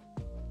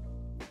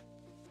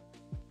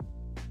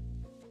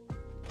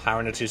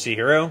 Power into 2C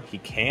hero, he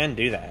can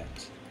do that.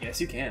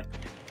 Yes, you can.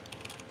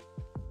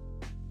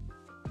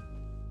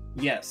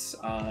 Yes,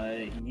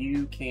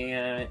 you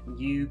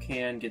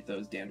can get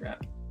those, Dan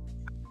Rap.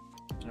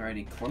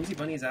 Alrighty, Clumsy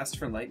Bunny's asked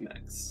for light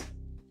mechs.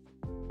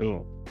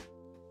 Cool.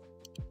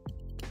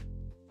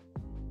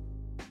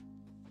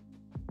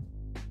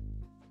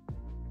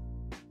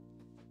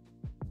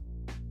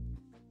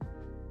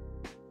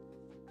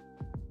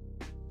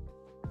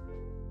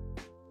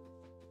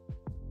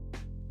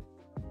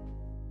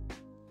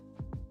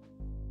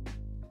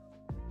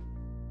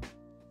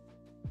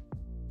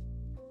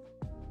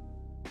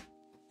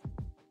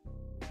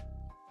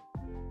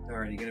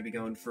 Alrighty, gonna be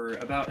going for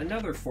about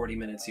another 40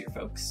 minutes here,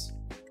 folks.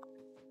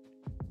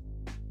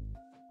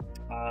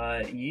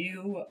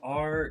 You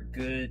are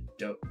good,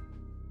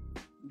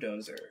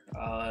 Dozer.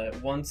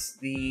 Once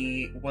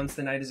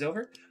the night is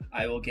over,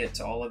 I will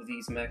get all of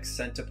these mechs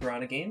sent to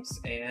Piranha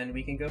Games, and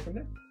we can go from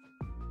there.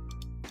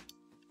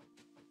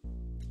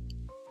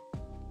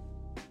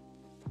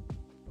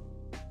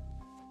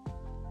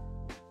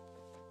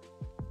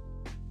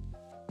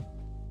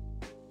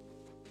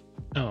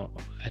 Oh,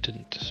 I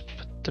didn't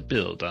put the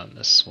build on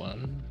this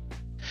one.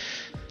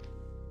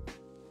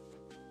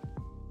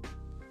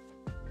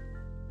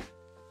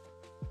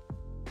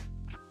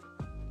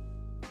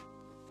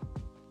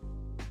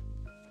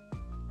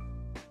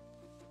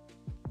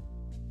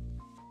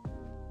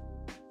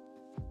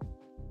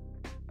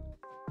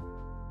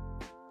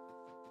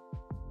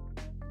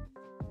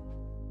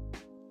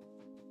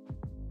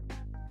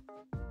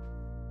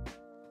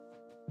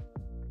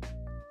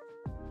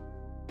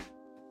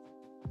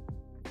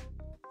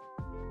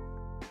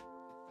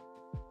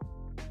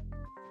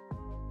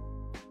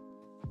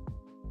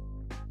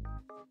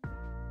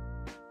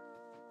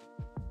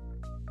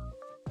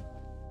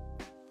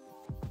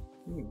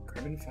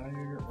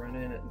 Carbonfire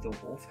running the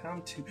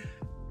Wolfhound 2.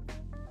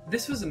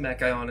 This was a mech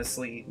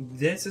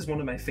this is one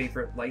of my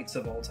favorite lights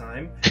of all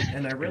time,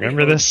 and I really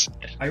remember this.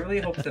 I really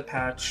hope the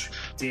patch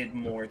did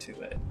more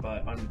to it,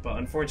 but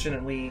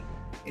unfortunately,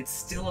 it's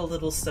still a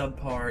little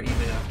subpar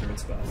even after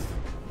its buff.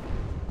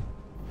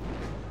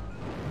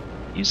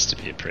 Used to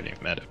be a pretty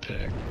meta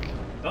pick.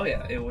 Oh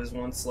yeah, it was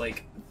once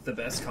like the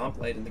best comp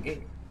light in the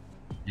game.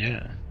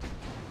 Yeah.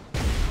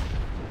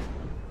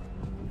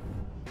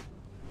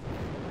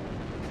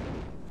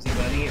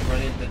 Bunny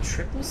running the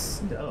triple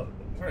snub.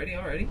 Alrighty.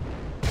 Ooh,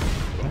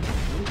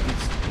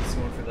 he's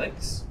going for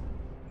legs.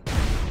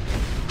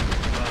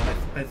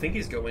 I think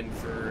he's going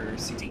for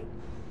CT.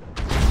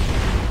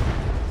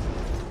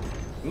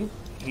 Ooh,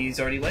 he's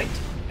already legged.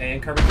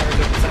 And Carbonfire's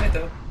up the side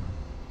though.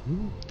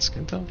 Ooh, it's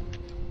good though.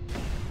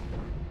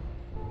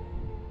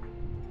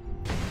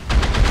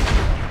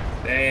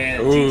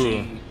 And Ooh,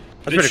 GG.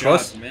 that's Good pretty shot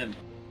close. from him.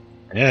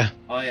 Yeah.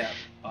 Oh yeah.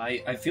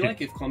 I feel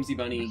like if Clumsy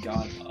Bunny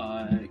got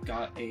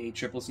a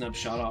triple snub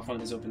shot off on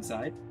his open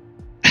side.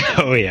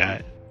 Oh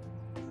yeah.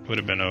 Would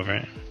have been over.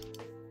 Alright,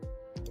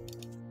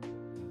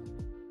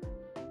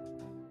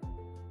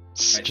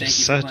 thank you Just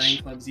for such.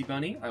 playing Clumsy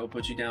Bunny. I will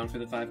put you down for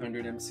the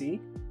 500 MC.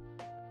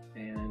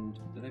 And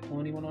did I pull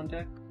anyone on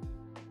deck?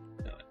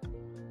 No.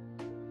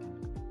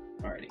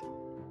 Alrighty.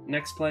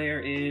 Next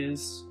player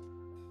is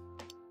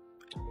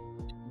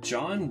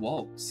John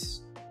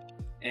Waltz.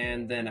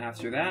 And then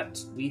after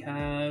that, we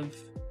have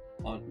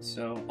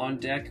on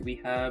deck we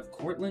have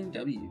Cortland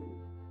W.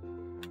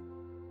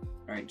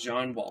 Alright,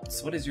 John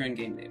Waltz. What is your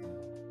in-game name?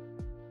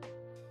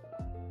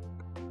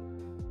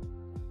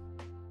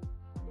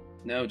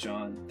 No,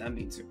 John, that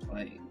means you're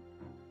playing.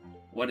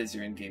 What is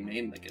your in-game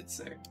name, my good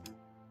sir?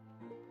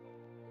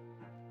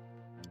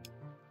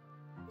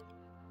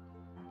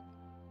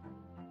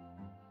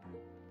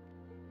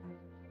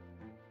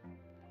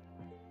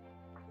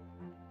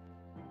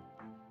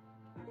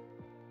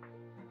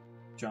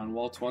 John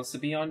Waltz wants to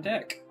be on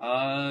deck.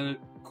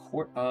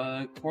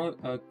 Cortland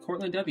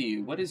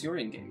W., what is your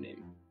in-game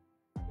name?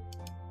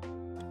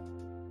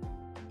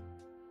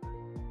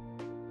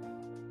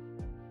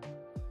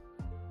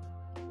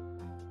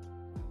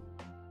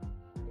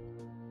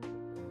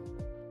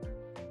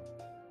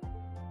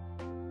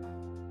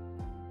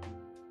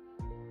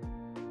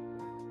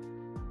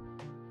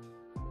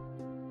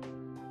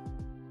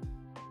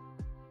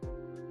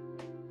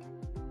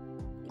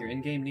 Your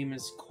in-game name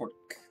is Cork.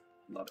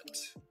 Love it.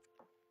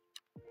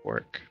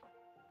 Work.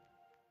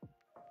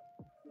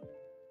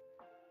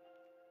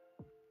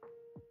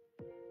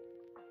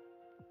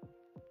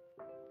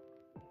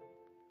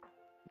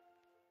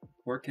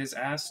 Cork has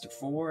asked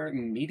for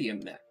medium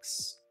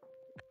mechs.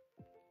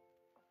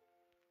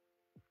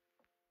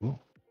 Ooh.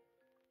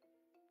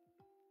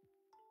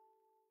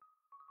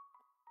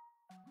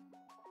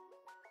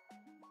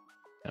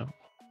 No.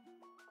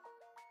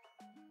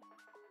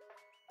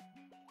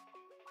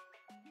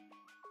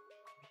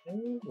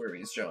 No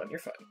worries, John. You're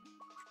fine.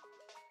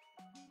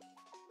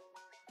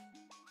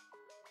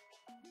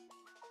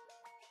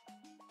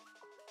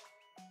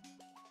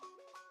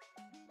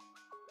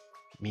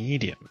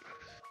 Medium.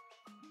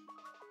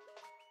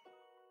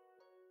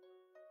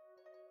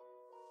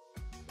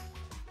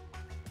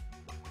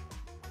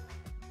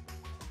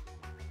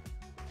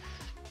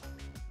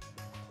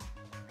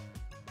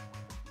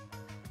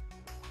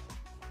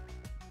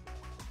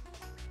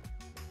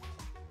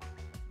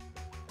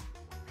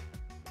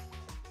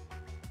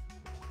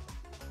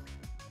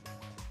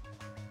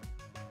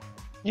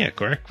 Yeah,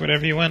 Gork,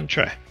 whatever you want to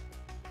try.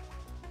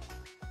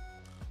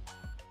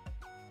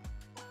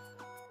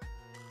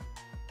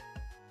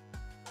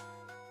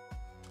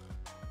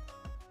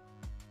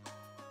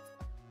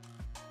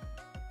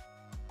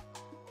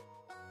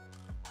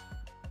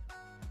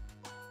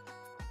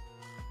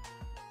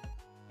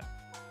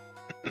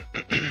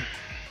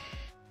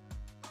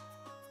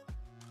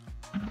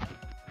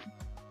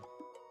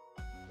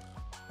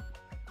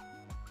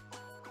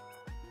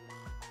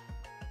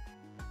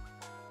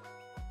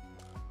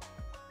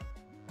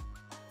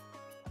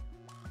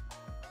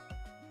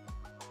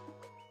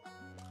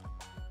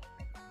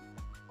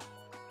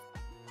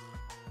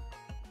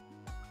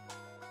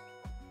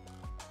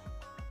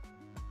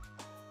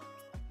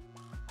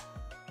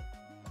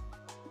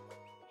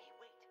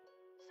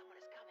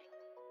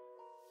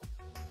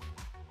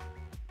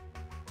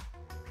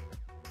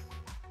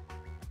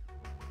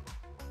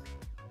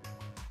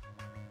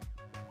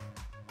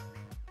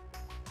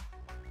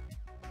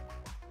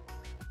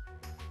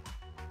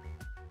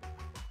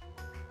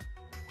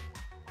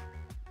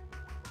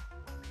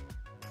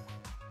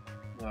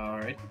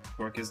 Alright,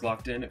 Cork is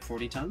locked in at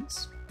 40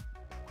 tons.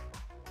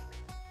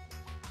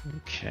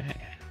 Okay.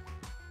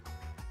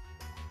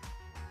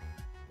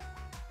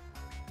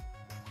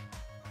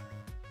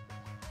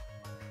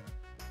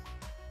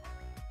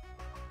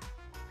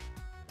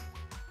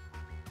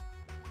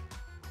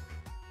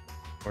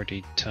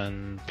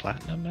 $40-ton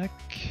platinum mech?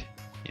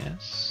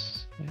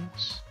 Yes.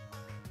 Yes.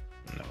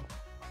 No.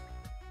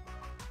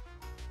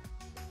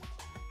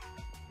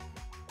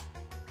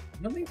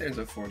 I don't think there's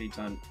a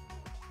 40-ton.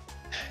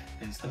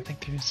 I don't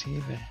think there is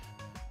either.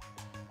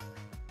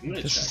 I'm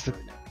gonna This check is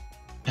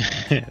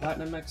right now.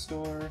 Platinum Mech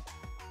Store.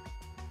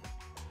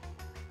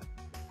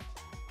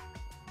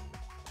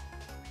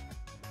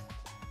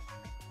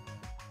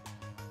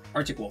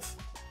 Arctic Wolf.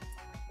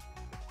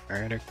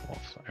 Arctic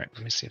Wolf. Alright,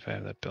 let me see if I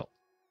have that built.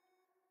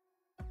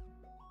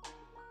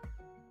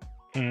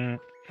 No.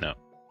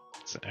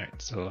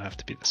 Alright, so it'll have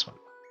to be this one.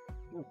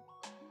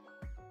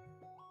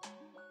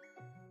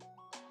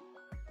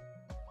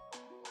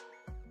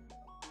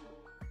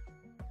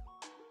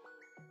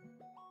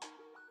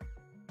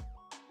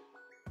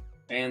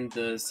 And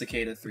the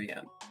Cicada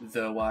 3M,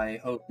 though I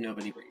hope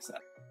nobody brings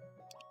that.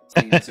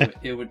 Seeing as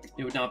it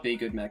would not be a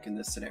good mech in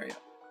this scenario.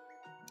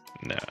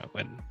 No, it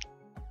wouldn't.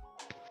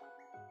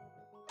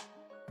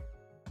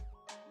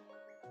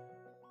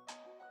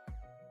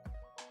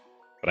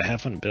 But I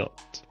have one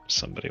built. If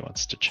somebody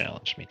wants to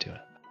challenge me to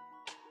it.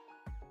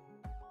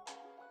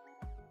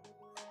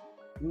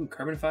 Ooh,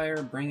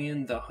 Carbonfire, bring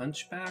in the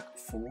Hunchback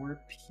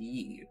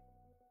 4P.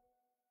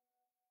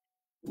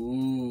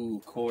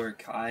 Ooh,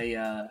 Cork,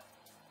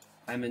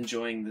 I'm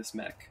enjoying this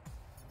mech.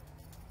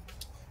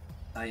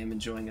 I am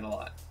enjoying it a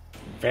lot.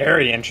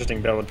 Very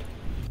interesting build.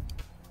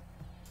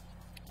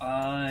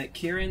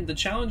 Kieran, the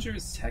Challenger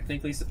is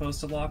technically supposed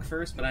to lock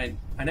first, but I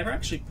never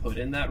actually put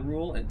in that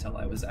rule until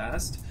I was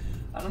asked.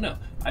 I don't know.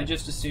 I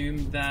just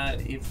assumed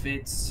that if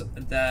it's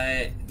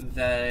that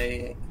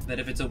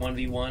if it's a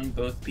 1v1,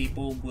 both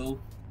people will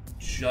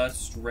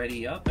just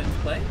ready up and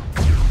play.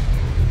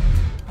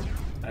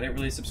 I didn't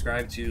really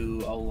subscribe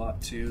to a lot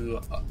of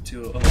things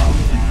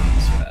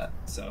for that,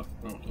 so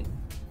I don't know.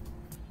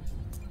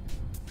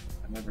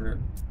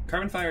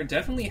 Carbonfire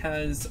definitely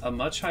has a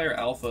much higher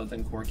alpha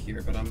than Cork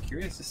here, but I'm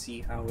curious to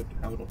see how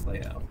it'll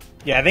play out.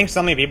 Yeah, I think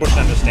something people should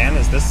understand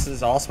is this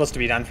is all supposed to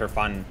be done for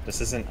fun. This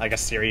isn't like a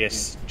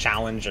serious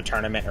challenge, a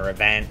tournament, or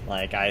event.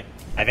 Like I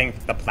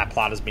think that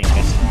plot is being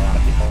missed from a lot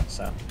of people.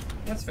 So.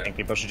 That's fair. I think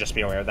people should just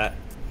be aware of that.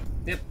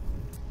 Yep.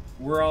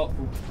 We're all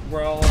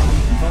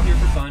here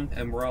for fun,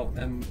 and we're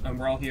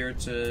all here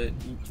to,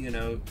 you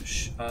know,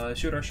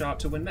 shoot our shot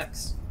to win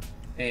mechs.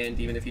 And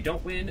even if you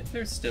don't win,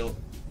 there's still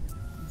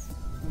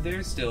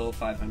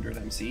 500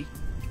 MC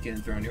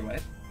getting thrown your way.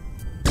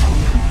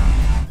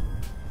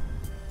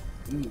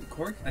 Ooh,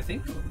 Cork, I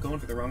think going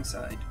for the wrong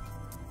side.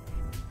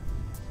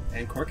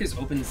 And Cork is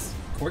open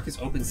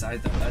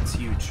side though. That's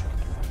huge.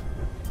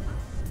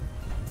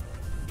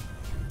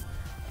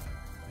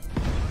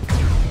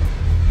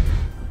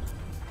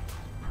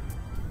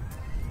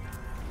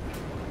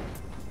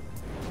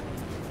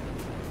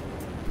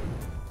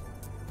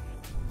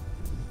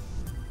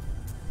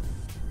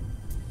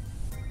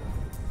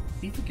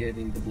 Keep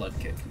forgetting the blood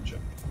kick can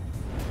jump.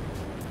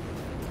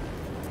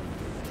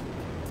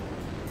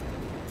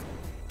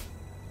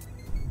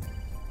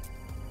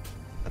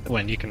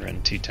 When you can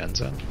run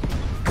 210s on.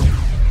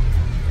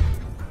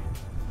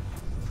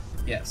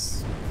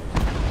 Yes.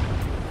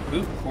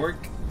 Ooh, Cork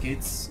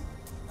gets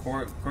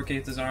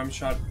his arm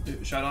shot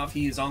off.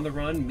 He is on the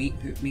run.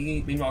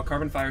 Meanwhile,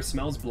 Carbonfire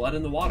smells blood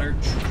in the water,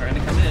 trying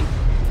to come in.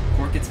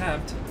 Cork gets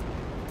halved.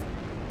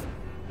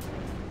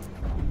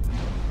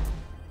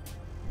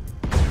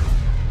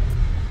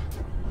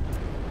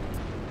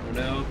 Oh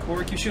no,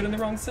 Cork, you shoot on the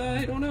wrong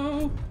side. Oh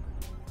no.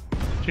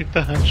 Shoot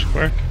the hunch,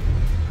 Cork.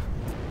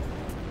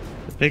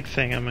 The big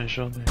thing on my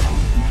shoulder.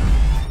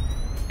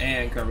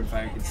 And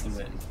Carbonfire gets the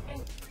win.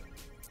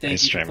 Thank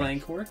Nice you for try,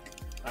 playing, Cork.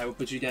 I will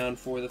put you down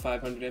for the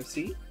 500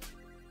 MC.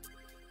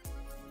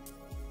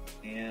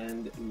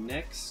 And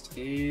next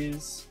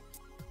is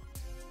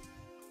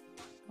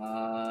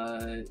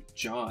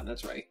John.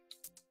 That's right.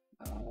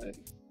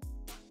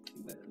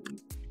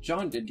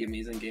 John did give me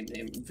his in-game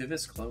name,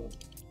 Vivis Clone.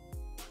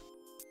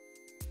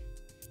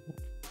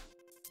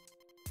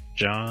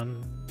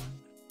 John.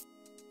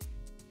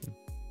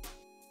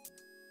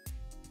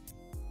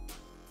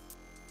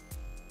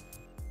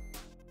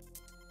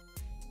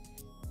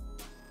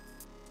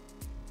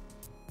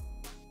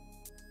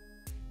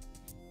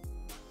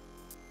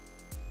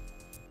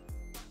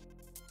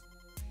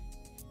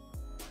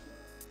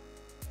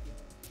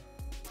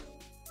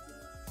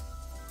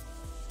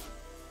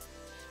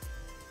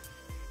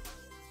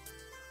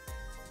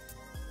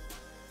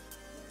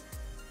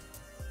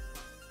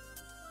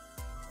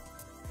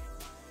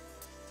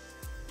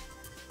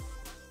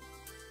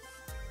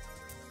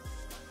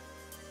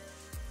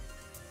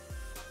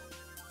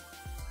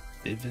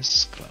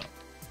 Vivis Club.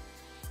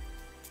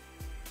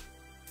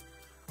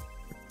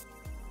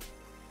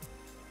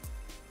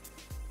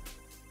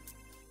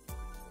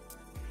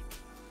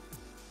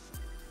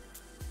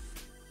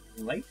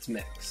 Light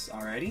mix,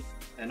 alrighty.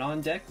 And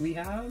on deck we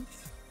have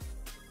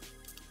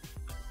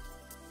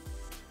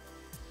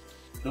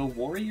the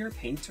Warrior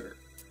Painter.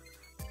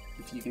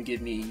 If you can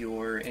give me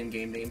your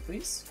in-game name,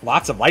 please.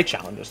 Lots of light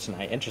challenges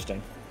tonight.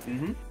 Interesting.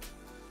 Mm-hmm.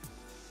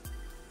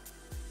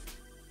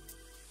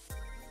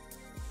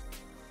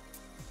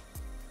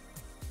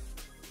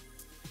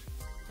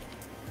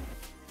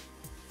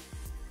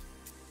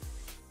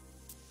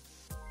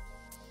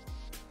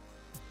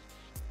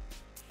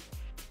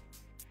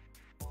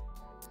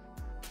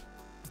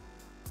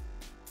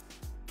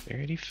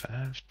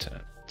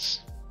 $35.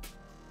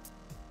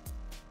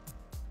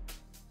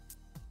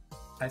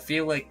 I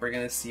feel like we're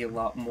gonna see a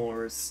lot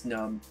more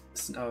Snub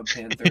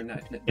Panther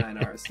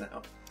 9Rs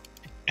now.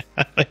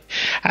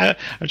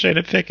 I'm trying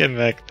to pick a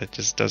mech that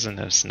just doesn't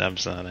have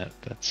snubs on it.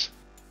 That's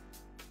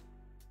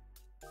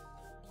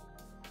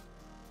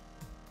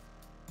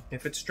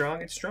If it's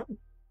strong, it's strong.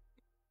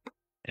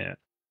 yeah.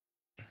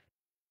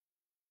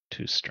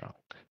 Too strong.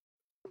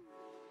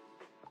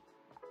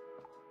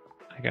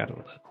 I got a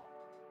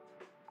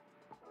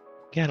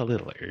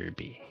little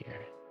herby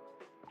here.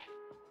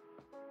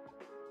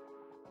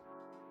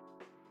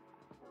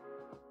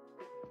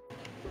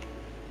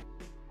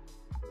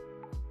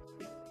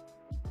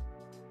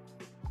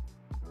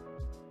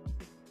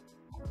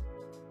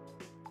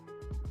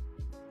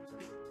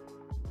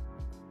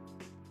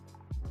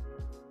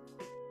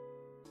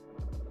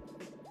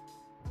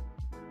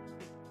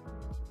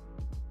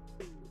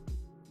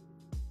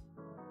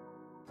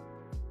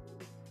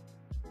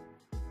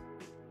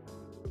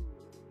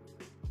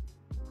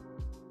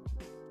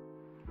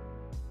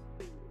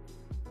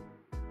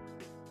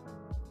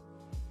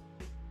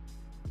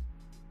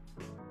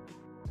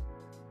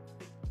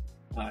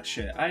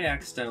 Shit. I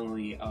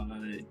accidentally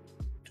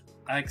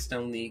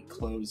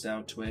closed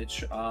out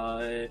Twitch.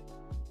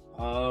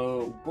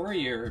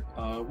 Warrior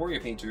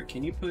Painter,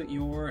 can you put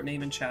your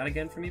name in chat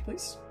again for me,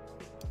 please?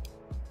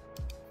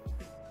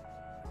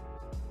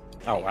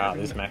 Oh wow,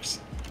 these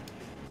mechs.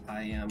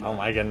 I am. Oh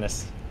my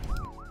goodness.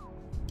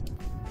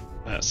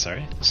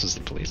 Sorry, this is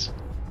the police.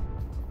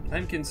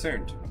 I'm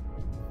concerned.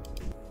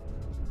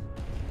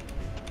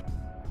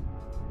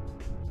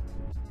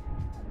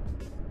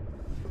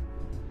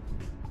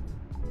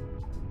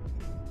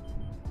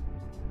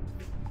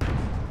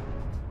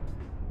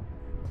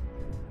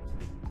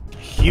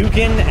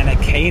 Hugin and a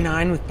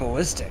K9 with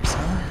ballistics,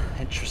 huh?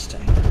 Interesting.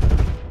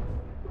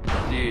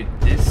 Dude,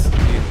 this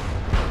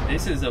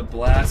This is a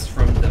blast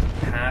from the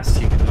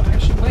past. You can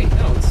actually wait.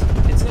 No,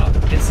 it's not.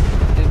 It's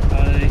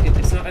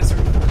not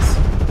SRM Force.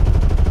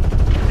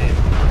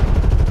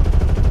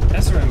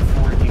 SRM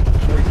 4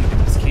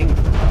 Hugan is king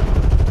for a while.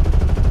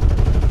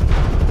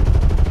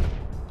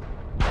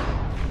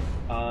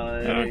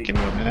 Can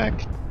go back.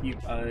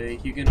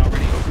 Hugan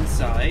already opened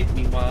side.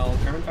 Meanwhile,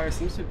 Carbonfire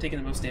seems to have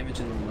taken the most damage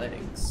in the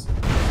legs.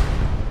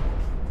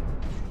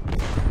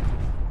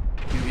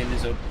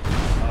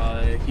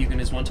 Hugan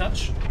is one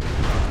touch.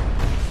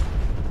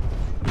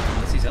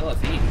 Unless he's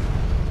LFE.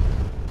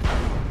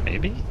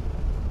 Maybe?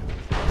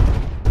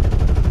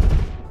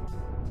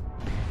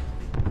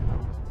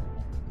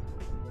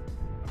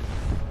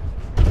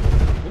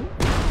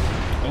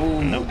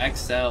 Oh, no.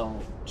 XL.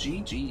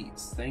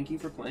 GG's. Thank you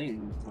for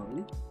playing,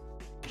 Chloe.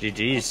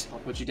 GG's. I'll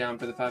put you down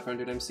for the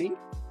 500 MC.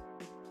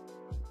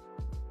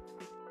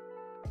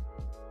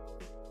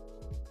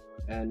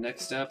 And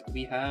next up,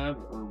 we have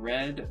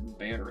Red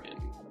Baron.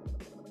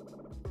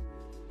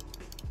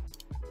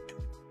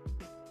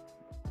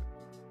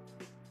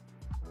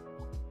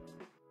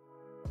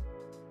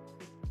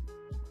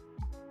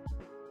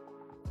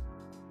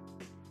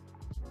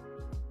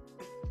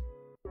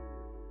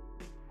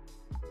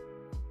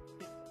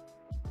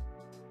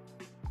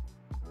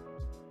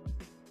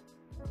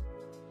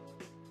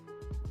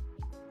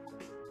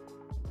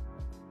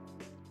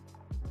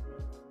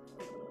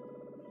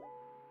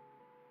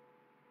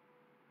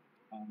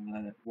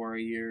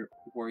 Warrior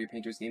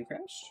Painter's game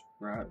crashed.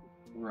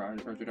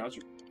 Roger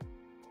Dodger.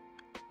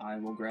 I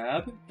will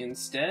grab,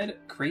 instead,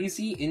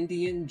 Crazy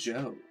Indian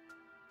Joe.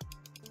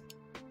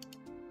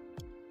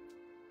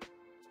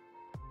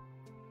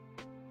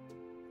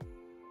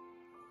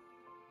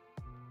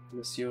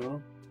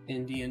 Monsieur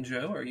Indian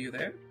Joe, are you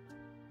there?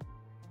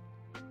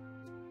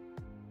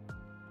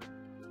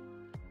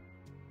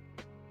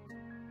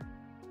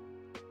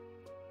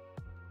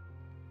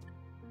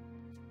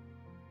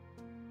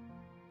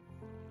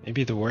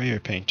 Maybe the warrior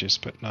paint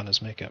just putting on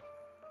his makeup.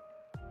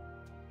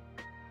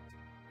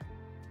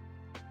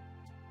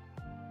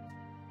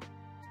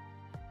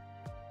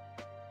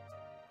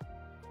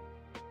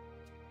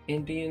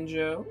 Indian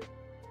Joe,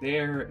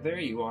 there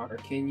you are.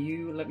 Can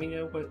you let me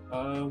know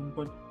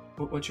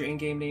what your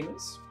in-game name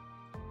is?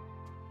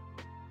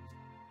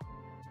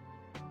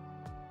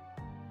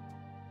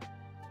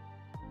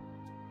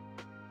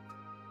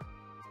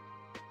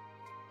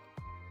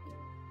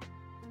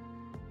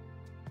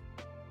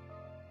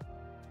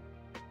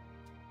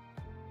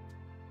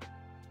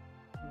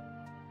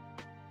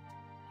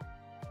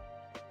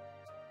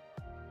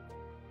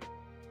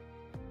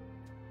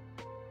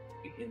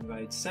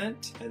 Invite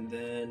sent, and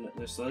then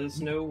just let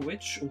us know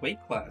which weight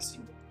class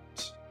you want.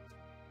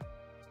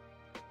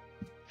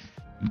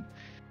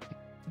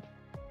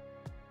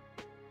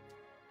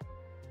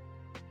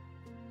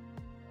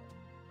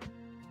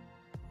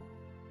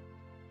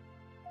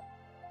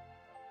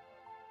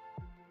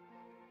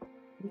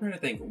 I'm trying to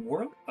think.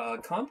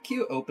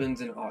 CompQ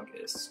opens in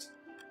August.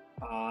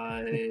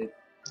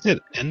 Is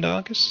it end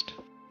August?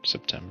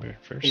 September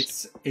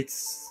 1st?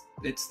 It's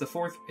the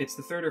fourth. It's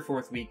the third or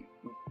fourth week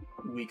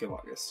of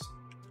August.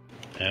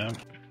 Yeah.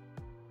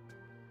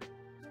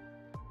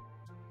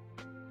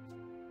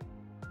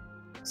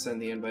 Send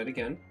the invite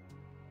again.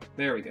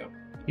 There we go.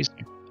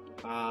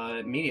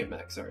 Medium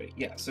Mech, sorry.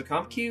 Yeah, so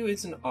CompQ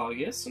is in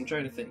August. I'm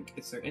trying to think.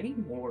 Is there any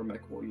more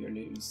Mech Warrior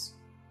news?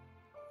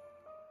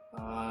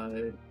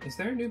 Is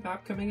there a new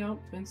map coming out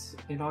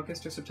in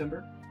August or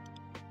September?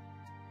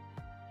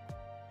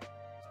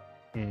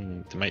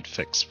 They might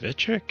fix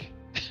Vitric?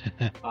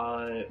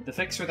 The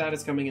fix for that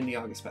is coming in the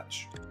August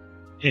patch.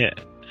 Yeah.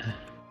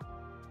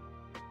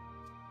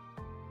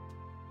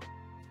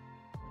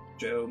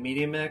 Joe,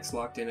 Medium Mech's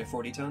locked in at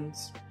 40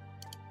 tons.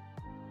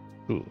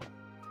 Cool.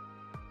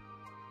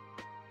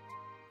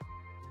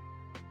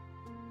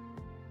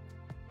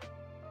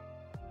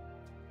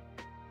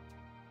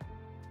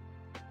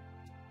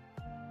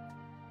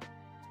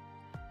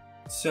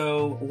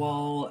 So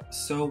while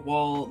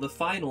the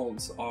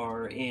finals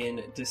are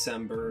in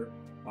December,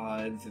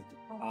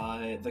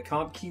 the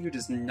CompQ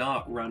does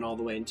not run all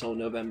the way until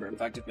November. In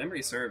fact, if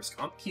memory serves,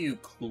 CompQ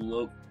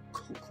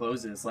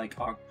closes like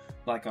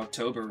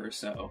October or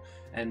so,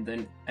 and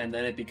then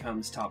it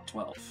becomes top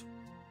 12.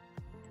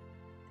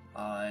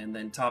 And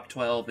then top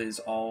 12 is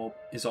all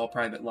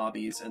private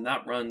lobbies, and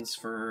that runs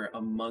for a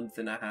month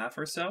and a half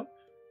or so,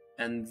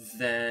 and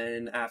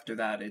then after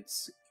that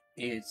it's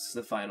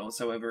the finals.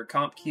 However,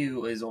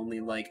 CompQ is only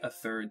like a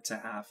third to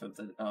half of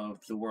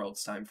the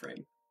world's time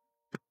frame.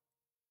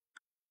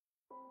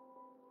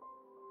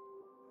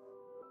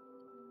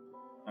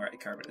 All right,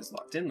 Carbon is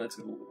locked in. Let's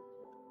go.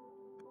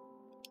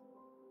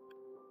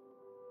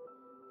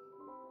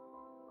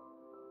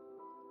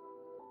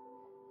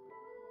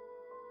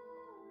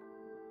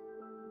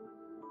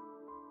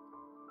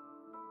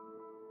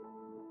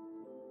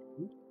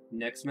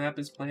 Next map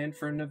is planned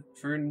for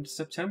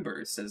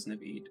September, says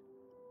Naveed.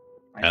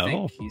 I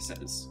think he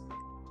says.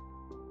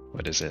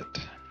 What is it?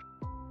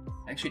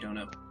 I actually don't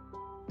know.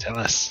 Tell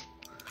us.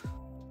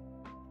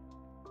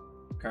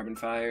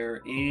 Carbonfire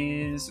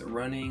is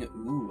running,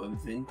 a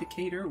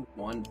Vindicator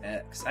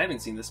 1X. I haven't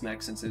seen this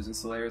mech since it was in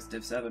Solaris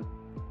Div 7.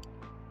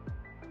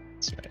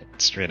 That's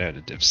right. Straight out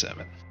of Div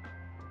 7.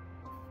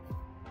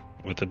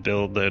 With a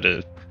build out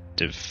of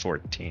Div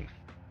 14.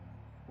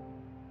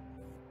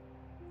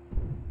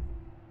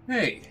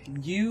 Hey,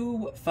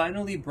 you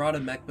finally brought a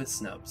mech with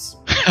snubs.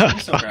 I'm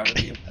so proud of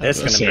you.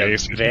 This is going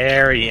to be a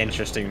very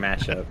interesting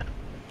matchup.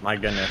 My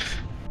goodness.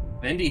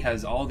 Vindy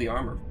has all the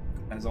armor.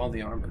 Has all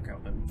the armor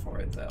coming for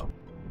it, though.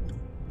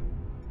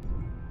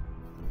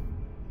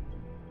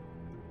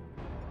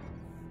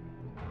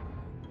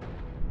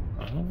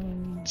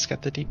 It's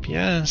got the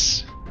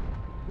DPS.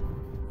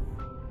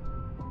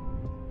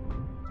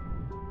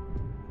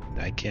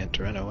 I can't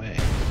run away.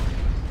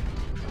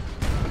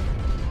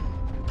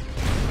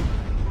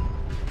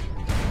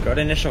 Go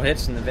to initial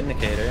hits in the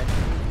Vindicator.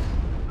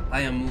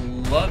 I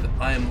am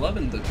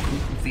loving the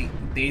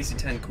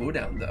AC-10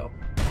 cooldown though.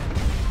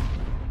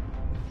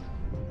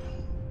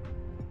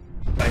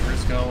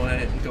 Viper's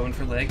going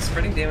for legs,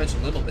 spreading damage a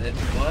little bit,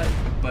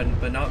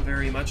 but not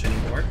very much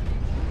anymore.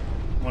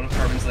 One of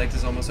Carbon's legs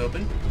is almost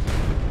open.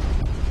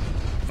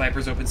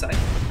 Viper's open side.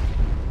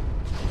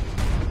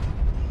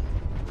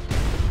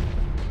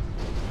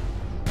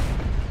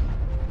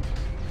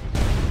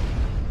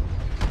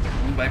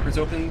 Viper's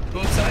open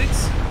both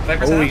sides.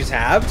 Viper's halved. He's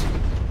halved.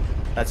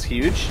 That's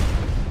huge.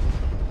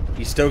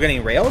 He's still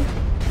getting railed.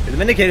 The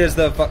Vindicator is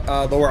the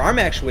lower arm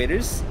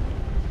actuators.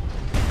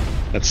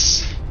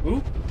 That's...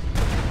 Ooh.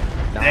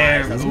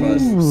 Nice, that's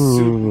close.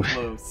 Super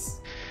close.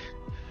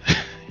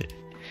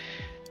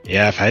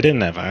 Yeah, if I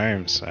didn't have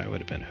arms, I would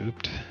have been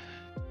hooped.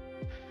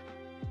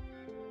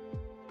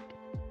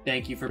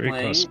 Thank you for Very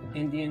playing, close.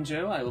 Indian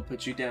Joe. I will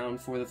put you down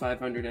for the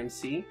 500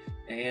 MC.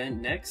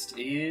 And next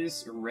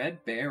is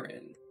Red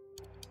Baron.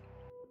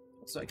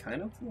 So I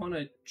kind of want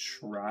to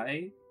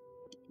try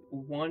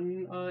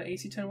one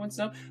AC-10 one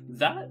snub.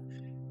 That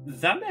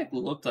mech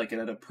looked like it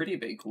had a pretty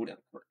big cooldown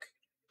quirk.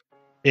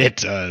 It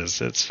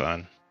does. It's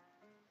fun.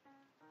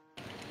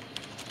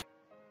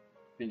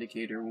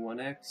 Vindicator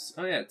 1X.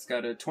 Oh yeah, it's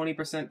got a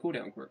 20%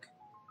 cooldown quirk.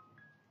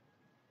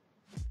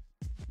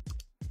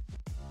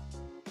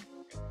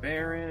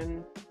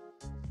 Baron.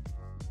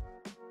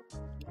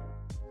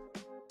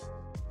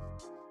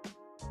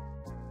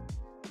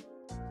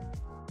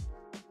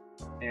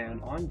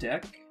 And on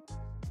deck,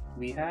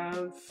 we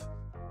have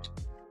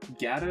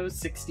Gatto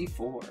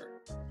 64.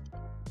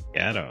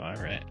 Gatto,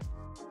 alright.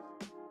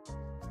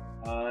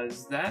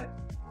 Is that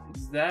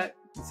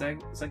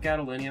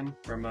gadolinium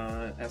from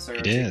SRG?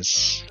 It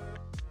is.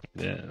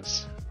 It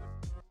is.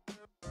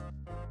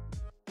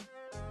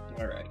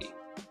 Alrighty.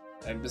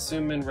 I'm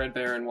assuming Red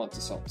Baron wants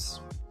assaults.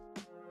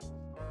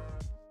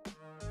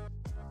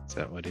 Is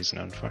that what he's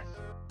known for?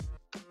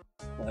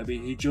 Well, I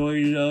mean, he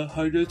joined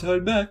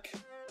 100-ton mech.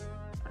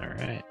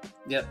 Alright.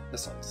 Yep,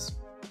 assaults.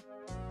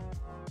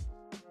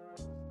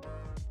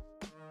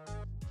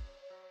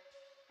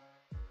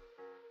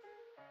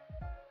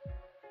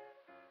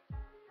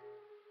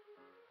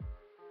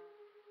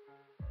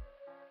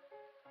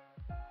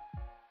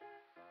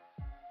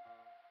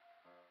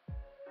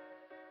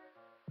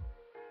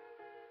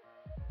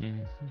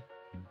 Mm-hmm.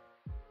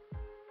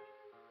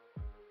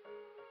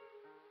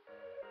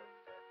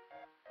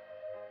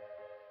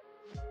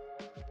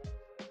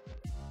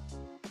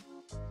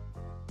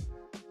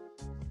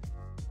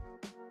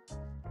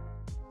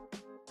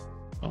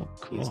 Oh,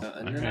 cool. He's got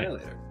an Alright.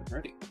 annihilator.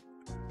 Ready.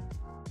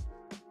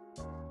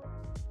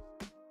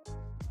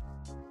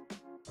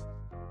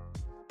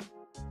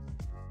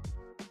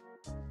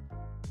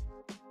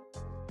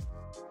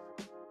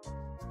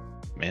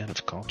 Man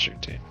of culture,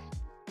 too.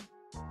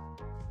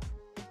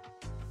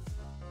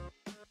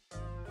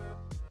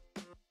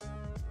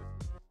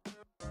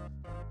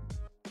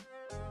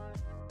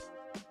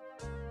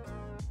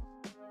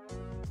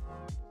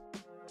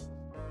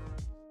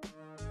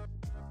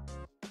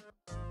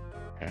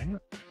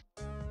 Alright.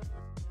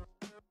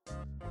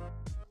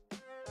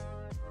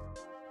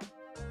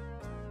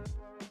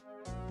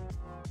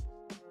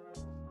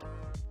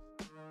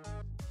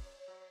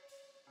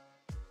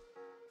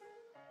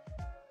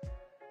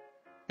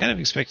 Kind of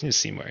expecting to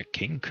see more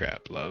king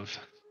crab love.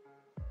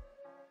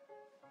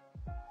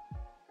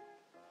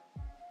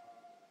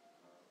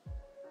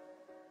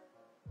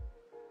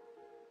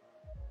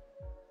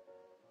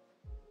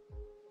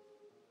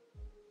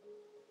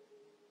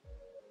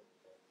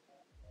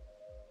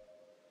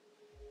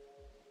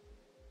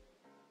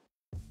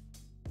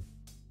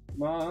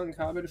 Come on,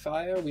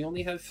 Carbonfire. We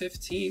only have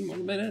 15 more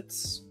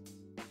minutes.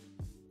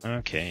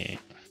 Okay.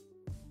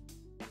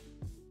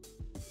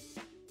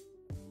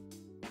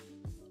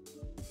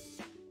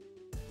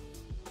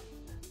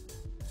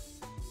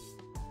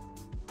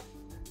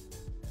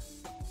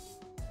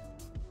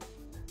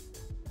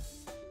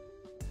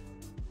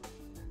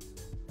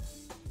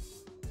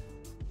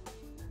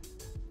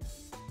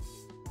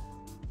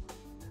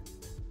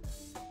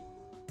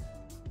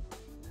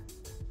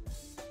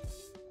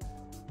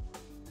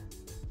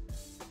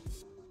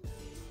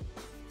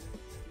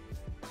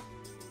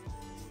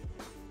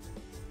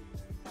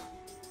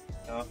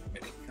 Oh,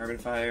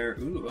 Carbonfire.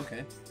 Ooh,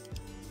 okay.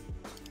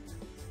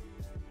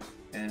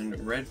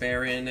 And Red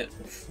Baron.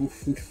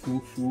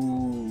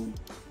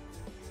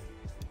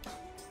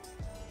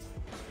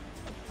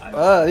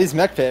 These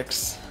mech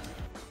picks.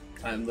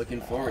 I'm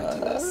looking forward to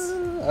this.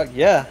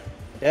 Yeah.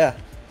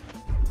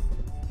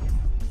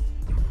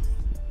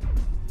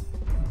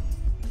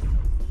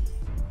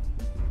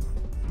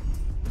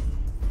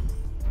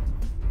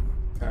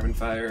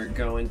 Carbonfire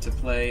going to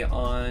play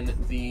on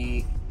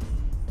the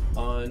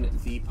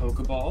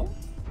Pokeball.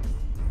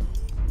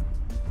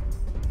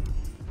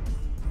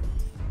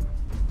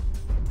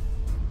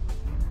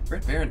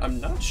 Red Baron, I'm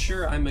not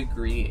sure I'm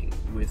agreeing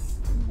with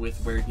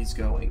where he's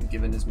going,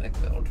 given his mech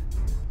build.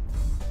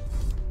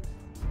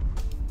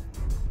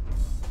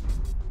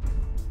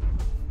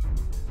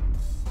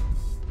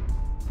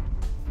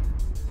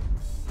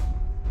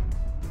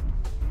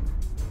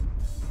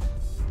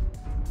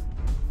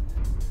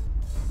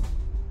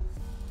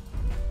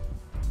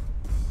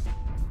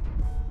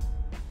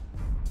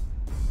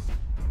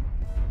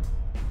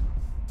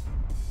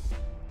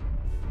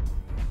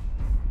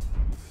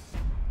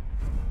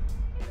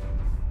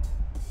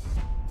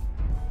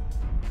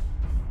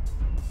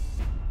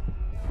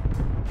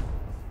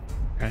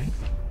 Okay.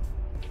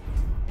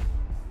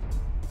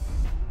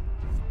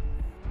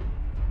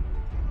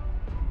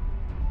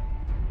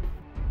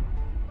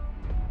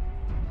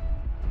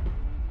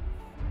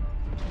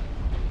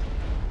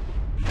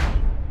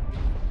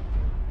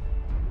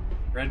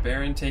 Red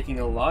Baron taking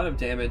a lot of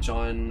damage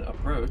on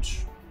approach.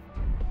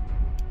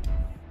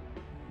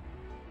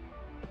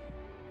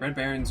 Red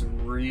Baron's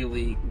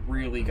really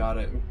got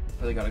it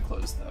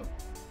close though.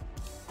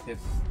 If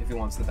he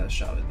wants the best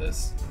shot at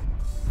this.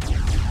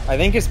 I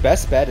think his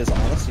best bet is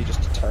honestly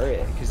just to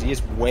turret, because he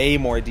has way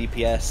more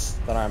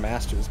DPS than our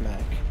Master's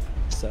mech.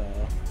 So,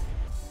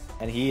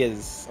 and he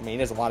is, I mean, he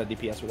has a lot of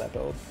DPS with that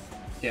build.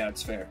 Yeah,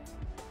 it's fair.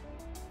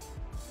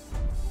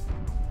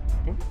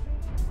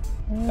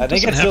 I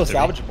think it's still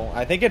salvageable.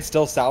 I think it's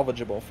still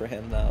salvageable for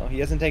him, though. He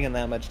hasn't taken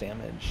that much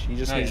damage. He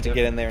just needs to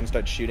get in there and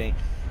start shooting.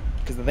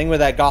 Because the thing with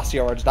that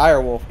Gaussiar's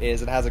Direwolf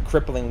is it has a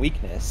crippling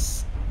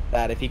weakness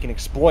that if he can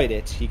exploit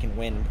it, he can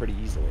win pretty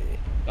easily.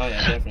 Oh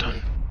yeah,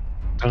 definitely.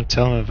 Don't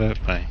tell him about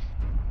my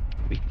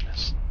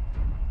weakness.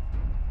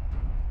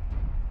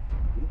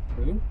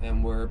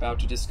 And we're about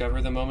to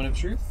discover the moment of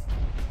truth.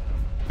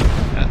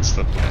 That's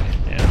the play,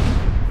 yeah.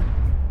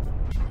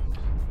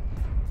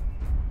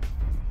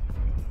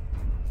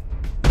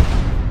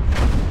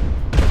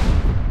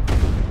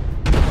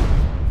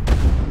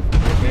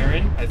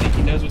 Baron, I think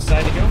he knows which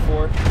side to go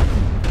for.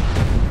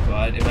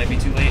 But it might be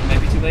too late,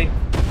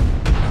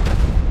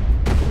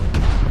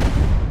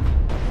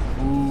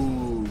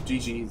 Ooh,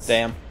 GG's.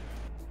 Damn.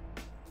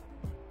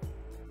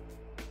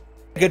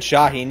 Good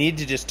shot. He needed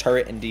to just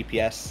turret and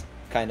DPS,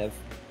 kind of.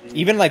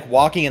 Even like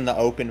walking in the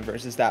open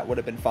versus that would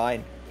have been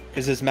fine.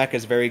 Because his mech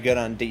is very good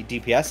on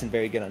DPS and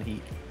very good on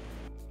heat.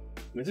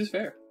 This is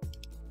fair.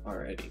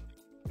 Alrighty.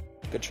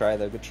 Good try,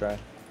 though. Good try.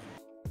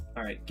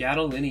 Alright,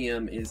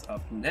 Gadolinium is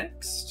up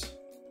next.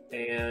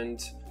 And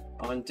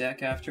on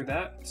deck after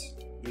that,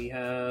 we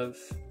have...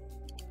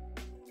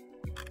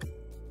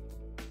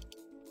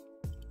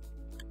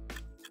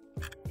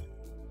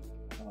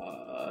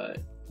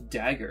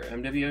 Dagger.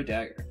 MWO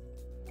Dagger.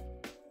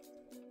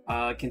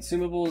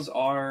 Consumables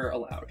are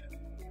allowed.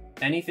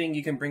 Anything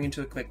you can bring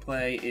into a quick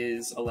play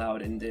is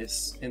allowed in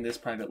this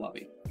private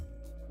lobby.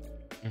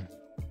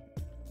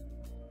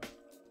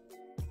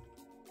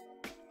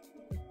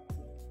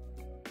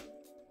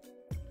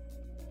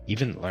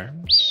 Even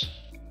Lerms?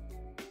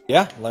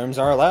 Yeah, Lerms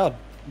are allowed.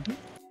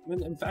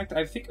 In fact,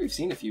 I think we've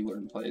seen a few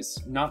Lerm plays.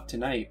 Not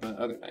tonight, but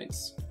other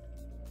nights.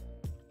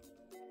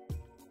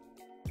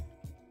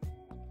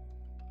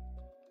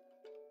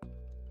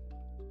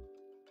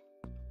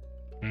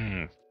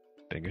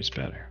 Bigger's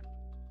better.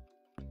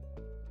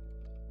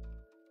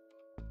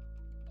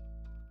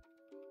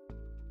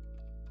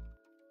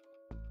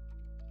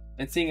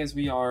 And seeing as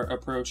we are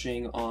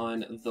approaching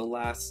on the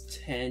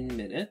last 10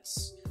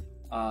 minutes,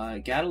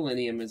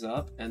 Gadolinium is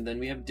up, and then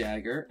we have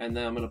Dagger, and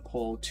then I'm gonna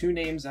pull 2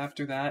 names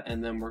after that,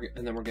 and then we're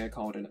gonna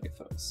call it a night,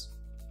 folks.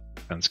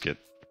 Sounds good.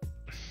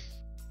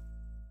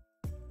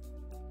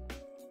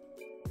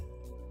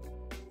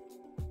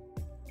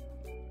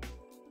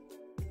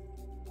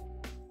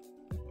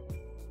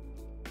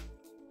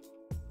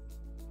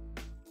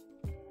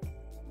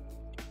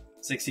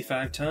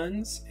 $65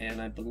 tons, and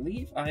I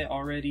believe I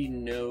already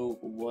know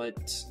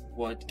what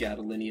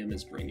Gadolinium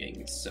is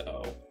bringing,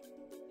 so...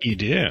 You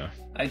do?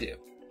 I do.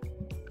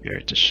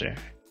 Great to share.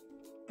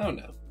 Oh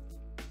no.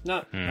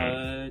 Not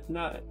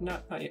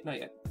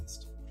yet.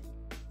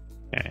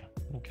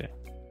 Okay.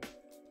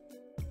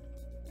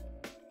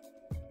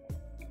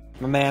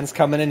 My man's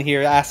coming in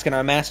here asking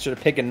our master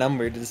to pick a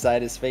number to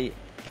decide his fate.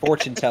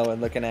 Fortune teller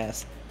looking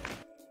ass.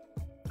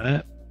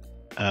 A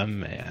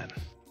man.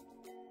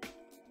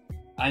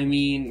 I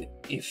mean,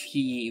 if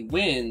he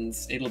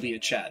wins, it'll be a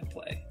Chad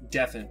play.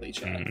 Definitely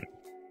Chad.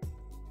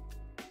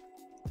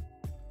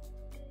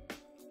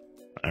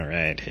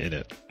 Alright, hit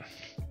it.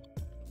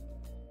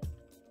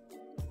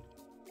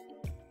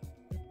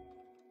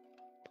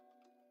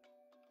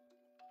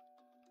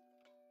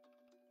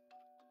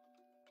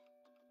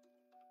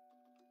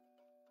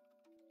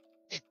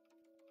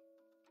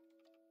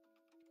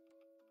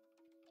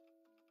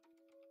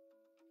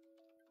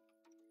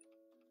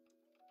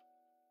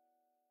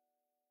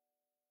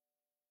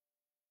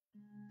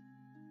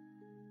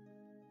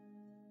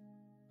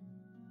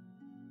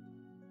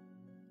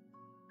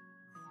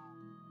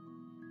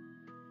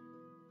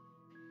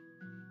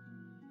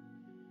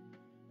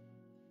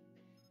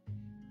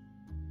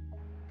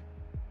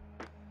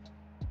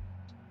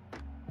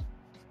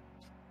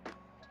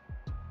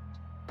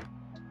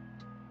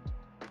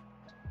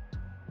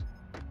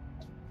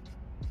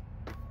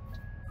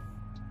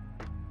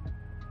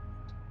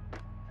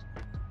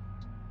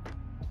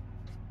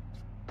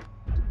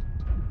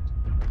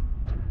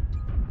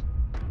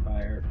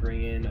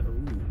 bring in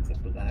the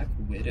Black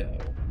Widow.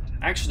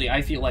 Actually,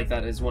 I feel like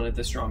that is one of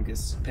the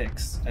strongest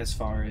picks as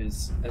far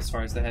as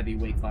the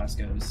heavyweight class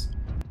goes.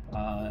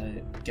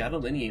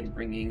 Gadolinium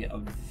bringing a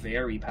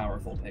very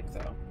powerful pick,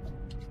 though.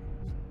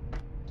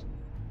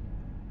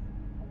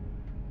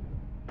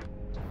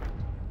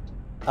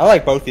 I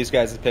like both these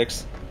guys'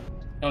 picks.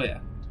 Oh yeah.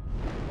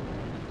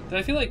 But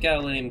I feel like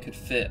Gadolinium could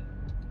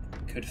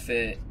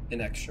fit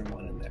an extra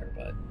one in there,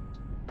 but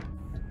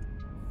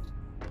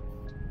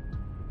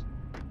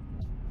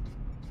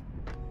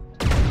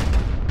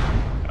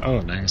oh,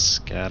 nice,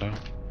 Gato.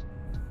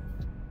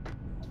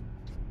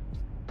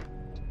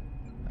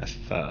 I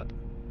thought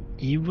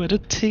you would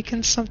have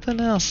taken something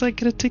else. I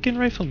could have taken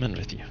Rifleman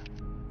with you.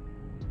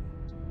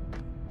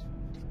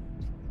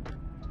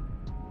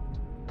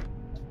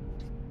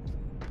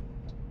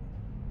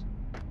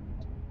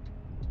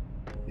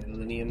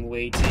 Gadolinium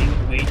waiting.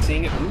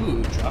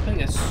 Ooh,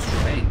 dropping a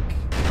strike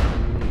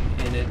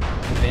in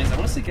advance. I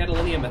want to say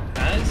Gadolinium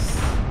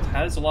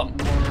has a lot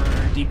more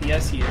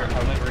DPS here.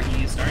 However,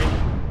 he's starting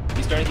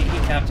to get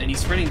heat capped, and he's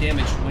spreading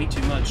damage way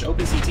too much.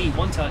 Open CT,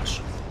 one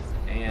touch,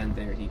 and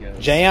there he goes.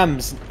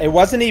 Jams. It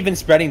wasn't even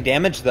spreading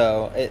damage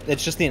though.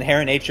 It's just the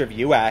inherent nature of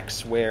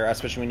UX, where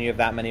especially when you have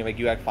that many like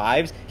UX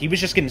 5s, he was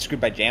just getting screwed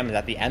by jams.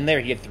 At the end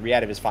there, he had 3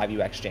 out of his 5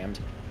 UX jammed.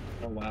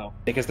 Oh wow.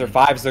 Because they're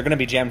 5s, they're going to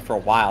be jammed for a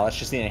while. That's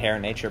just the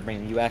inherent nature of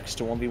bringing UX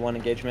to 1v1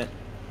 engagement.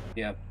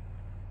 Yep.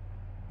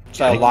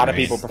 So a lot of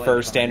people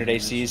prefer standard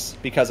ACs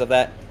because of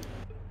that.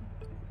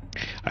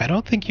 I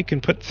don't think you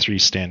can put 3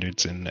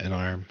 standards in an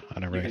arm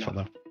on a rifle,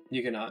 though.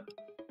 You cannot.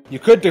 You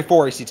could do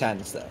 4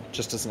 AC10s, though,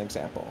 just as an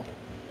example.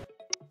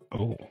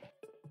 Oh.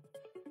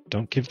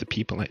 Don't give the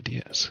people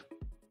ideas.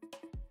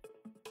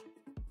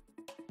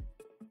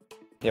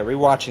 Yeah,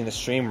 rewatching the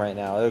stream right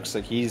now, it looks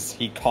like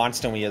he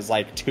constantly has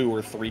like 2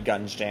 or 3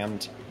 guns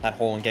jammed that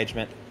whole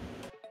engagement.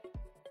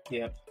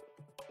 Yep.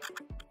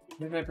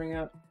 What did I bring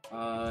up?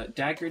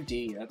 Dagger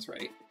D, that's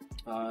right.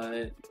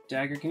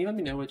 Dagger, can you let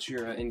me know what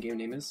your in-game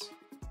name is?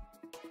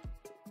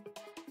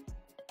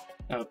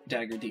 Oh,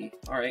 Dagger D.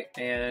 Alright,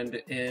 and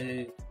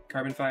in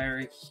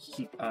Carbonfire,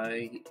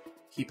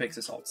 he picks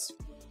assaults.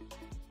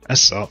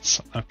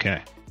 Assaults,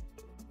 okay.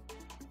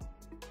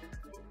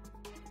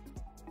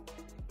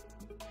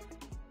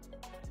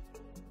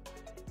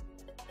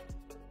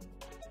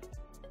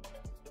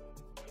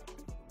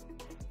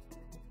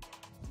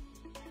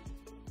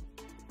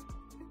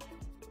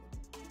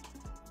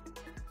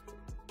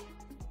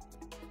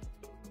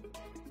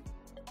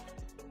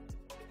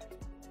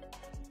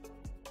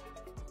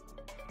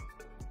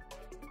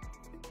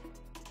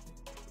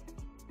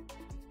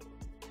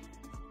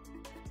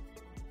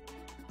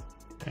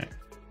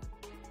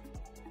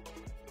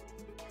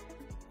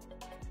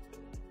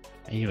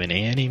 Are you an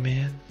Annie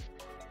man?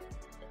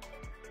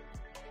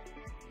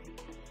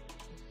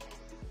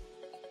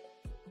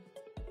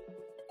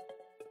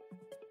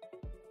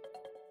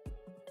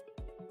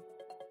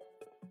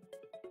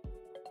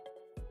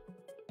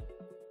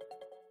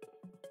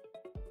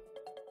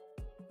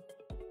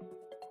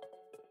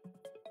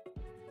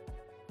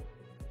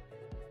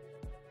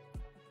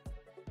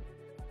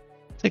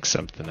 Take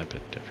something a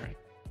bit different.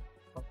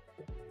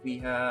 We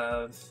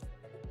have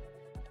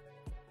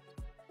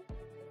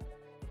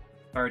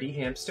Artie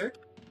Hamster.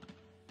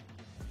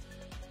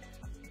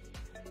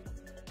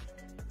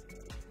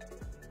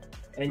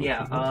 And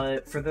yeah,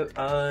 for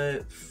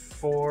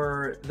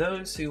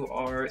those who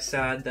are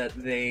sad that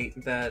they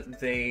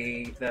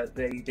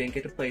didn't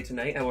get to play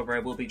tonight, however, I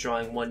will be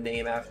drawing one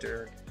name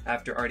after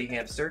Artie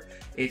Hamster.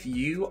 If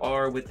you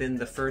are within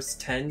the first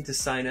 10 to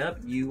sign up,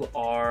 you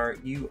are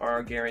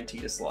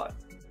guaranteed a slot.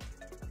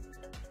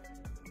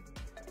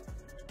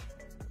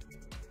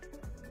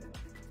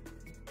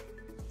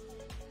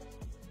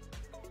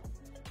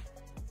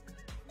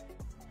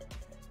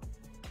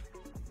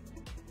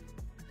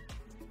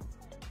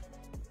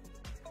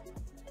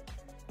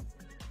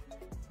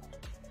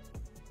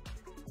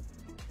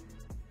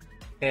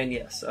 And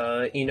yes,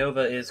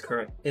 Enova is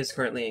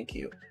currently in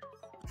queue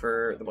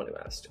for the one who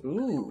asked.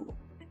 Ooh,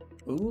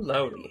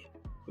 loudy,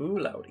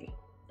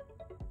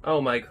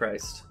 Oh my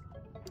Christ.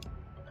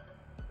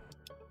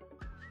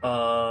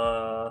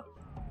 I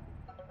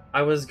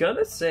was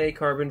gonna say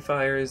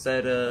Carbonfire is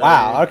at a.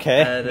 Wow.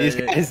 Okay.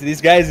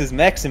 These guys is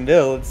mechs and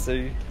builds.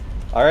 So,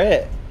 all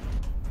right.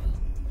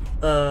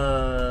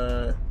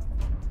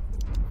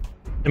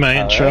 Am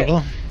I in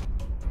trouble?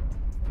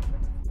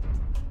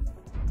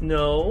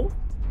 No.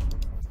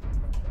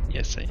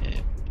 Yes, I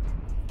am.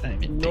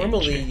 I'm in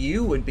Normally danger.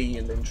 you would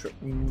be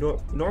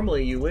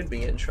normally you would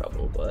be in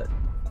trouble, but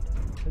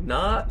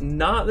not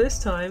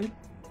this time.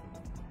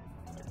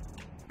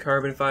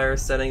 Carbonfire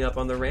setting up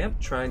on the ramp,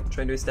 trying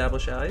to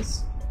establish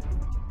eyes.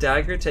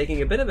 Dagger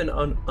taking a bit of an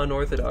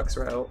unorthodox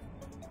route.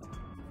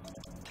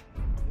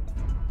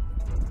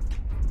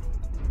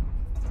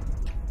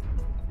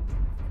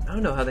 I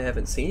don't know how they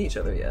haven't seen each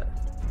other yet.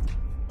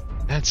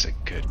 That's a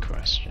good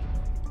question.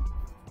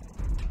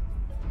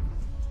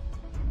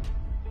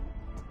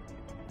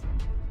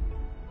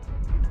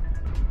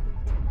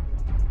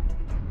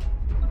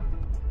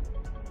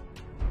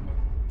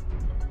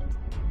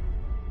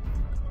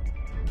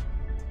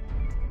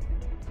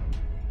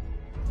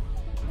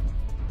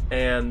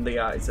 And the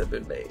eyes have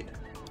been made.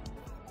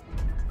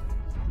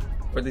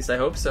 Or at least I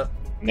hope so.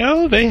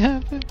 No, they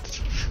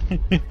haven't.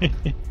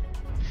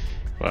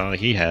 Well,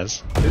 he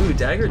has. Ooh,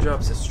 Dagger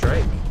drops a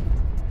strike.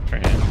 For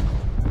him.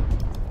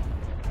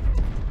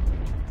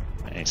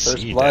 I First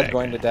see blood Dagger.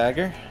 going to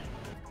Dagger.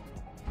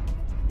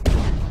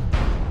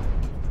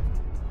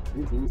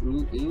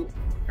 Ooh.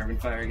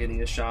 Carbonfire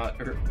getting a shot,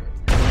 or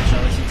a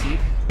shot of CT.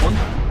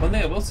 One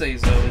thing I will say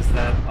is, though, is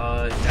that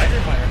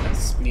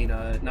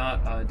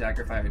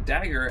Daggerfire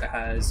Dagger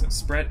has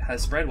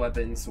spread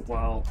weapons,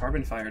 while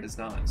Carbonfire does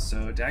not.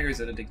 So Dagger's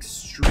at an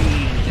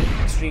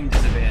extreme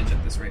disadvantage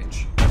at this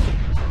range.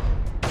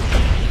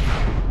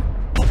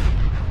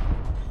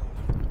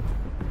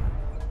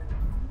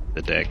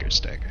 The Dagger's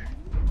Dagger.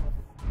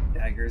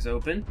 Dagger's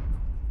open.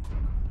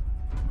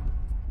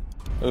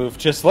 Oof,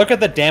 just look at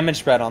the damage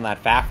spread on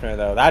that Fafnir,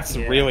 though. That's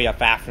really a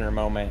Fafnir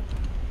moment.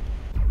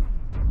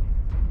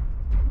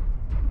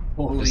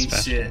 Holy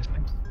shit.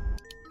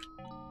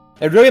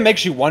 It really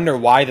makes you wonder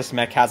why this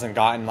mech hasn't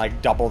gotten,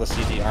 like, double the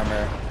CT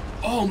armor.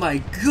 Oh my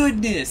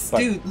goodness, But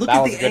dude! Look that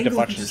at was the good angle he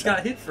deflection just shot.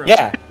 got hit from.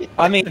 Yeah,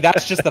 I mean,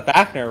 that's just the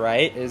Fafnir,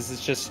 right?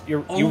 It's just,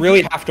 you Oh.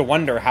 really have to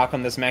wonder how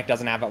come this mech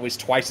doesn't have at least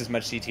twice as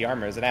much CT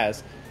armor as it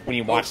has when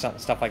you watch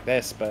stuff like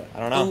this, but I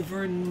don't know.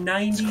 Over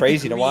 90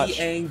 crazy to degree watch.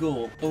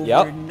 angle. Over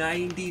Yep.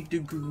 90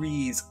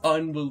 degrees.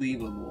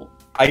 Unbelievable.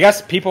 I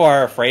guess people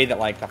are afraid that,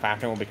 like, the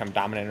Fafnir will become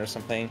dominant or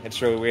something.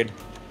 It's really weird.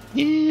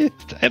 Yeah,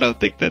 I don't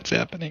think that's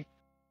happening.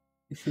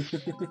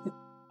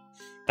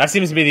 That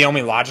seems to be the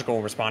only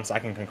logical response I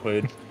can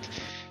conclude.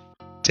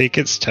 Take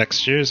its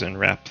textures and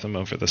wrap them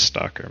over the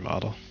Stalker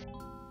model.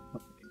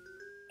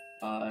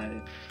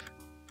 I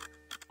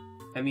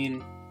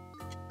mean...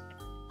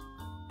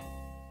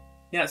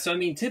 Yeah, so I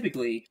mean,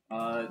 typically,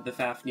 the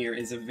Fafnir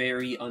is a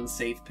very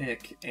unsafe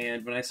pick,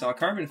 and when I saw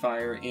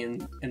Carbonfire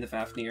in the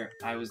Fafnir,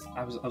 I was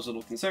a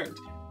little concerned.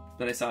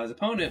 Then I saw his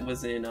opponent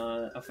was in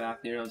a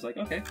Fafnir, and I was like,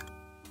 okay,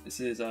 this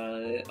is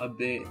a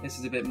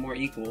bit more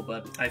equal.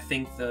 But I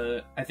think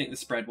the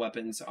spread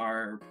weapons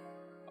are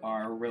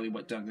really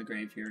what dug the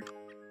grave here.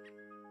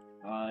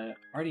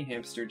 Artie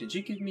Hamster, did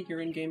you give me your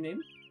in-game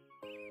name?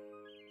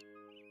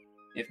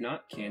 If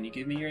not, can you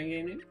give me your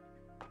in-game name?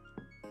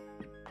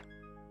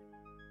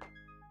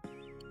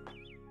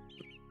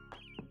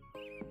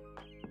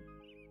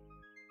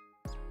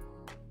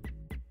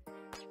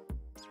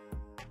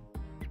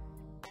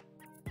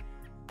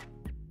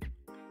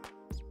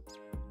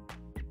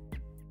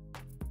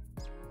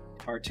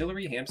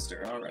 Artillery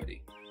Hamster,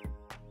 alrighty.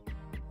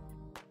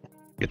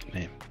 Good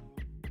name.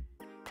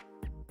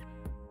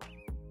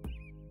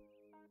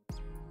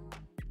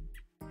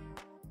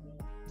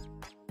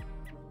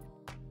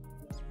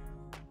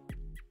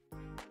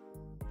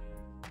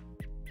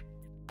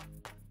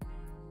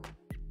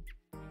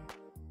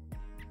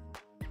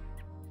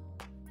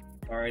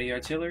 Alrighty,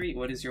 Artillery,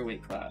 what is your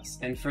weight class?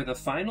 And for the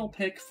final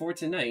pick for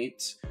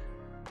tonight...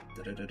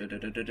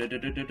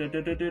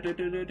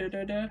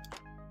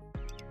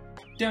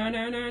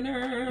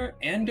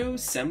 Ando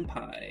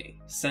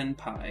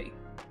Senpai.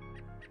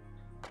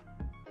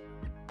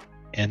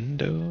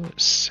 Endo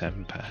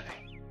Senpai.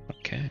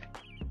 Okay.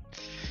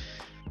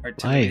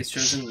 Artillery has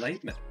Lights. chosen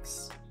light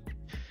mechs.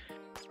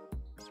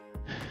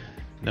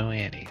 No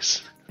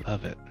Annies.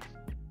 Love it.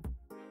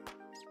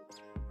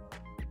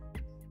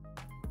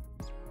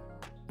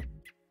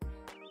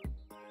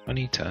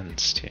 $20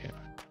 tons too.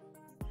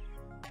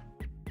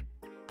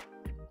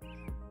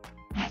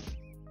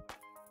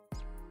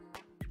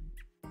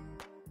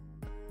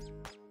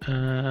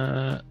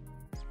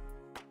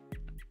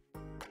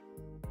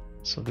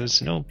 So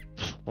there's no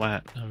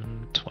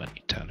platinum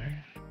 20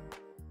 tonner.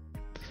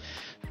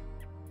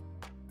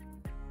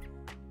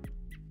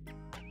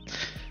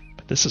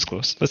 But this is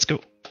close. Let's go.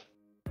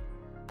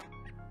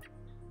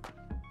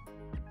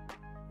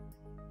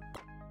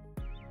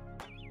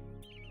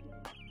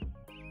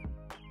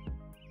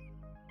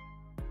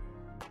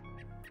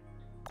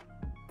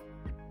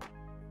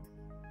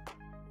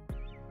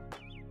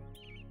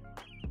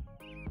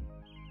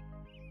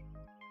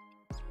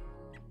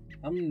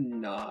 I'm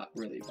not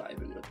really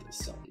vibing with this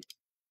song.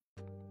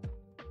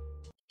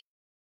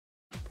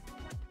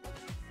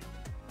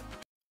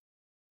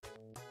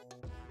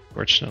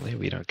 Fortunately,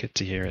 we don't get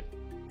to hear it.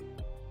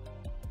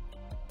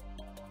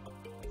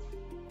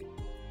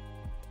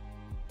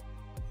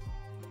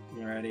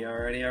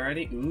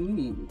 Alrighty.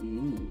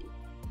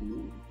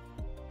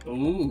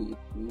 Ooh.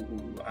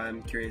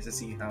 I'm curious to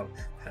see how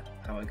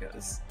it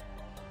goes.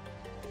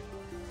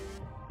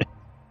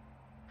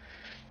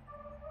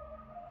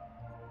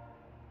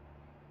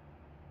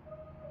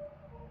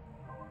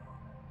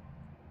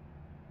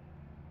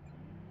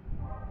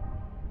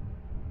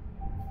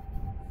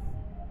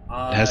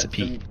 It has a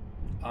P.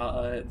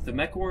 The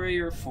Mech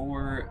Warrior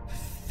for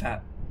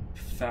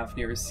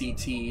Fafnir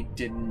CT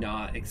did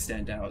not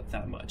extend out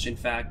that much. In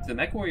fact, the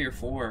Mech Warrior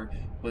 4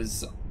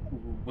 was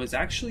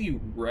actually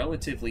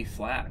relatively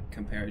flat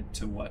compared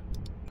to what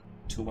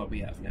we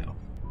have now.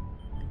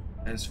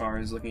 As far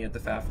as looking at the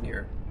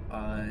Fafnir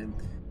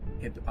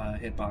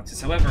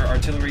hitboxes. However,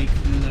 Artillery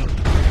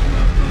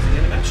closing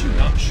in. I'm actually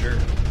not sure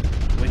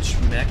which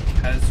mech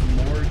has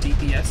more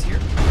DPS here,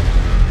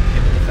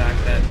 given the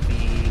fact that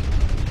the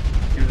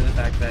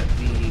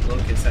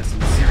Locust has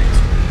some serious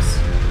ones.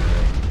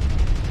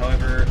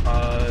 However,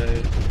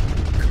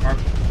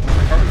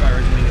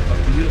 Carbonfire is doing a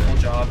beautiful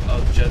job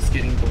of just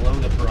getting below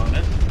the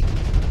Piranha,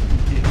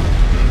 getting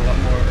a lot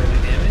more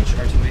early damage.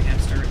 Our two-way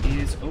hamster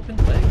is open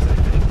legs, I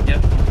think.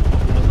 Yep,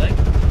 open one leg.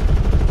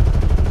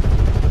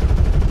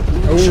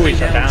 Ooh, shut it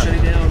down, shut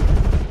it down.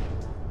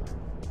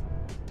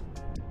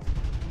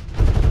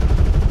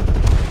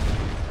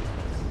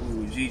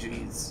 Ooh,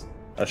 GG's.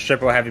 A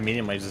triple heavy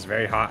medium waves is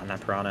very hot in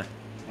that Piranha.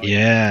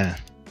 Yeah.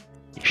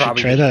 You should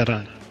try that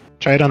on.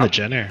 Try it on the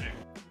Jenner.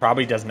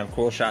 Probably doesn't have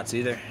cool shots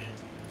either.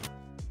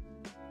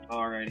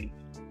 Alrighty.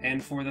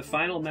 And for the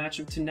final match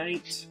of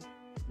tonight,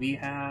 we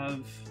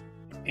have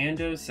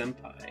Ando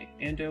Senpai.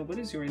 Ando, what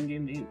is your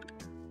in-game name?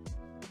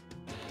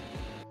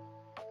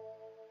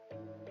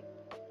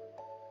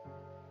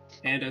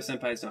 Ando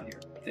Senpai's not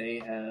here.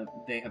 They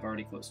have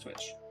already closed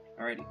Twitch.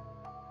 Alrighty.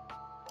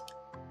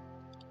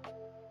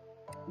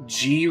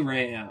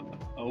 G-Ram.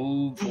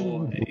 Oh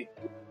boy.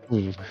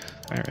 Ooh.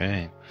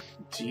 Alright.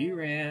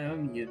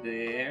 G-Ram, you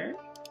there?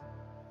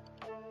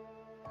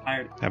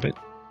 How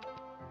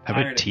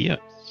about Tia?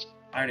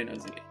 I already know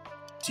Ziggy.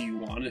 Do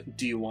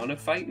you want to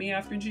fight me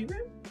after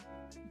G-Ram?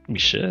 We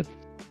should.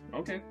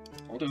 Okay,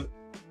 I'll do it.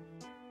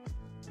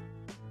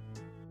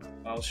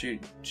 I'll shoot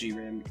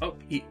G-Ram. Oh,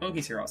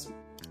 he's here. Awesome.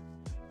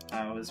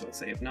 I was about to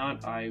say, if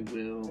not, I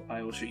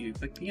will shoot you a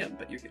quick PM,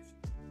 but you're good.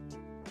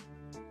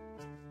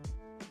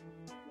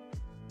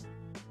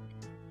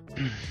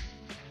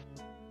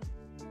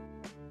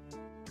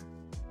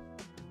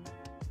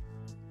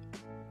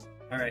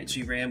 Alright,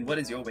 G-Ram, what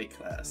is your weight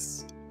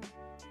class?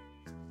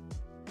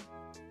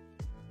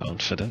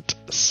 Confident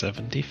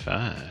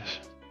 75.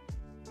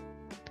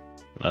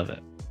 Love it.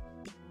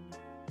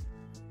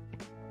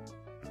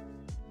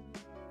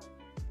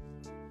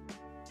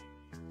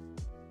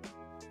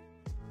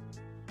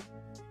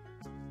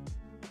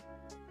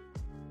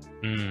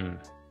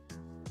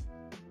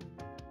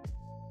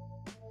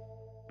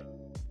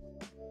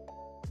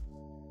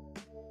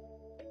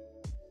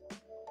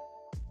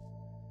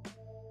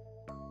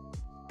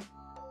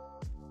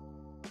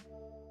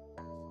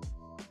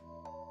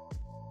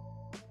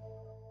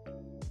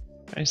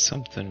 Try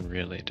something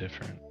really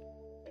different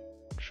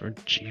for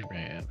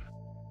G-Ram.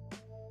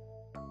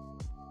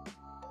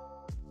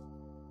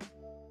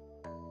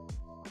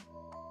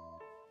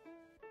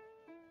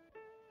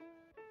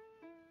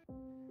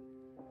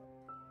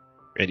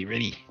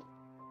 Ready.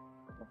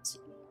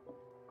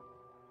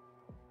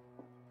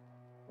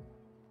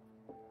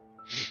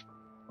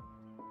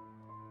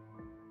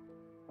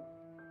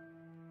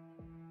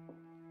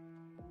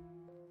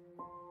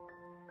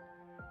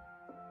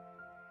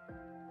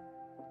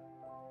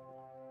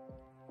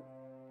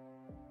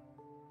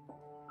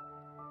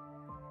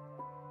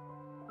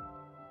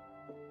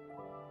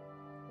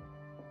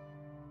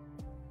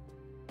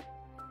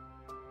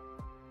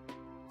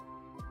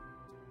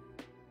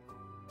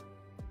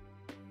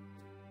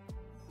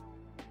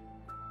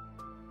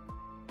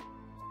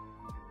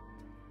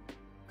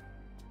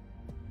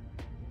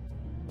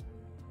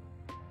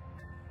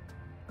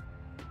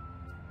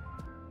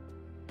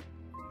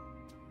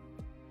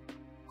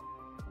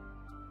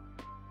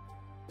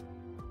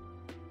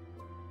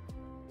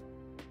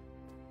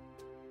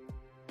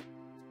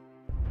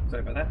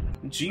 Sorry about that.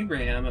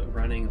 G-Ram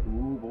running.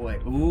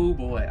 Ooh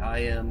boy, I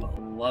am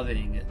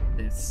loving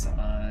this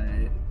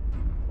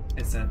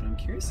setup. I'm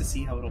curious to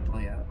see how it'll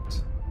play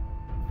out.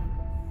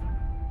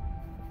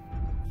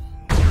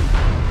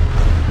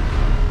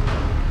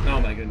 Oh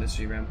my goodness,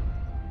 G-Ram.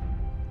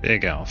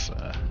 Big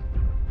alpha.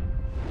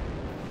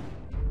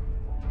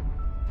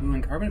 Ooh,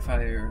 and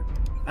Carbonfire,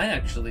 I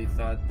actually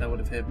thought that would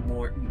have hit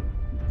more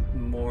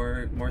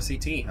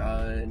CT.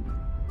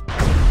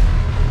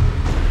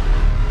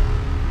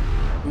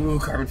 Ooh,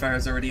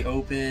 Carbonfire's already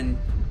open.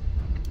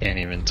 Can't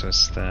even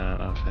twist that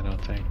off, I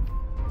don't think.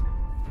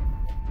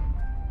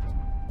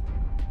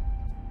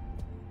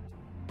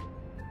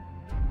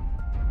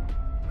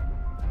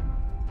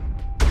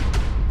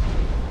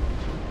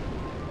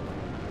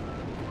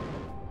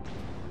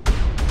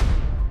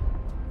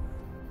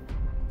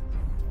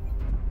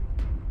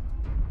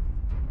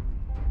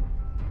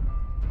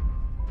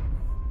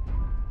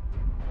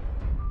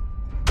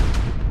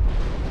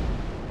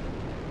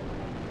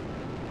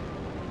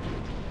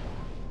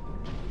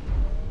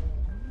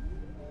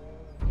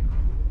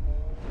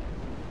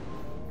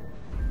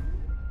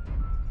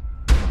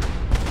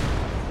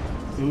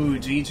 Ooh,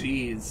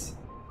 GG's.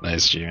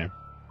 Nice, G-Ram.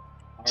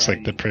 It's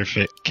like the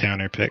perfect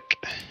counter pick.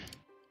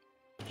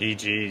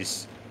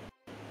 GG's.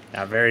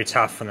 Now, very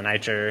tough when the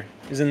Nitro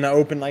is in the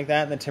open like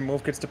that, and the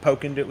Timberwolf gets to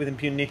poke into it with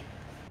impunity.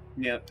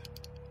 Yep.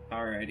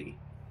 Alrighty.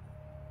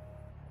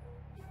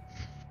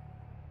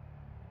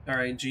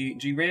 Alright,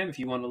 G-Ram, if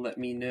you want to let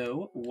me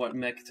know what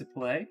mech to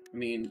play. I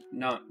mean,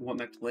 not what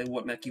mech to play,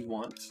 what mech you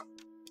want.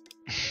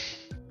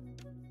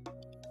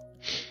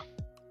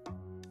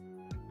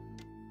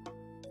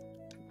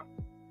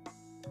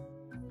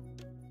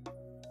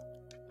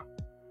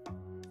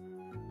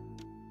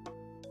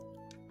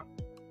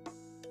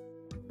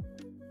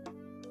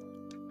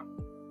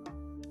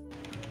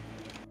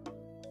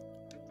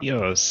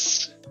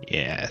 Yes.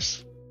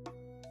 Yes.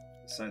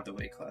 Decide the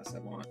weight class I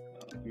want.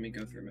 Let me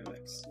go through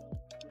mimics.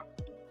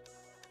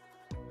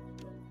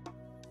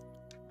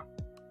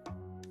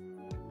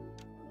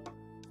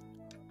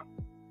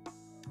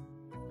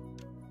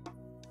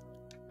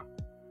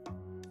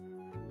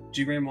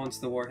 G-Ram wants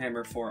the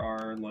Warhammer for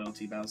our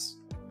loyalty vows.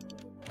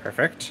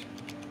 Perfect.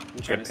 I'm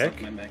trying Good to pick.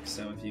 suck my mech,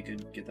 so if you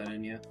could get that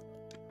in, yeah.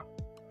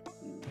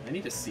 I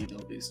need a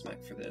Citadel boost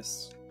mech for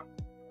this.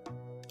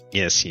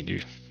 Yes, you do.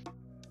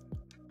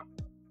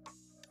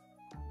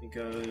 We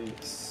go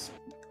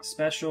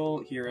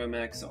special hero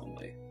mechs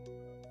only.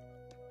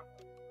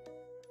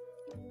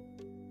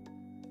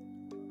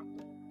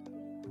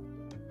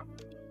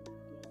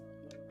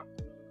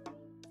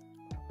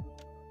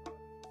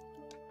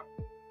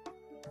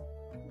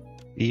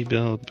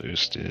 E-Bill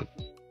boosted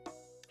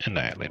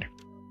Annihilator.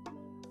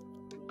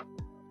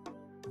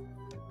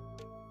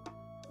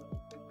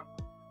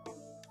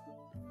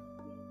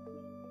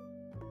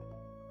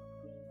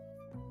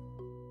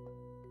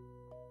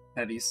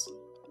 Heavies.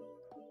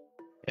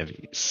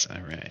 Heavies,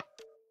 alright.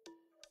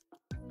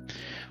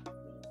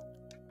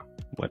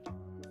 What?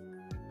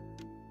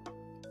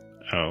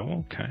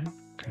 Oh, okay.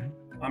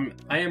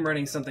 I am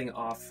running something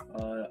off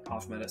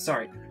meta.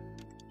 Sorry.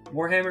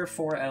 Warhammer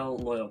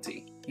 4L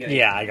loyalty.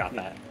 Yeah, I got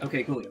that.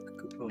 Okay, cool.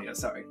 Yeah,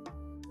 sorry.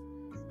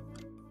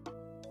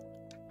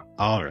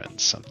 I'll run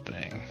something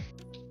a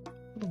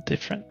little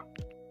different.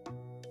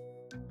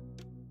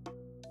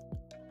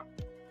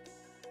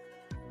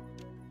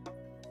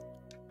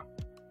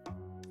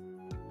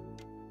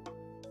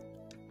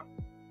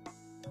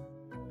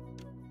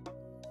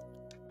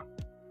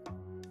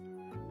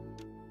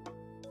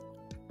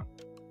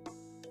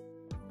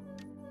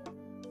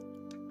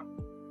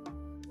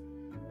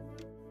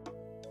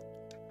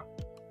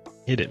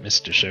 Hit it,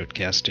 Mr.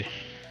 Shoutcaster.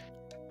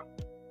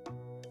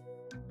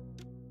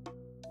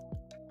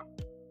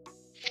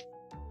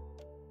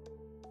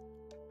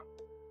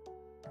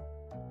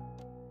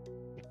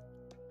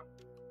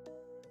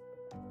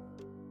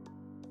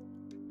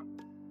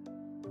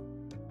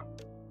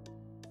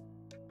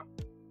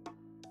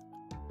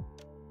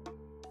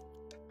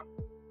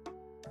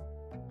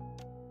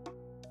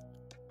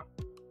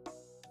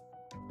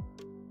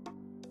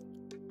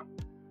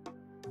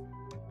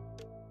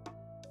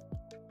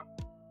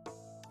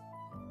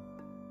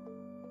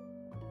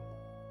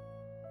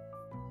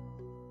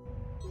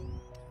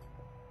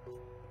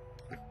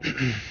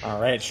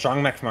 Alright,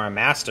 strong mech from our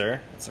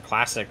master. It's a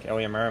classic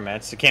Ilya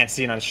Muromets. You can't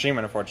see it on stream,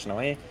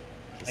 unfortunately.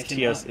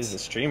 Tios is a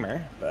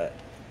streamer, but...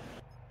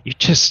 You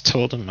just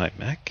told him my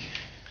mech?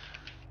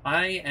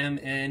 I am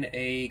in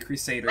a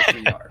Crusader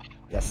 3R.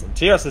 Yes, and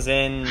Tios is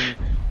in...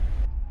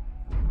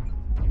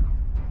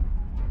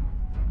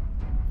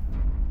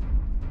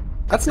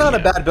 That's not a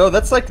bad build.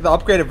 That's like the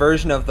upgraded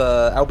version of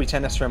the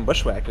LB10 SRM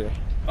Bushwhacker.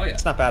 Oh yeah.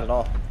 It's not bad at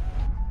all.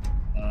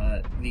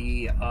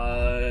 The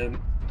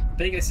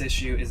biggest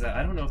issue is that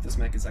I don't know if this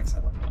mech is XL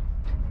or not.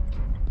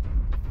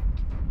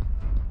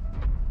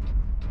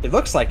 It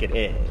looks like it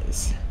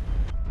is.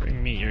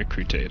 Bring me your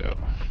Crutato.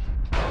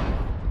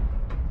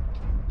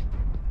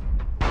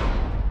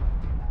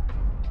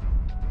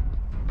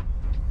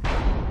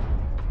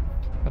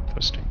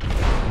 Posting.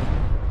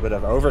 Bit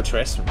of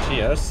overtwist from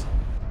Tios.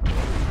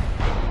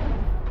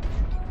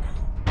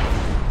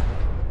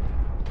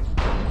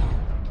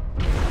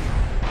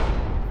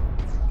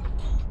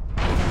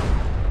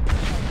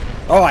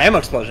 Oh, ammo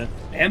explosion.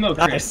 Ammo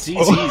Nice. crit.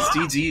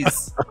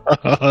 GG's.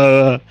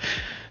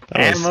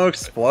 Ammo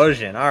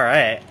explosion. All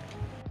right.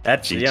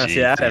 That's you don't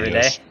see that every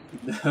day.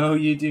 No,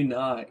 you do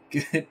not.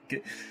 Good.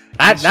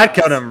 That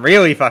killed him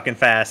really fucking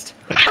fast.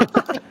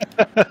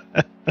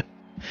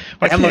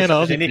 Why Ammo can't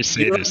all the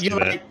explosion. Crusaders do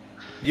that?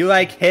 You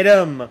like hit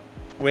him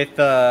with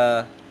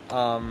the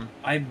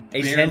I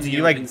H10s.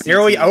 You like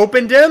barely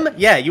opened him.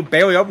 Yeah, you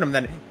barely opened him,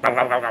 then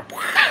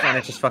and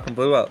it just fucking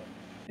blew up.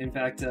 In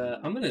fact,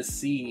 I'm gonna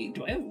see.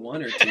 Do I have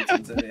 1 or 2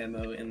 tons of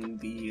ammo in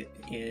the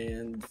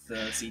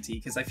CT?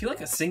 Because I feel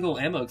like a single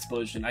ammo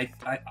explosion. I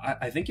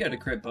think you had to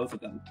crit both of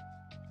them.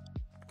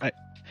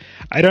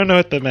 I don't know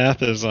what the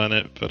math is on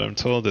it, but I'm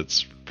told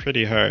it's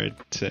pretty hard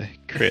to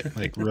crit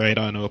like right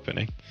on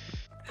opening.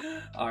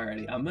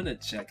 Alrighty, I'm gonna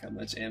check how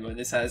much ammo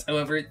this has.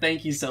 However,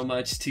 thank you so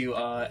much to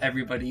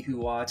everybody who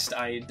watched.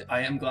 I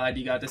am glad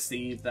you got to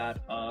see that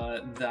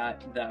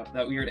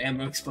that weird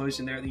ammo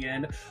explosion there at the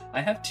end.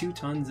 I have 2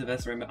 tons of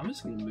SRM. I'm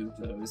just gonna move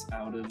those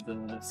out of the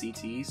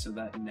CT so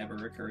that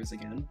never occurs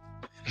again.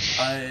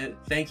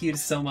 Thank you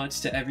so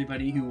much to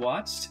everybody who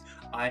watched.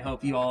 I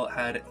hope you all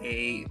had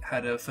a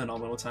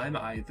phenomenal time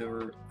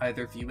either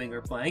viewing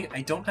or playing.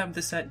 I don't have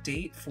the set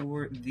date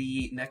for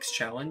the next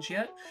challenge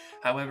yet.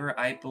 However,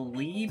 I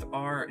believe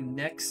our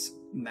next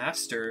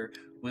master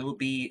will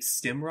be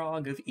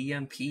Stimrog of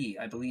EMP.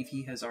 I believe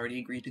he has already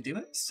agreed to do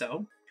it.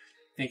 So,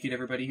 thank you to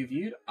everybody who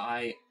viewed.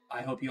 I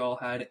hope you all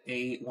had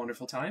a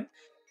wonderful time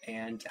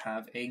and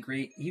have a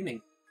great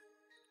evening.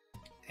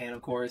 And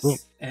of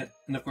course,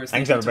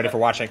 thanks everybody for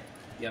watching.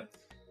 Yep.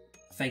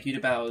 Thank you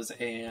to Bows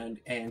and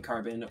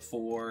Carbon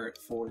for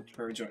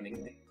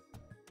joining me.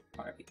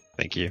 Alright.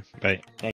 Thank you. Bye.